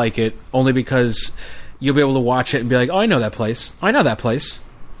you'll like it only because you'll be able to watch it and be like, oh, I know that place. You know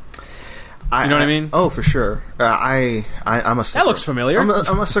what I mean? Oh, for sure. I'm a sucker. That looks familiar. I'm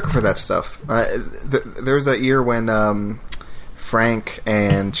a sucker for that stuff. There was that year when Frank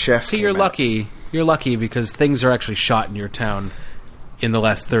and Chef. See, you're lucky. You're lucky because things are actually shot in your town in the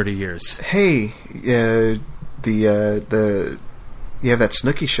last 30 years. Hey, you have that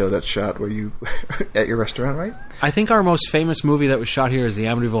Snooki show that's shot where you at your restaurant, right? I think our most famous movie that was shot here is the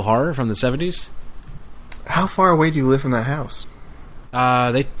Amityville Horror from the 70s. How far away do you live from that house?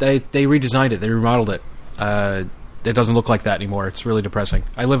 They redesigned it. They remodeled it. It doesn't look like that anymore. It's really depressing.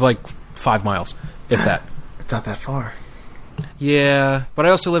 I live like 5 miles, if that. It's not that far. Yeah, but I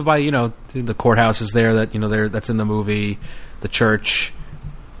also live by the courthouse is there that that's in the movie, the church.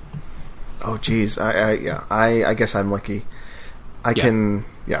 Oh, geez. I guess I'm lucky. I mean,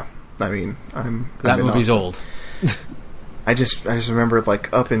 that movie's old. I just remember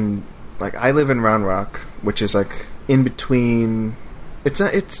like up in like I live in Round Rock, which is like in between.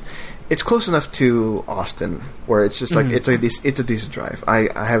 It's close enough to Austin where it's just like it's a decent drive. I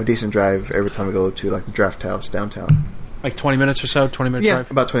have a decent drive every time I go to like the Draft House downtown. Like 20 minutes or so, 20-minute drive.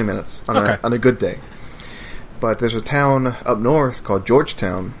 Yeah, about 20 minutes on a good day. But there's a town up north called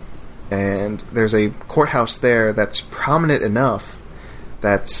Georgetown, and there's a courthouse there that's prominent enough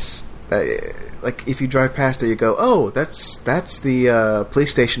that like if you drive past it, you go, oh, that's the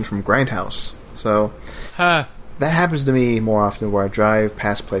police station from Grindhouse. So that happens to me more often, where I drive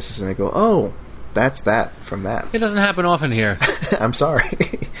past places and I go, oh, that's that from that. It doesn't happen often here. I'm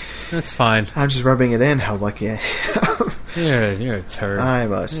sorry. That's fine. I'm just rubbing it in how lucky I am. You're a turd.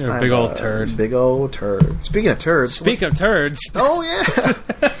 I'm a big old turd. Big old turd. Speaking of turds. Oh,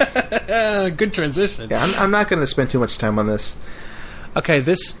 yeah. Good transition. Yeah, I'm not going to spend too much time on this. Okay,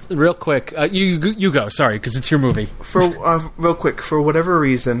 this real quick. You go. Sorry, because it's your movie. Real quick, for whatever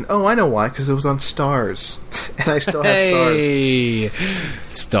reason. Oh, I know why. Because it was on Stars, and I still have Stars. Hey,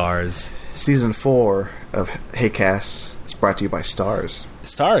 Stars. Season 4 of Heycast is brought to you by Stars.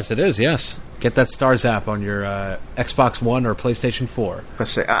 Stars, it is. Yes. Get that Stars app on your Xbox One or PlayStation 4.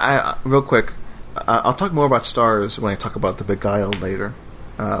 Let's say, real quick. I'll talk more about Stars when I talk about The Beguiled later,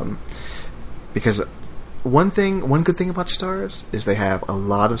 because. One good thing about Stars is they have a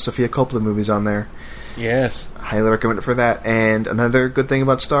lot of Sofia Coppola movies on there. Yes. Highly recommend it for that. And another good thing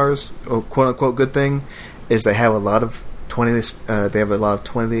about Stars, or quote unquote good thing, is they have a lot of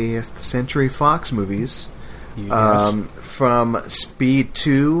 20th Century Fox movies. Yes. From Speed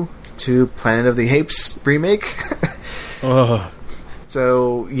 2 to Planet of the Apes remake. Oh.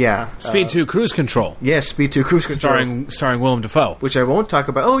 So, yeah. Speed 2 Cruise Control. Yes, Speed 2 Cruise Control. Starring Willem Dafoe. Which I won't talk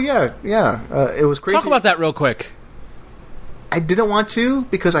about. Oh, yeah. It was crazy. Talk about that real quick. I didn't want to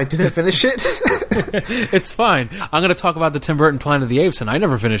because I didn't finish it. It's fine. I'm going to talk about the Tim Burton Planet of the Apes, and I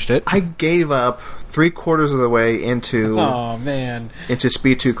never finished it. I gave up 3/4 of the way into... Oh, man. Into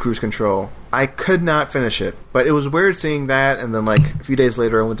Speed 2 Cruise Control. I could not finish it. But it was weird seeing that, and then like a few days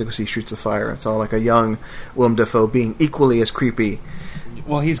later I went to go see Streets of Fire and saw like a young Willem Dafoe being equally as creepy.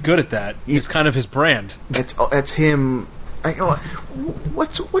 Well, he's good at that. It's kind of his brand. It's him.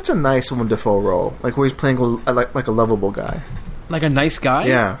 What's a nice Willem Dafoe role? Like where he's playing like a lovable guy. Like a nice guy?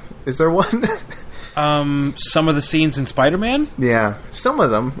 Yeah. Is there one? Some of the scenes in Spider-Man? Yeah. Some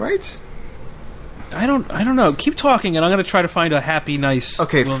of them, right? I don't know. Keep talking, and I'm going to try to find a happy, nice.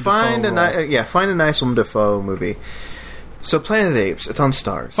 Okay, find a nice Willem Dafoe movie. So, Planet of the Apes. It's on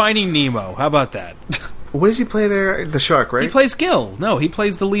Stars. Finding Nemo. How about that? What does he play there? The shark, right? He plays Gil. No, he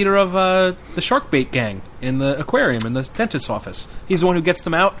plays the leader of the shark bait gang in the aquarium in the dentist's office. He's the one who gets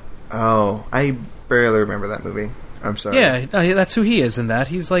them out. Oh, I barely remember that movie. I'm sorry. Yeah, that's who he is in that.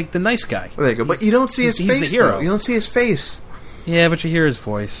 He's like the nice guy. Well, there you go. But you don't see his face. He's the hero. Though. You don't see his face. Yeah, but you hear his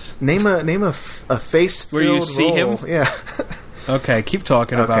voice. Name a face where you see role. him. Yeah. Okay, keep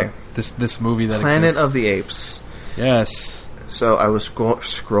talking about this movie that Planet exists. of the Apes. Yes. So I was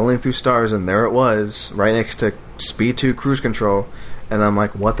scrolling through Stars, and there it was, right next to Speed 2 Cruise Control, and I'm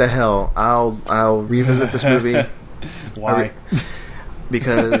like, what the hell? I'll revisit this movie. Why?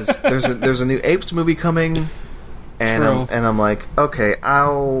 Because there's a new Apes movie coming, and I'm like, okay,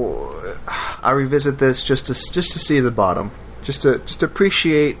 I'll revisit this just to see the bottom, just to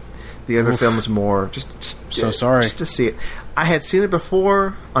appreciate the other films more. Sorry. Just to see it. I had seen it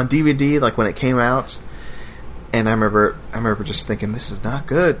before on DVD, like when it came out. And I remember just thinking, this is not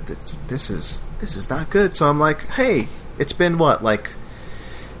good. This is not good. So I'm like, hey, it's been what, like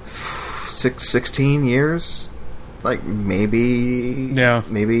 16 years? Like maybe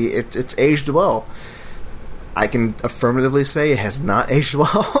it's aged well. I can affirmatively say it has not aged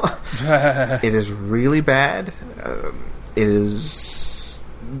well. It is really bad. It is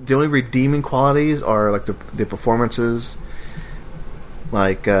the only redeeming qualities are like the performances.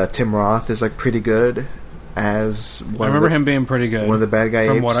 Like Tim Roth is like pretty good. I remember him being pretty good. One of the bad guys.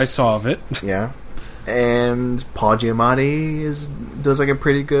 From what I saw of it. Yeah. And Paul Giamatti does like a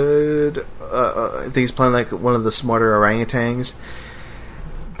pretty good... I think he's playing like one of the smarter orangutans.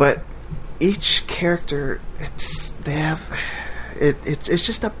 But each character, it's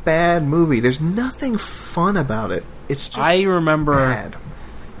just a bad movie. There's nothing fun about it. It's just I remember bad.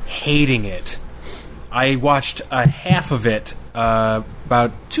 Hating it. I watched a half of it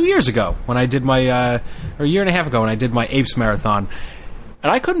about 2 years ago when I did my, or a year and a half ago when I did my Apes marathon,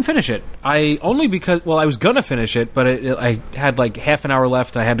 and I couldn't finish it. I was gonna finish it, but I had like half an hour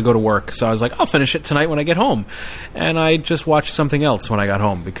left and I had to go to work, so I was like, I'll finish it tonight when I get home, and I just watched something else when I got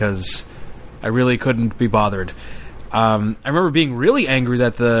home because I really couldn't be bothered. I remember being really angry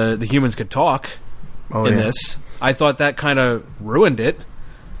that the humans could talk in this. I thought that kind of ruined it.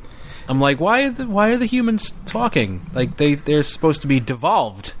 I'm like, why are the humans talking? Like they're supposed to be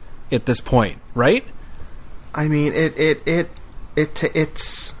devolved at this point, right? I mean,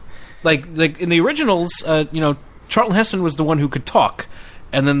 it's like in the originals, Charlton Heston was the one who could talk,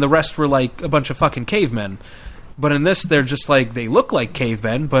 and then the rest were like a bunch of fucking cavemen. But in this, they're just like, they look like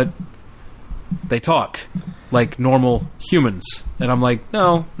cavemen, but they talk like normal humans. And I'm like,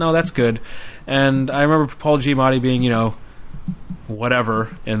 no, that's good. And I remember Paul Giamatti being,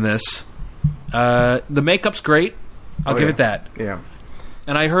 whatever in this. The makeup's great. I'll give it that. Yeah.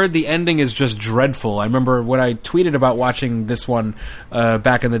 And I heard the ending is just dreadful. I remember when I tweeted about watching this one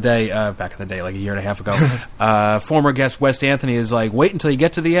back in the day, like a year and a half ago, former guest Wes Anthony is like, wait until you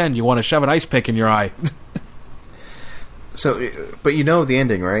get to the end. You want to shove an ice pick in your eye. So, but you know the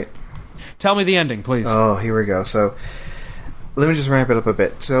ending, right? Tell me the ending, please. Oh, here we go. So, let me just ramp it up a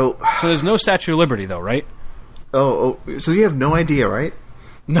bit. So there's no Statue of Liberty, though, right? Oh, so you have no idea, right?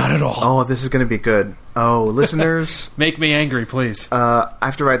 Not at all. Oh, this is going to be good. Oh, listeners. Make me angry, please. I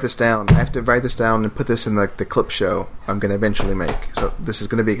have to write this down. I have to write this down and put this in the clip show I'm going to eventually make. So this is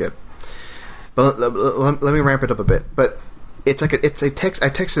going to be good. But let me ramp it up a bit. But it's like it's a text. I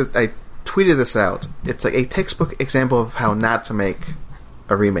tweeted this out. It's like a textbook example of how not to make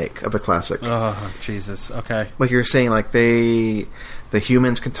a remake of a classic. Oh, Jesus. Okay. Like you're saying, like the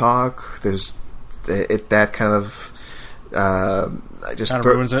humans can talk. There's that kind of. Just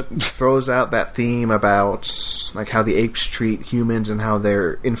ruins it. Throws out that theme about like how the apes treat humans and how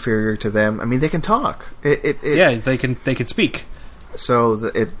they're inferior to them. I mean, they can talk. Yeah, they can speak. So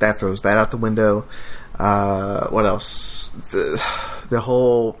that throws that out the window. What else? The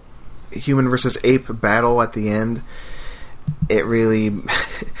whole human versus ape battle at the end. It really,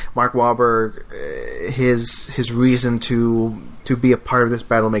 Mark Wahlberg, his reason to be a part of this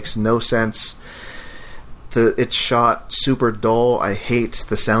battle makes no sense. It's shot super dull. I hate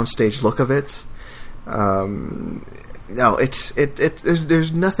the soundstage look of it. No,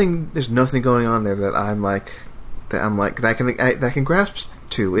 there's nothing going on there that I can grasp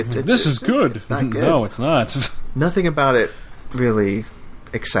to. This is good. It's not good. No, it's not. Nothing about it really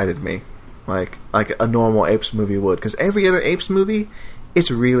excited me, like a normal Apes movie would. Because every other Apes movie, it's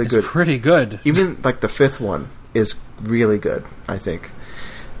really good. It's pretty good. Even like the fifth one is really good, I think.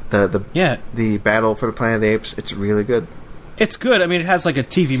 The battle for the Planet of the Apes, it's really good. It's good. I mean, it has like a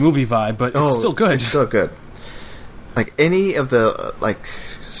TV movie vibe, but it's still good. It's still good. Like any of the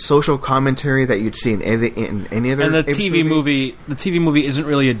social commentary that you'd see in any other. And the Apes TV movie isn't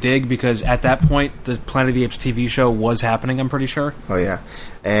really a dig because at that point the Planet of the Apes TV show was happening. I'm pretty sure. Oh yeah,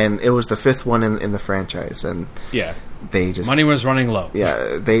 and it was the fifth one in the franchise, and yeah. They just money was running low.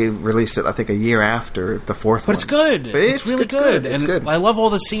 Yeah, they released it I think a year after the fourth one. But it's good. It's really good. It's and good. I love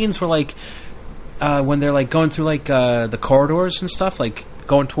all the scenes where like when they're like going through like the corridors and stuff, like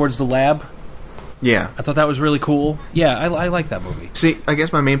going towards the lab. Yeah. I thought that was really cool. Yeah, I like that movie. See, I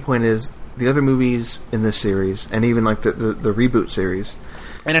guess my main point is the other movies in this series and even like the reboot series.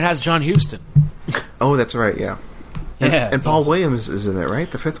 And it has John Huston. Oh, that's right, yeah. And Paul Williams is in it,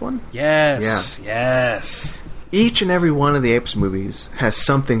 right? The fifth one? Yes. Yeah. Yes. Each and every one of the Apes movies has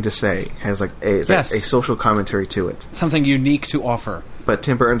something to say, has like a social commentary to it. Something unique to offer. But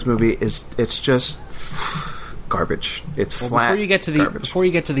Tim Burton's movie it's just garbage. It's flat. Before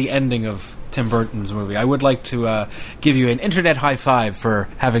you get to the ending of Tim Burton's movie, I would like to give you an internet high five for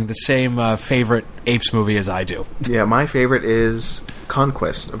having the same favorite Apes movie as I do. Yeah, my favorite is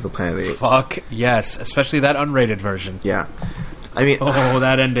Conquest of the Planet of the Apes. Fuck yes, especially that unrated version. Yeah. I mean,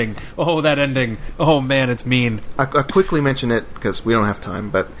 that ending. Oh man, it's mean. I quickly mention it because we don't have time,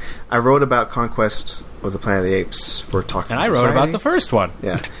 but I wrote about Conquest of the Planet of the Apes for Talk From Society. And I wrote about the first one.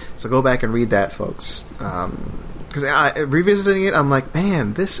 Yeah, so go back and read that, folks. Because revisiting it, I'm like,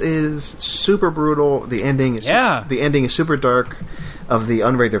 man, this is super brutal. The ending is super dark. Of the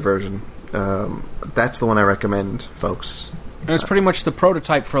unrated version, that's the one I recommend, folks. And it's pretty much the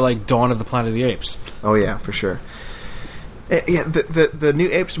prototype for like Dawn of the Planet of the Apes. Oh yeah, for sure. Yeah, the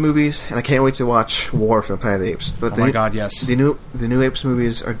new Apes movies, and I can't wait to watch War for the Planet of the Apes. But my God, yes! The new Apes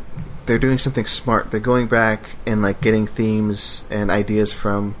movies they're doing something smart. They're going back and like getting themes and ideas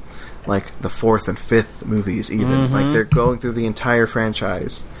from like the fourth and fifth movies, even like they're going through the entire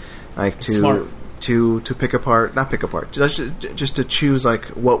franchise, like to pick apart, just to choose like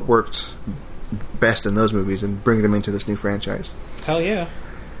what worked best in those movies and bring them into this new franchise. Hell yeah!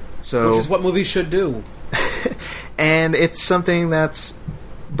 So, which is what movies should do. And it's something that's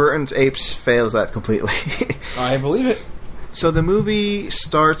Burton's Apes fails at completely. I believe it. So the movie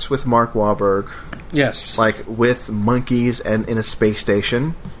starts with Mark Wahlberg. Yes. Like, with monkeys and in a space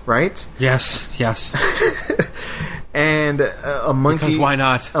station, right? Yes. And a monkey... Because why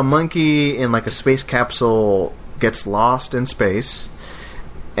not? A monkey in, like, a space capsule gets lost in space,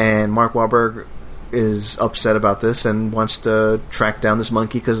 and Mark Wahlberg is upset about this and wants to track down this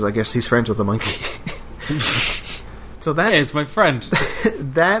monkey because I guess he's friends with the monkey. So that's... Hey, it's my friend.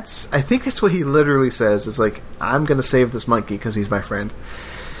 I think that's what he literally says. It's like, I'm going to save this monkey because he's my friend.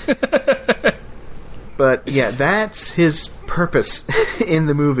 But, yeah, that's his purpose in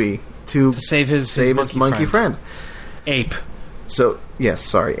the movie. To save his monkey friend. Ape. So, yes,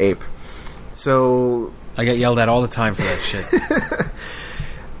 sorry, Ape. So... I get yelled at all the time for that shit.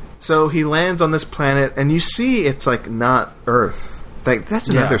 So he lands on this planet, and you see it's, like, not Earth. Like, that's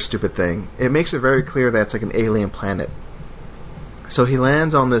another stupid thing. It makes it very clear that it's like an alien planet. So he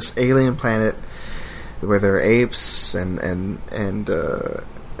lands on this alien planet where there are apes and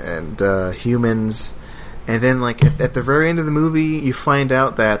humans, and then like at the very end of the movie, you find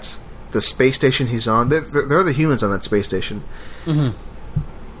out that the space station he's on, there are the humans on that space station. Mm-hmm.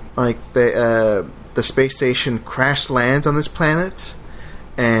 Like the space station crash lands on this planet.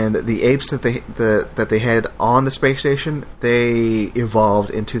 And the apes that they had on the space station, they evolved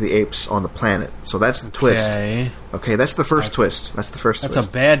into the apes on the planet. So that's the twist. Okay, that's the first twist. That's the first twist. That's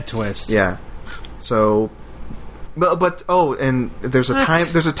a bad twist. Yeah. So, but and there's a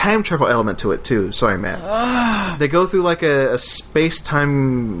time travel element to it too. Sorry, Matt. They go through like a space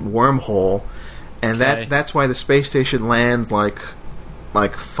time wormhole, and that's why the space station lands like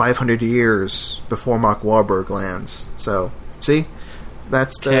 500 years before Mark Wahlberg lands. So see.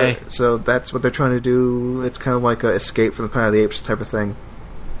 So that's what they're trying to do. It's kind of like a Escape from the Planet of the Apes type of thing.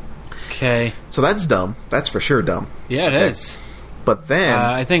 Okay. So that's dumb. That's for sure dumb. Yeah, it is. But then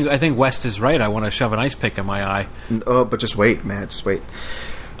I think West is right. I want to shove an ice pick in my eye. Oh, but just wait, man. Just wait.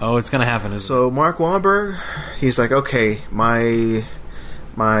 Oh, it's gonna happen. So Mark Wahlberg, he's like, okay, my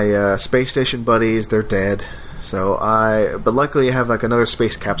space station buddies, they're dead. But luckily I have like another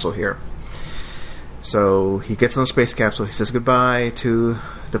space capsule here. So he gets on the space capsule. He says goodbye to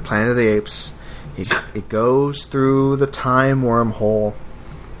the Planet of the Apes. He goes through the time wormhole.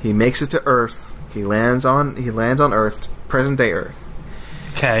 He makes it to Earth. He lands on Earth, present day Earth.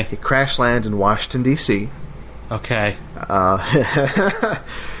 Okay. He crash lands in Washington D.C. Okay.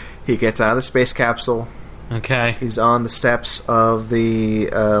 He gets out of the space capsule. Okay. He's on the steps of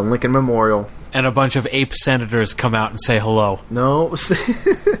the Lincoln Memorial. And a bunch of ape senators come out and say hello. No.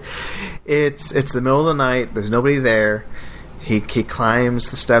 It's the middle of the night. There's nobody there. He climbs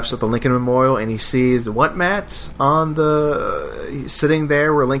the steps of the Lincoln Memorial, and he sees what, Matt? On the... sitting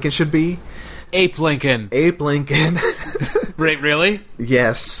there where Lincoln should be? Ape Lincoln. Ape Lincoln. Right, really?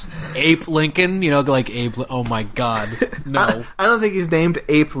 Yes. Ape Lincoln? You know, like Ape... Oh, my God. No. I don't think he's named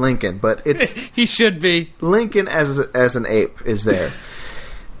Ape Lincoln, but it's... He should be. Lincoln as an ape is there.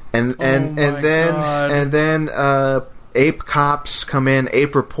 And then ape cops come in,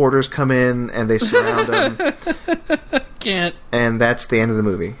 ape reporters come in, and they surround him. Can't. And that's the end of the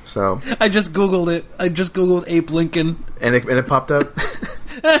movie. So I just Googled it. I just Googled Ape Lincoln. And it popped up?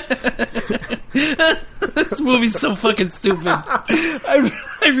 This movie's so fucking stupid. I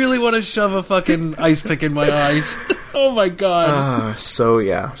really want to shove a fucking ice pick in my eyes. Oh my God.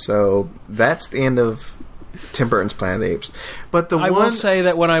 So that's the end of Tim Burton's Planet of the Apes. But I will say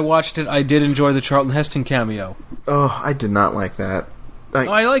that when I watched it, I did enjoy the Charlton Heston cameo. Oh, I did not like that.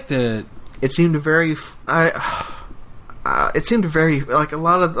 I liked it. It seemed very. It seemed very like a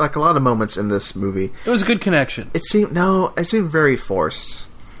lot of moments in this movie. It was a good connection. It seemed very forced.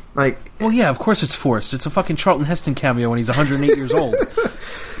 Like, well, yeah, of course it's forced. It's a fucking Charlton Heston cameo when he's 108 years old.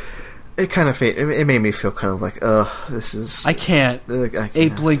 It kind of it made me feel kind of like, this is. I can't.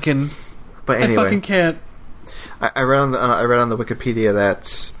 Ape Lincoln. But anyway, I fucking can't. I read on the Wikipedia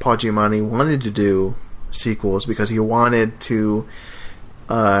that Paul Giamatti wanted to do sequels because he wanted to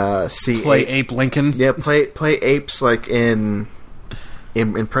play Ape Lincoln. Yeah, play apes like in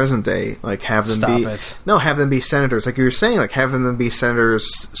present day, like have them have them be senators, like you were saying, like having them be senators,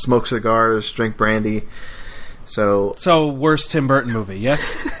 smoke cigars, drink brandy. So worst Tim Burton movie,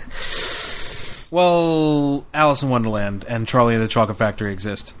 yes. Well, Alice in Wonderland and Charlie and the Chocolate Factory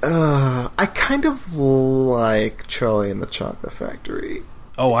exist. I kind of like Charlie and the Chocolate Factory.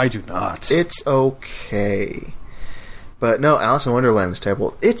 Oh, I do not. It's okay. But no, Alice in Wonderland is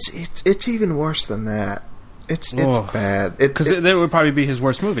terrible. It's even worse than that. It's bad. Because that would probably be his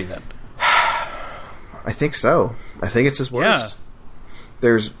worst movie then. I think so. I think it's his worst. Yeah.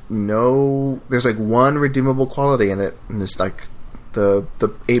 There's like one redeemable quality in it, and it's like the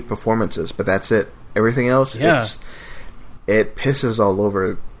 8 performances, but that's it. Everything else, it pisses all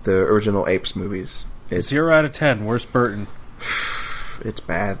over the original Apes movies. 0 out of 10. Worst Burton. It's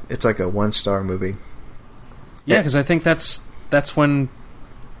bad. It's like a 1-star movie. Yeah, because I think that's when...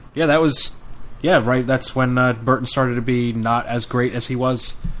 Yeah, that was... Yeah, right. That's when Burton started to be not as great as he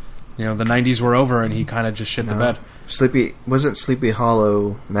was. The 90s were over, and he kind of just shit the bed. Wasn't Sleepy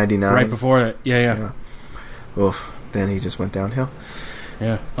Hollow 99? Right before it. Yeah. Oof. Then he just went downhill.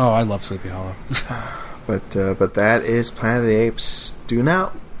 Yeah. Oh, I love Sleepy Hollow. But that is Planet of the Apes. Do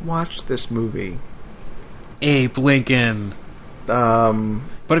not watch this movie. Abe Lincoln.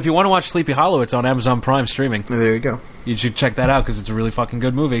 But if you want to watch Sleepy Hollow, it's on Amazon Prime streaming. There you go. You should check that out because it's a really fucking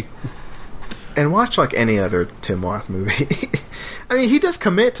good movie. And watch like any other Tim Roth movie. I mean, he does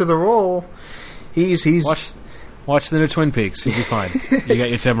commit to the role. He's watch the new Twin Peaks. You'll be fine. You got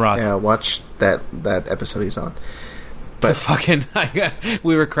your Tim Roth. Yeah, watch that episode he's on. But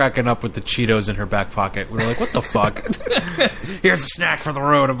we were cracking up with the Cheetos in her back pocket. We were like, "What the fuck?" Here's a snack for the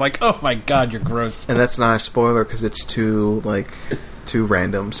road. I'm like, "Oh my god, you're gross." And that's not a spoiler because it's too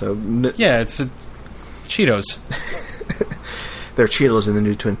random. So yeah, it's Cheetos. They're Cheetos in the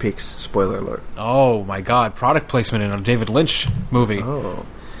new Twin Peaks. Spoiler alert. Oh my god, product placement in a David Lynch movie. Oh,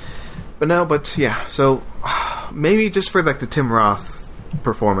 but yeah. So maybe just for like the Tim Roth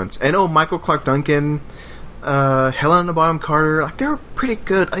performance, and Michael Clark Duncan. Helena Bonham Carter, like they were pretty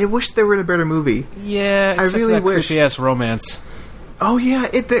good. I wish they were in a better movie. Yeah, I really wish. Creepy ass romance. Oh yeah,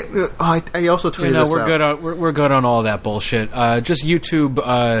 I also tweeted this we're out. good on we're good on all that bullshit. Just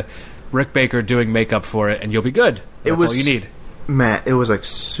YouTube Rick Baker doing makeup for it, and you'll be good. That's all you need. Matt, it was like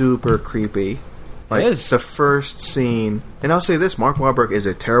super creepy. Like it is. The first scene, and I'll say this: Mark Wahlberg is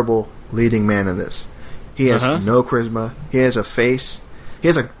a terrible leading man in this. He has no charisma. He has a face. He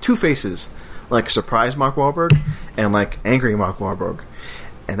has like two faces. Like surprised Mark Wahlberg and like angry Mark Wahlberg,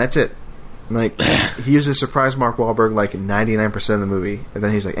 and that's it. Like he uses surprised Mark Wahlberg like 99% of the movie, and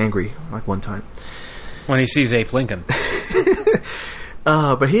then he's like angry like one time when he sees Abe Lincoln.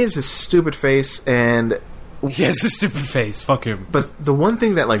 But he has this stupid face, and he has a stupid face. Fuck him. But the one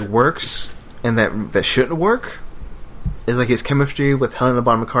thing that like works and that shouldn't work is like his chemistry with Helena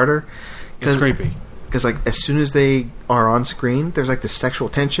Bonham Carter. It's creepy because like as soon as they are on screen, there's like this sexual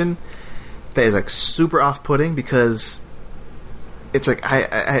tension. That is like super off-putting because it's like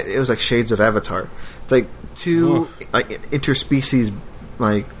it was like shades of Avatar. It's like two like interspecies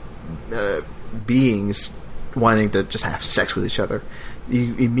like beings wanting to just have sex with each other.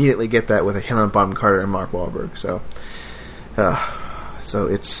 You immediately get that with a Helena Bonham Carter and Mark Wahlberg. So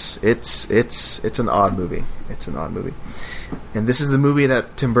it's an odd movie. It's an odd movie, and this is the movie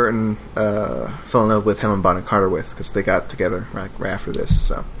that Tim Burton fell in love with Helena Bonham Carter with because they got together right after this.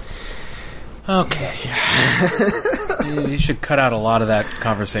 So. Okay. You should cut out a lot of that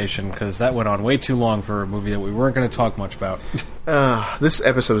conversation because that went on way too long for a movie that we weren't going to talk much about. This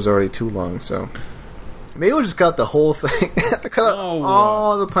episode is already too long, so maybe we'll just cut the whole thing. Cut out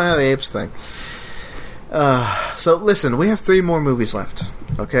all the Planet of the Apes thing. So listen, we have 3 more movies left.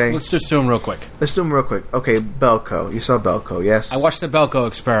 Okay, let's just do them real quick. Okay, Belko. You saw Belko, yes? I watched the Belko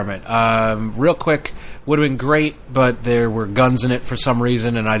Experiment. Real quick, would have been great, but there were guns in it for some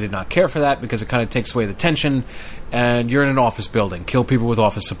reason, and I did not care for that because it kind of takes away the tension. And you're in an office building. Kill people with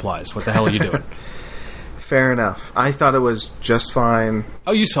office supplies. What the hell are you doing? Fair enough. I thought it was just fine.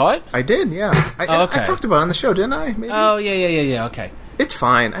 Oh, you saw it? I did, yeah. I talked about it on the show, didn't I? Maybe? Oh, yeah. Okay. It's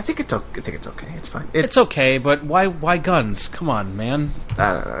fine. I think it's okay. It's fine. It's okay, but why guns? Come on, man.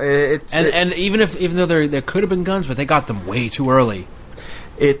 I don't know. And even though there could have been guns, but they got them way too early.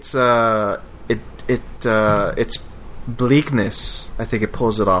 It's bleakness. I think it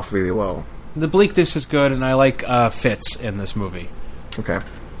pulls it off really well. The bleakness is good, and I like Fitz in this movie. Okay.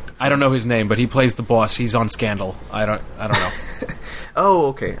 I don't know his name, but he plays the boss. He's on Scandal. I don't know. Oh,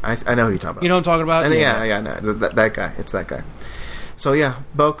 okay. I know who you're talking about. You know what I'm talking about? And yeah. No, that guy. It's that guy. So yeah,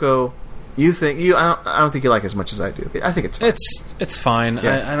 Belko. I don't think you like it as much as I do. I think it's fine. It's fine.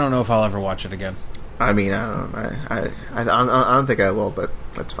 Yeah. I don't know if I'll ever watch it again. I mean, I don't think I will, but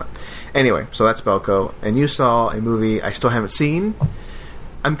that's fine. Anyway, so that's Belko, and you saw a movie I still haven't seen.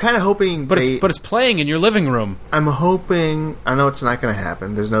 I'm kind of hoping, but it's playing in your living room. I'm hoping. I know it's not going to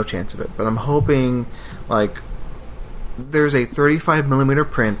happen. There's no chance of it, but I'm hoping like there's a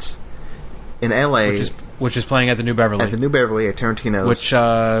 35mm print in L.A. Which is playing at the New Beverly. At the New Beverly at Tarantino's. Which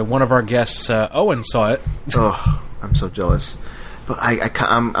one of our guests, Owen, saw it. Oh, I'm so jealous. But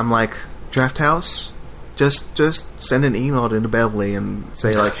I'm like, Draft House, just send an email to New Beverly and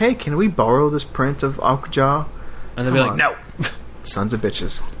say like, hey, can we borrow this print of Okja? And they'll be like, no. Sons of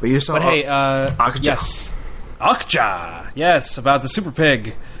bitches. But you saw Okja. Yes. Okja. Yes, about the Super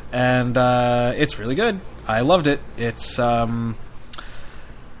Pig. And it's really good. I loved it. It's one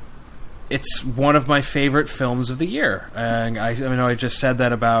of my favorite films of the year. And I know I just said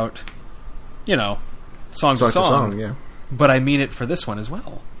that about, song to song. Yeah. But I mean it for this one as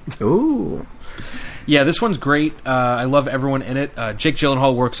well. Ooh. Yeah, this one's great. I love everyone in it. Jake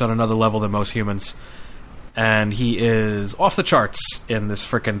Gyllenhaal works on another level than most humans. And he is off the charts in this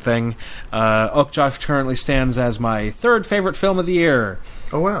frickin' thing. Okja currently stands as my third favorite film of the year.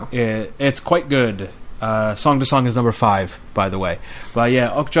 Oh, wow. It's quite good. Song to Song is number 5, by the way. But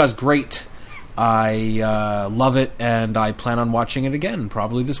yeah, Okja's great. I love it, and I plan on watching it again,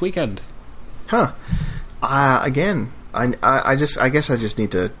 probably this weekend. Huh. Again, I guess I just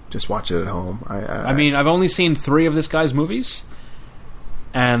need to just watch it at home. I mean, I've only seen 3 of this guy's movies,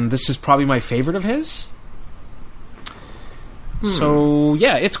 and this is probably my favorite of his. So,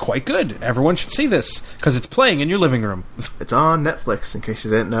 yeah, it's quite good. Everyone should see this, because it's playing in your living room. It's on Netflix, in case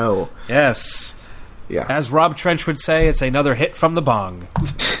you didn't know. Yes. Yeah. As Rob Trench would say, it's another hit from the bong.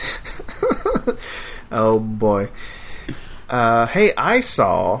 Oh, boy. Hey, I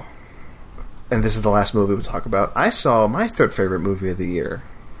saw, and this is the last movie we'll talk about, I saw my third favorite movie of the year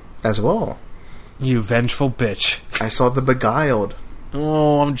as well. You vengeful bitch. I saw The Beguiled.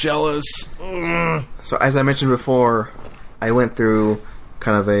 Oh, I'm jealous. So, as I mentioned before, I went through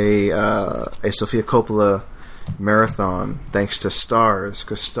kind of a Sofia Coppola marathon thanks to Stars,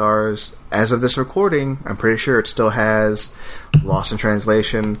 because Stars, as of this recording, I'm pretty sure it still has Lost in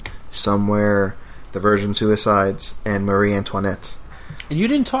Translation, Somewhere, The Virgin Suicides, and Marie Antoinette. And you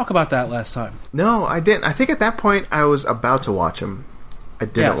didn't talk about that last time. No, I didn't. I think at that point I was about to watch them. I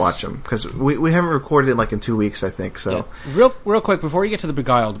didn't watch them because we haven't recorded it in 2 weeks, I think. So real quick before you get to The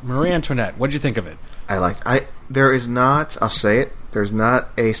Beguiled, Marie Antoinette, what did you think of it? There is not. I'll say it. There's not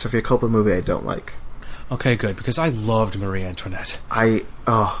a Sofia Coppola movie I don't like. Okay, good, because I loved Marie Antoinette.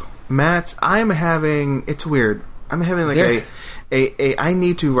 Matt, it's weird. I'm having I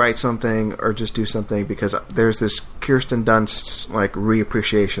need to write something or just do something because there's this Kirsten Dunst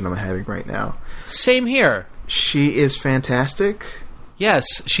reappreciation I'm having right now. Same here. She is fantastic. Yes,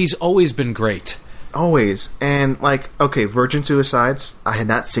 she's always been great. Always. And Virgin Suicides, I had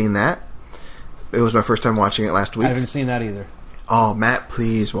not seen that. It was my first time watching it last week. I haven't seen that either. Oh, Matt,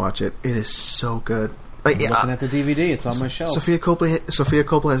 please watch it. It is so good. I'm looking at the DVD. It's on my shelf. Sofia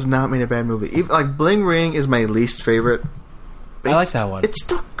Coppola has not made a bad movie. Even, Bling Ring is my least favorite. I like that one. It's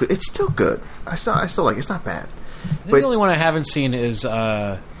still good. It's still good. I still like it. It's not bad. I think the only one I haven't seen is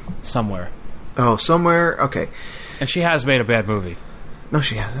Somewhere. Oh, Somewhere? Okay. And she has made a bad movie. No,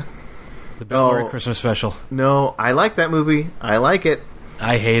 she hasn't. The Bill Murray Christmas Special. No, I like that movie. I like it.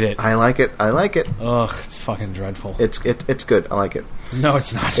 I hate it. I like it. Ugh, it's fucking dreadful. It's good. I like it. No,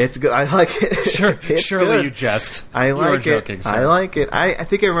 it's not. It's good. I like it. Surely good. you jest. I like you are it. Joking, sir. I like it. I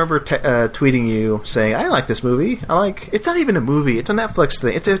think I remember tweeting you saying, I like this movie. It's not even a movie. It's a Netflix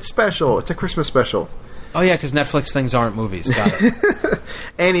thing. It's a special. It's a Christmas special. Oh, yeah, because Netflix things aren't movies. Got it.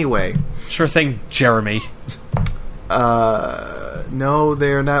 Anyway. Sure thing, Jeremy. No,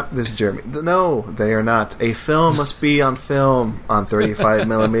 they are not. This is Jeremy. No, they are not. A film must be on film on 35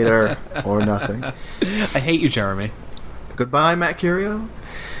 millimeter or nothing. I hate you, Jeremy. Goodbye, Matt Curio.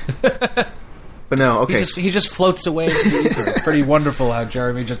 But no, okay. He just floats away into the ether. It's pretty wonderful how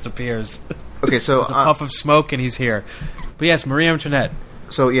Jeremy just appears. Okay, so there's a puff of smoke and he's here. But yes, Marie Antoinette.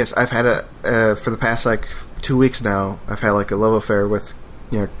 So yes, I've had for the past 2 weeks now. I've had a love affair with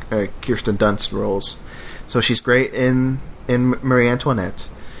Kirsten Dunst roles. So she's great in Marie Antoinette.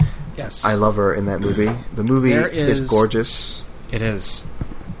 Yes. I love her in that movie. The movie is gorgeous. It is.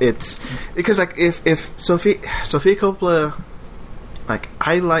 It's because if Sofia Coppola,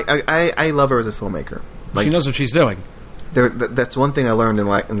 I love her as a filmmaker. She knows what she's doing. That's one thing I learned in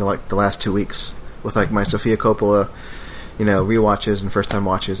the last 2 weeks with my Sofia Coppola, rewatches and first time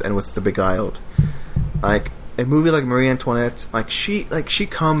watches, and with The Beguiled. A movie like Marie Antoinette, she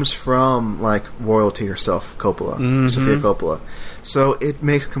comes from royalty herself, Coppola, mm-hmm. Sofia Coppola. So it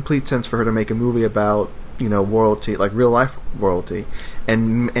makes complete sense for her to make a movie about royalty, real life royalty,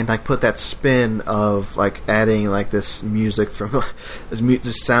 and put that spin of adding this music from this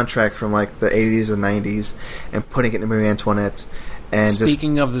soundtrack from the 80s and 90s and putting it in Marie Antoinette. And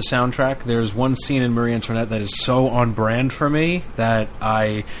speaking of the soundtrack, there's one scene in Marie Antoinette that is so on brand for me that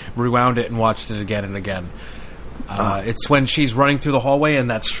I rewound it and watched it again and again. It's when she's running through the hallway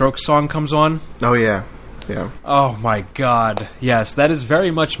and that Strokes song comes on. Oh, yeah. Yeah. Oh, my God. Yes, that is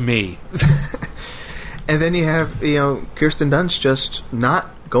very much me. And then you have, Kirsten Dunst just not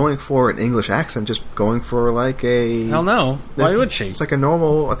going for an English accent, just going for a... Hell no. Why would she? It's a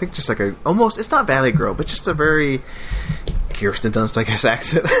normal, I think just almost, it's not Valley Girl, but just a very Kirsten Dunst, I guess,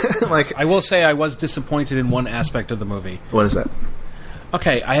 accent. Like, I will say I was disappointed in one aspect of the movie. What is that?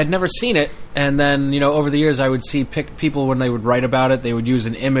 Okay, I had never seen it, and then, over the years I would see people, when they would write about it, they would use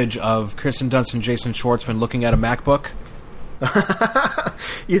an image of Kirsten Dunst and Jason Schwartzman looking at a MacBook.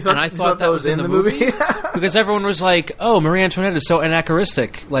 you thought that was in the movie? Because everyone was like, oh, Marie Antoinette is so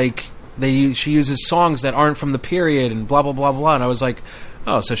anachronistic. Like, she uses songs that aren't from the period and blah, blah, blah, blah. And I was like,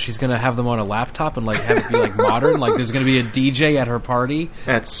 oh, so she's going to have them on a laptop and, like, have it be, like, modern? Like, there's going to be a DJ at her party?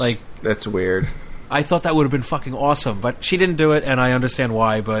 That's weird. I thought that would have been fucking awesome, but she didn't do it, and I understand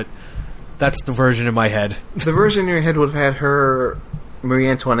why, but that's the version in my head. The version in your head would have had her, Marie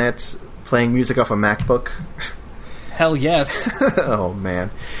Antoinette, playing music off a MacBook? Hell yes. Oh,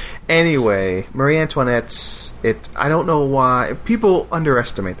 man. Anyway, Marie Antoinette, I don't know why. People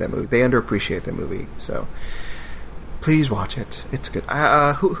underestimate that movie. They underappreciate that movie, so please watch it. It's good.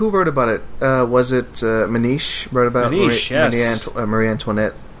 Who wrote about it? Was it Manish wrote about Marie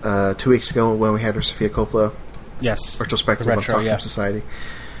Antoinette 2 weeks ago when we had our Sofia Coppola retrospective on Talk Film Society?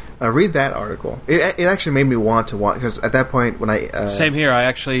 Read that article. It actually made me want to watch, because at that point when I same here. I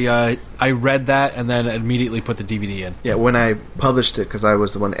actually I read that and then immediately put the DVD in. Yeah, when I published it, because I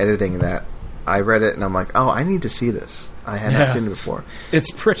was the one editing that, I read it and I'm like, oh, I need to see this. I had not seen it before. It's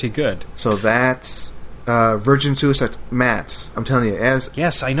pretty good. So that's Virgin Suicide. Matt, I'm telling you,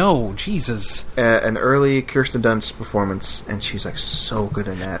 yes, I know. Jesus, an early Kirsten Dunst performance, and she's like so good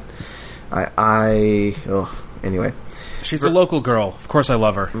in that. Anyway. She's a local girl. Of course I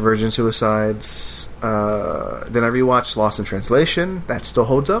love her. Virgin Suicides. Then I rewatched Lost in Translation. That still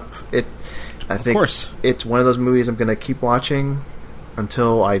holds up. I think it's one of those movies I'm going to keep watching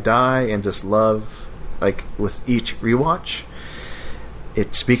until I die and just love, like, with each rewatch.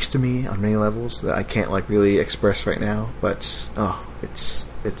 It speaks to me on many levels that I can't, like, really express right now, but it's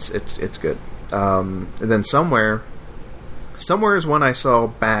good. And then Somewhere is one I saw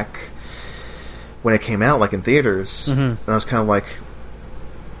back when it came out, like, in theaters, and I was kind of like,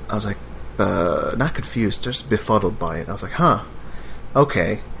 not confused, just befuddled by it. I was like, huh,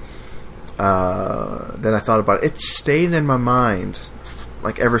 okay. Then I thought about it. It stayed in my mind,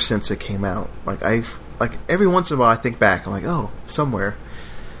 like, ever since it came out. Like, every once in a while I think back, I'm like, oh, Somewhere.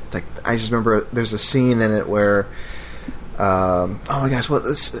 Like, I just remember there's a scene in it where, oh my gosh, what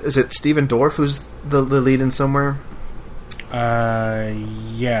is it? Stephen Dorff who's the lead in Somewhere?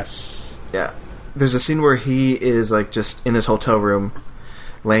 Yes. Yeah. There's a scene where he is, like, just in his hotel room,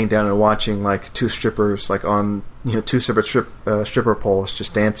 laying down and watching, like, two strippers, like, on, two separate stripper poles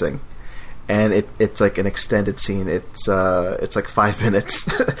just dancing, and it's like an extended scene. It's like 5 minutes,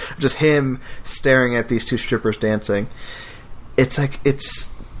 just him staring at these two strippers dancing. It's like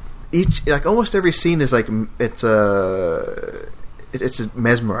each, like, almost every scene is like it's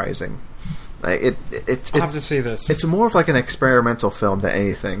mesmerizing. Like I'll have to see this. It's more of like an experimental film than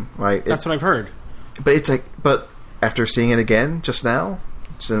anything, right? That's what I've heard. But after seeing it again just now,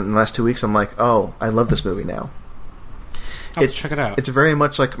 in the last 2 weeks, I'm like, oh, I love this movie now. Check it out. It's very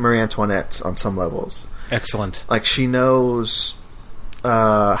much like Marie Antoinette on some levels. Excellent. Like, she knows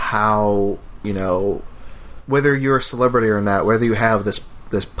how, whether you're a celebrity or not, whether you have this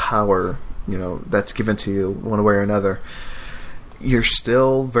power, that's given to you one way or another, you're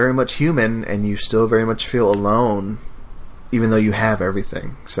still very much human, and you still very much feel alone, even though you have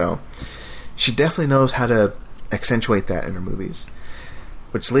everything. So she definitely knows how to accentuate that in her movies,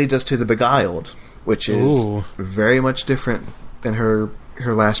 which leads us to The Beguiled, which is very much different than her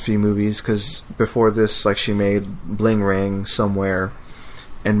last few movies, because before this, like, she made Bling Ring, Somewhere,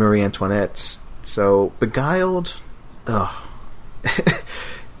 and Marie Antoinette. So Beguiled,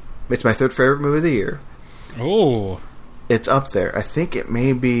 it's my third favorite movie of the year. Oh. It's up there. I think it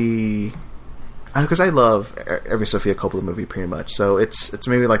may be, because I love every Sofia Coppola movie pretty much. So it's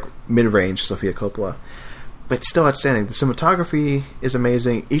maybe like mid-range Sofia Coppola, but it's still outstanding. The cinematography is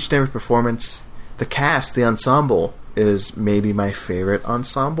amazing. Each and every performance, the cast, the ensemble is maybe my favorite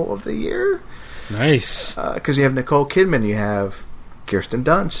ensemble of the year. Nice. Because you have Nicole Kidman, you have Kirsten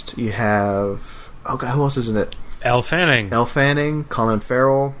Dunst, you have, oh god, who else is in it? Elle Fanning, Colin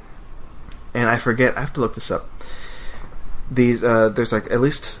Farrell, and I forget. I have to look this up. There's like at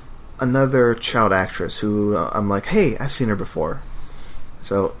least another child actress who I'm like, hey, I've seen her before.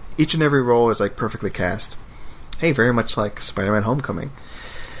 So each and every role is like perfectly cast. Hey, very much like Spider-Man: Homecoming.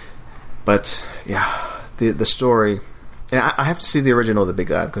 But yeah, the story. And I have to see the original of The Big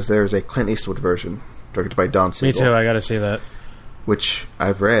God, because there's a Clint Eastwood version directed by Don Siegel. Me too. I got to see that. Which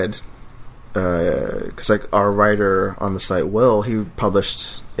I've read, because like our writer on the site, Will, he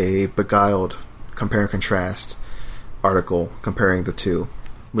published a Beguiled compare and contrast article comparing the two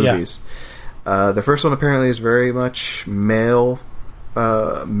movies. The first one apparently is very much male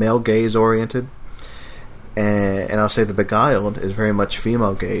gaze oriented, and I'll say The Beguiled is very much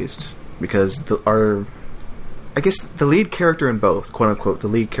female gazed, because the lead character in both, quote unquote, the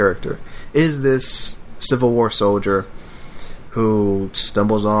lead character is this Civil War soldier who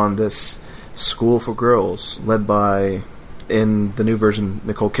stumbles on this school for girls led by, in the new version,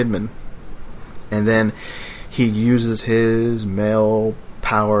 Nicole Kidman, and then he uses his male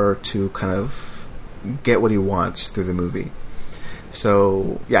power to kind of get what he wants through the movie.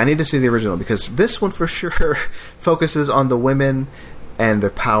 So, yeah, I need to see the original, because this one for sure focuses on the women and their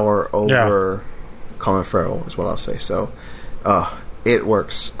power over Colin Farrell, is what I'll say. So, it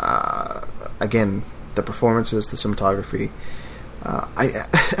works. Again, the performances, the cinematography.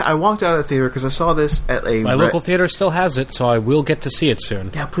 I walked out of the theater because I saw this at my local theater still has it, so I will get to see it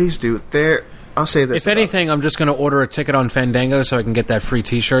soon. Yeah, please do. I'll say this. If anything, I'm just going to order a ticket on Fandango so I can get that free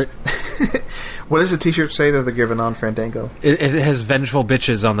T-shirt. What does the T-shirt say that they're giving on Fandango? It has vengeful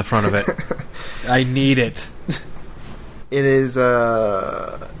bitches on the front of it. I need it. It is,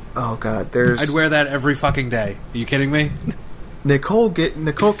 oh god, I'd wear that every fucking day. Are you kidding me? Nicole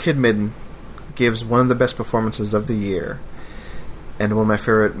Kidman gives one of the best performances of the year, and one of my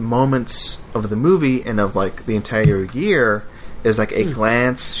favorite moments of the movie and of, like, the entire year is, like, a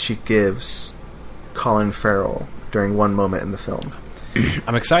glance she gives Colin Farrell during one moment in the film.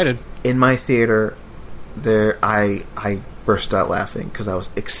 I'm excited. In my theater, I burst out laughing because I was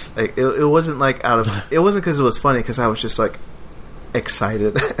it wasn't like it wasn't because it was funny, because I was just like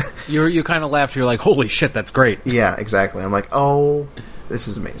excited. You kind of laughed. You're like, holy shit, that's great. Yeah, exactly. I'm like, oh, this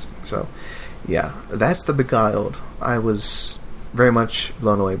is amazing. So, yeah, that's The Beguiled. I was very much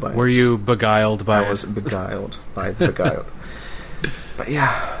blown away by it. Were you beguiled by it? I was beguiled by The Beguiled. But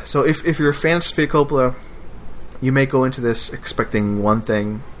yeah, so if you're a fan of Sofia Coppola, you may go into this expecting one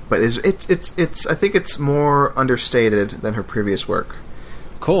thing, but it's I think it's more understated than her previous work.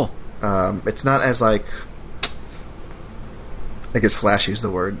 Cool. It's not as like, I guess flashy is the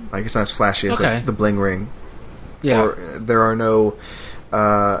word. Like, it's not as flashy as like The Bling Ring. Yeah. Or there are no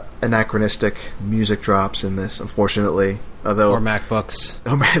anachronistic music drops in this, unfortunately. Or MacBooks.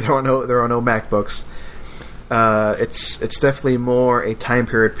 There are no MacBooks. It's definitely more a time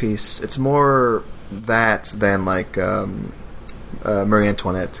period piece. It's more that than like Marie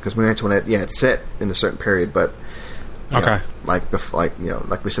Antoinette, because Marie Antoinette, it's set in a certain period, but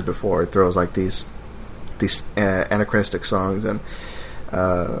like we said before, it throws like these anachronistic songs, and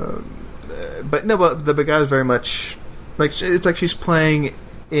but The Beguiled is very much like, it's like she's playing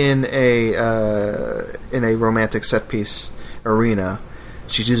in a romantic set piece arena.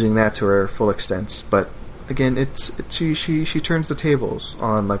 She's using that to her full extent, but again, she turns the tables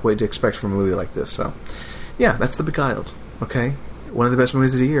on like what you'd expect from a movie like this. So, yeah, that's The Beguiled. Okay, one of the best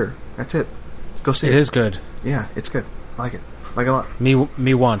movies of the year. That's it. Go see it. It is good. Yeah, it's good. I like it. I like it a lot.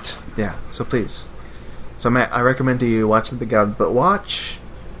 Me want. Yeah. So please. So Matt, I recommend to you watch The Beguiled, but watch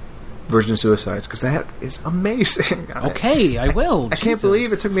Virgin Suicides, because that is amazing. Okay, I will. I can't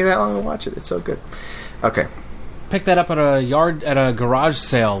believe it took me that long to watch it. It's so good. Okay. Picked that up at a garage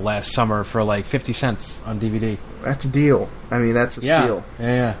sale last summer for like 50 cents on DVD. That's a deal. I mean, that's a steal.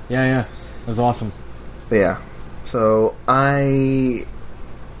 Yeah. It was awesome. But yeah. So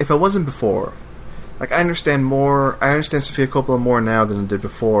if I wasn't before, like, I understand Sofia Coppola more now than I did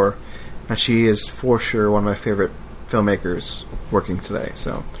before, and she is for sure one of my favorite filmmakers working today.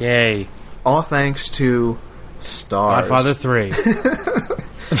 So yay! All thanks to Stars. Godfather 3.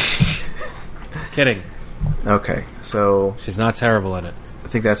 Kidding. Okay, so she's not terrible in it. I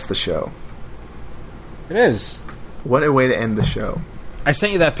think that's the show. It is. What a way to end the show. I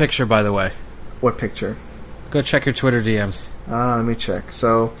sent you that picture, by the way. What picture? Go check your Twitter DMs. Let me check.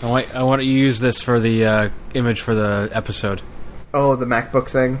 So I want you to use this for the image for the episode. Oh, the MacBook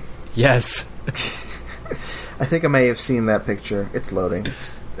thing? Yes. I think I may have seen that picture. It's loading.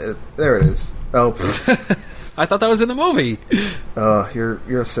 There it is. Oh, I thought that was in the movie. Oh,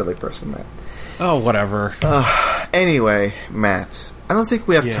 you're a silly person, Matt. Oh, whatever. Anyway, Matt, I don't think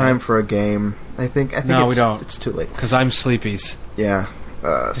we have time for a game. I think no, we don't. It's too late. Because I'm sleepies. Yeah.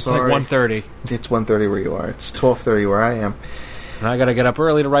 It's sorry. Like 1:30. It's 1:30 where you are. It's 12:30 where I am. And I gotta get up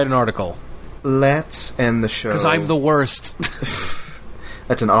early to write an article. Let's end the show. Because I'm the worst.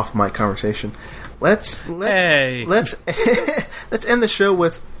 That's an off-mic conversation. Let's end the show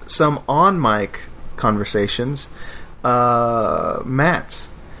with some on-mic conversations. Matt.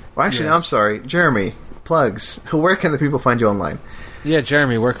 Well, actually, yes. I'm sorry. Jeremy, plugs. Where can the people find you online? Yeah,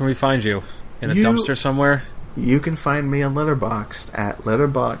 Jeremy, where can we find you? In a dumpster somewhere? You can find me on Letterboxd at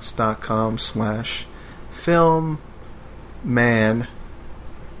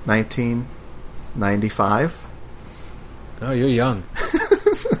letterboxd.com/filmman19. 95. Oh, you're young.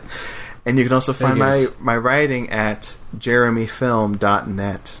 And you can also find my writing at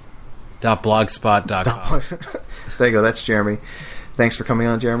jeremyfilm.net. .blogspot.com. There you go. That's Jeremy. Thanks for coming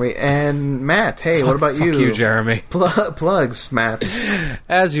on, Jeremy. And Matt, hey, what about you? Fuck you, Jeremy. Plugs, Matt.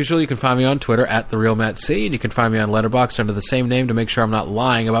 As usual, you can find me on Twitter at TheRealMattC, and you can find me on Letterboxd under the same name to make sure I'm not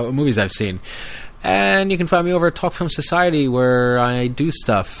lying about what movies I've seen. And you can find me over at Talk Film Society, where I do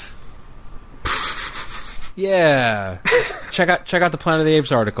stuff. Yeah. Check out the Planet of the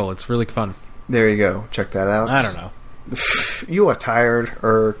Apes article. It's really fun. There you go. Check that out. I don't know. You are tired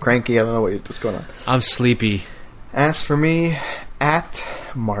or cranky. I don't know what's going on. I'm sleepy. As for me, at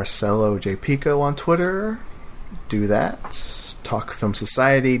Marcelo J. Pico on Twitter. Do that.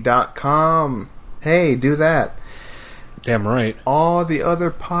 TalkFilmSociety.com. Hey, do that. Damn right. All the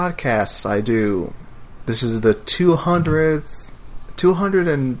other podcasts I do. This is the 201st?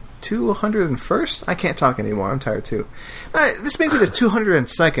 I can't talk anymore. I'm tired too. This may be the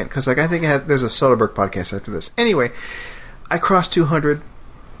 202nd, because I think there's a Soderbergh podcast after this. Anyway, I crossed 200.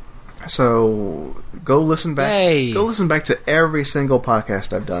 So go listen back. Yay. Go listen back to every single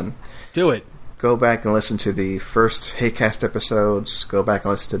podcast I've done. Do it. Go back and listen to the first Haycast episodes. Go back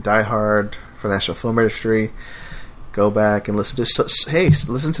and listen to Die Hard for the National Film Registry. Go back and listen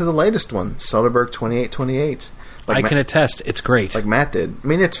to the latest one, Soderbergh 2828. I can attest, it's great. Like Matt did. I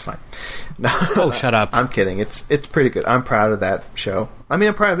mean, it's fine. No, oh, shut up. I'm kidding. It's pretty good. I'm proud of that show. I mean,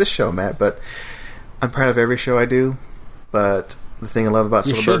 I'm proud of this show, Matt, but I'm proud of every show I do. But the thing I love about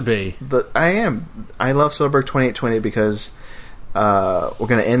Soderbergh... You should be. I am. I love Soderbergh 2820 because we're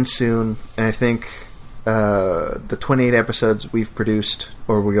going to end soon, and I think the 28 episodes we've produced,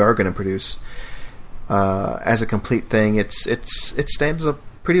 or we are going to produce, as a complete thing, it stands up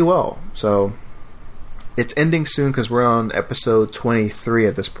pretty well. So... It's ending soon because we're on episode 23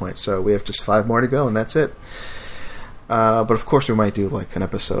 at this point, so we have just 5 more to go, and that's it. But of course, we might do like an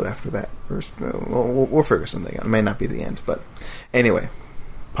episode after that. We'll figure something out. It may not be the end, but anyway,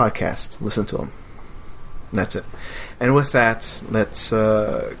 podcast. Listen to them. And that's it. And with that, let's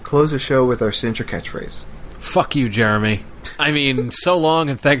close the show with our signature catchphrase. Fuck you, Jeremy. I mean, so long,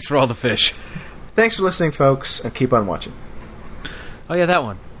 and thanks for all the fish. Thanks for listening, folks, and keep on watching. Oh yeah, that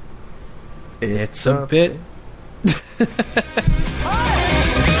one. It's a bit...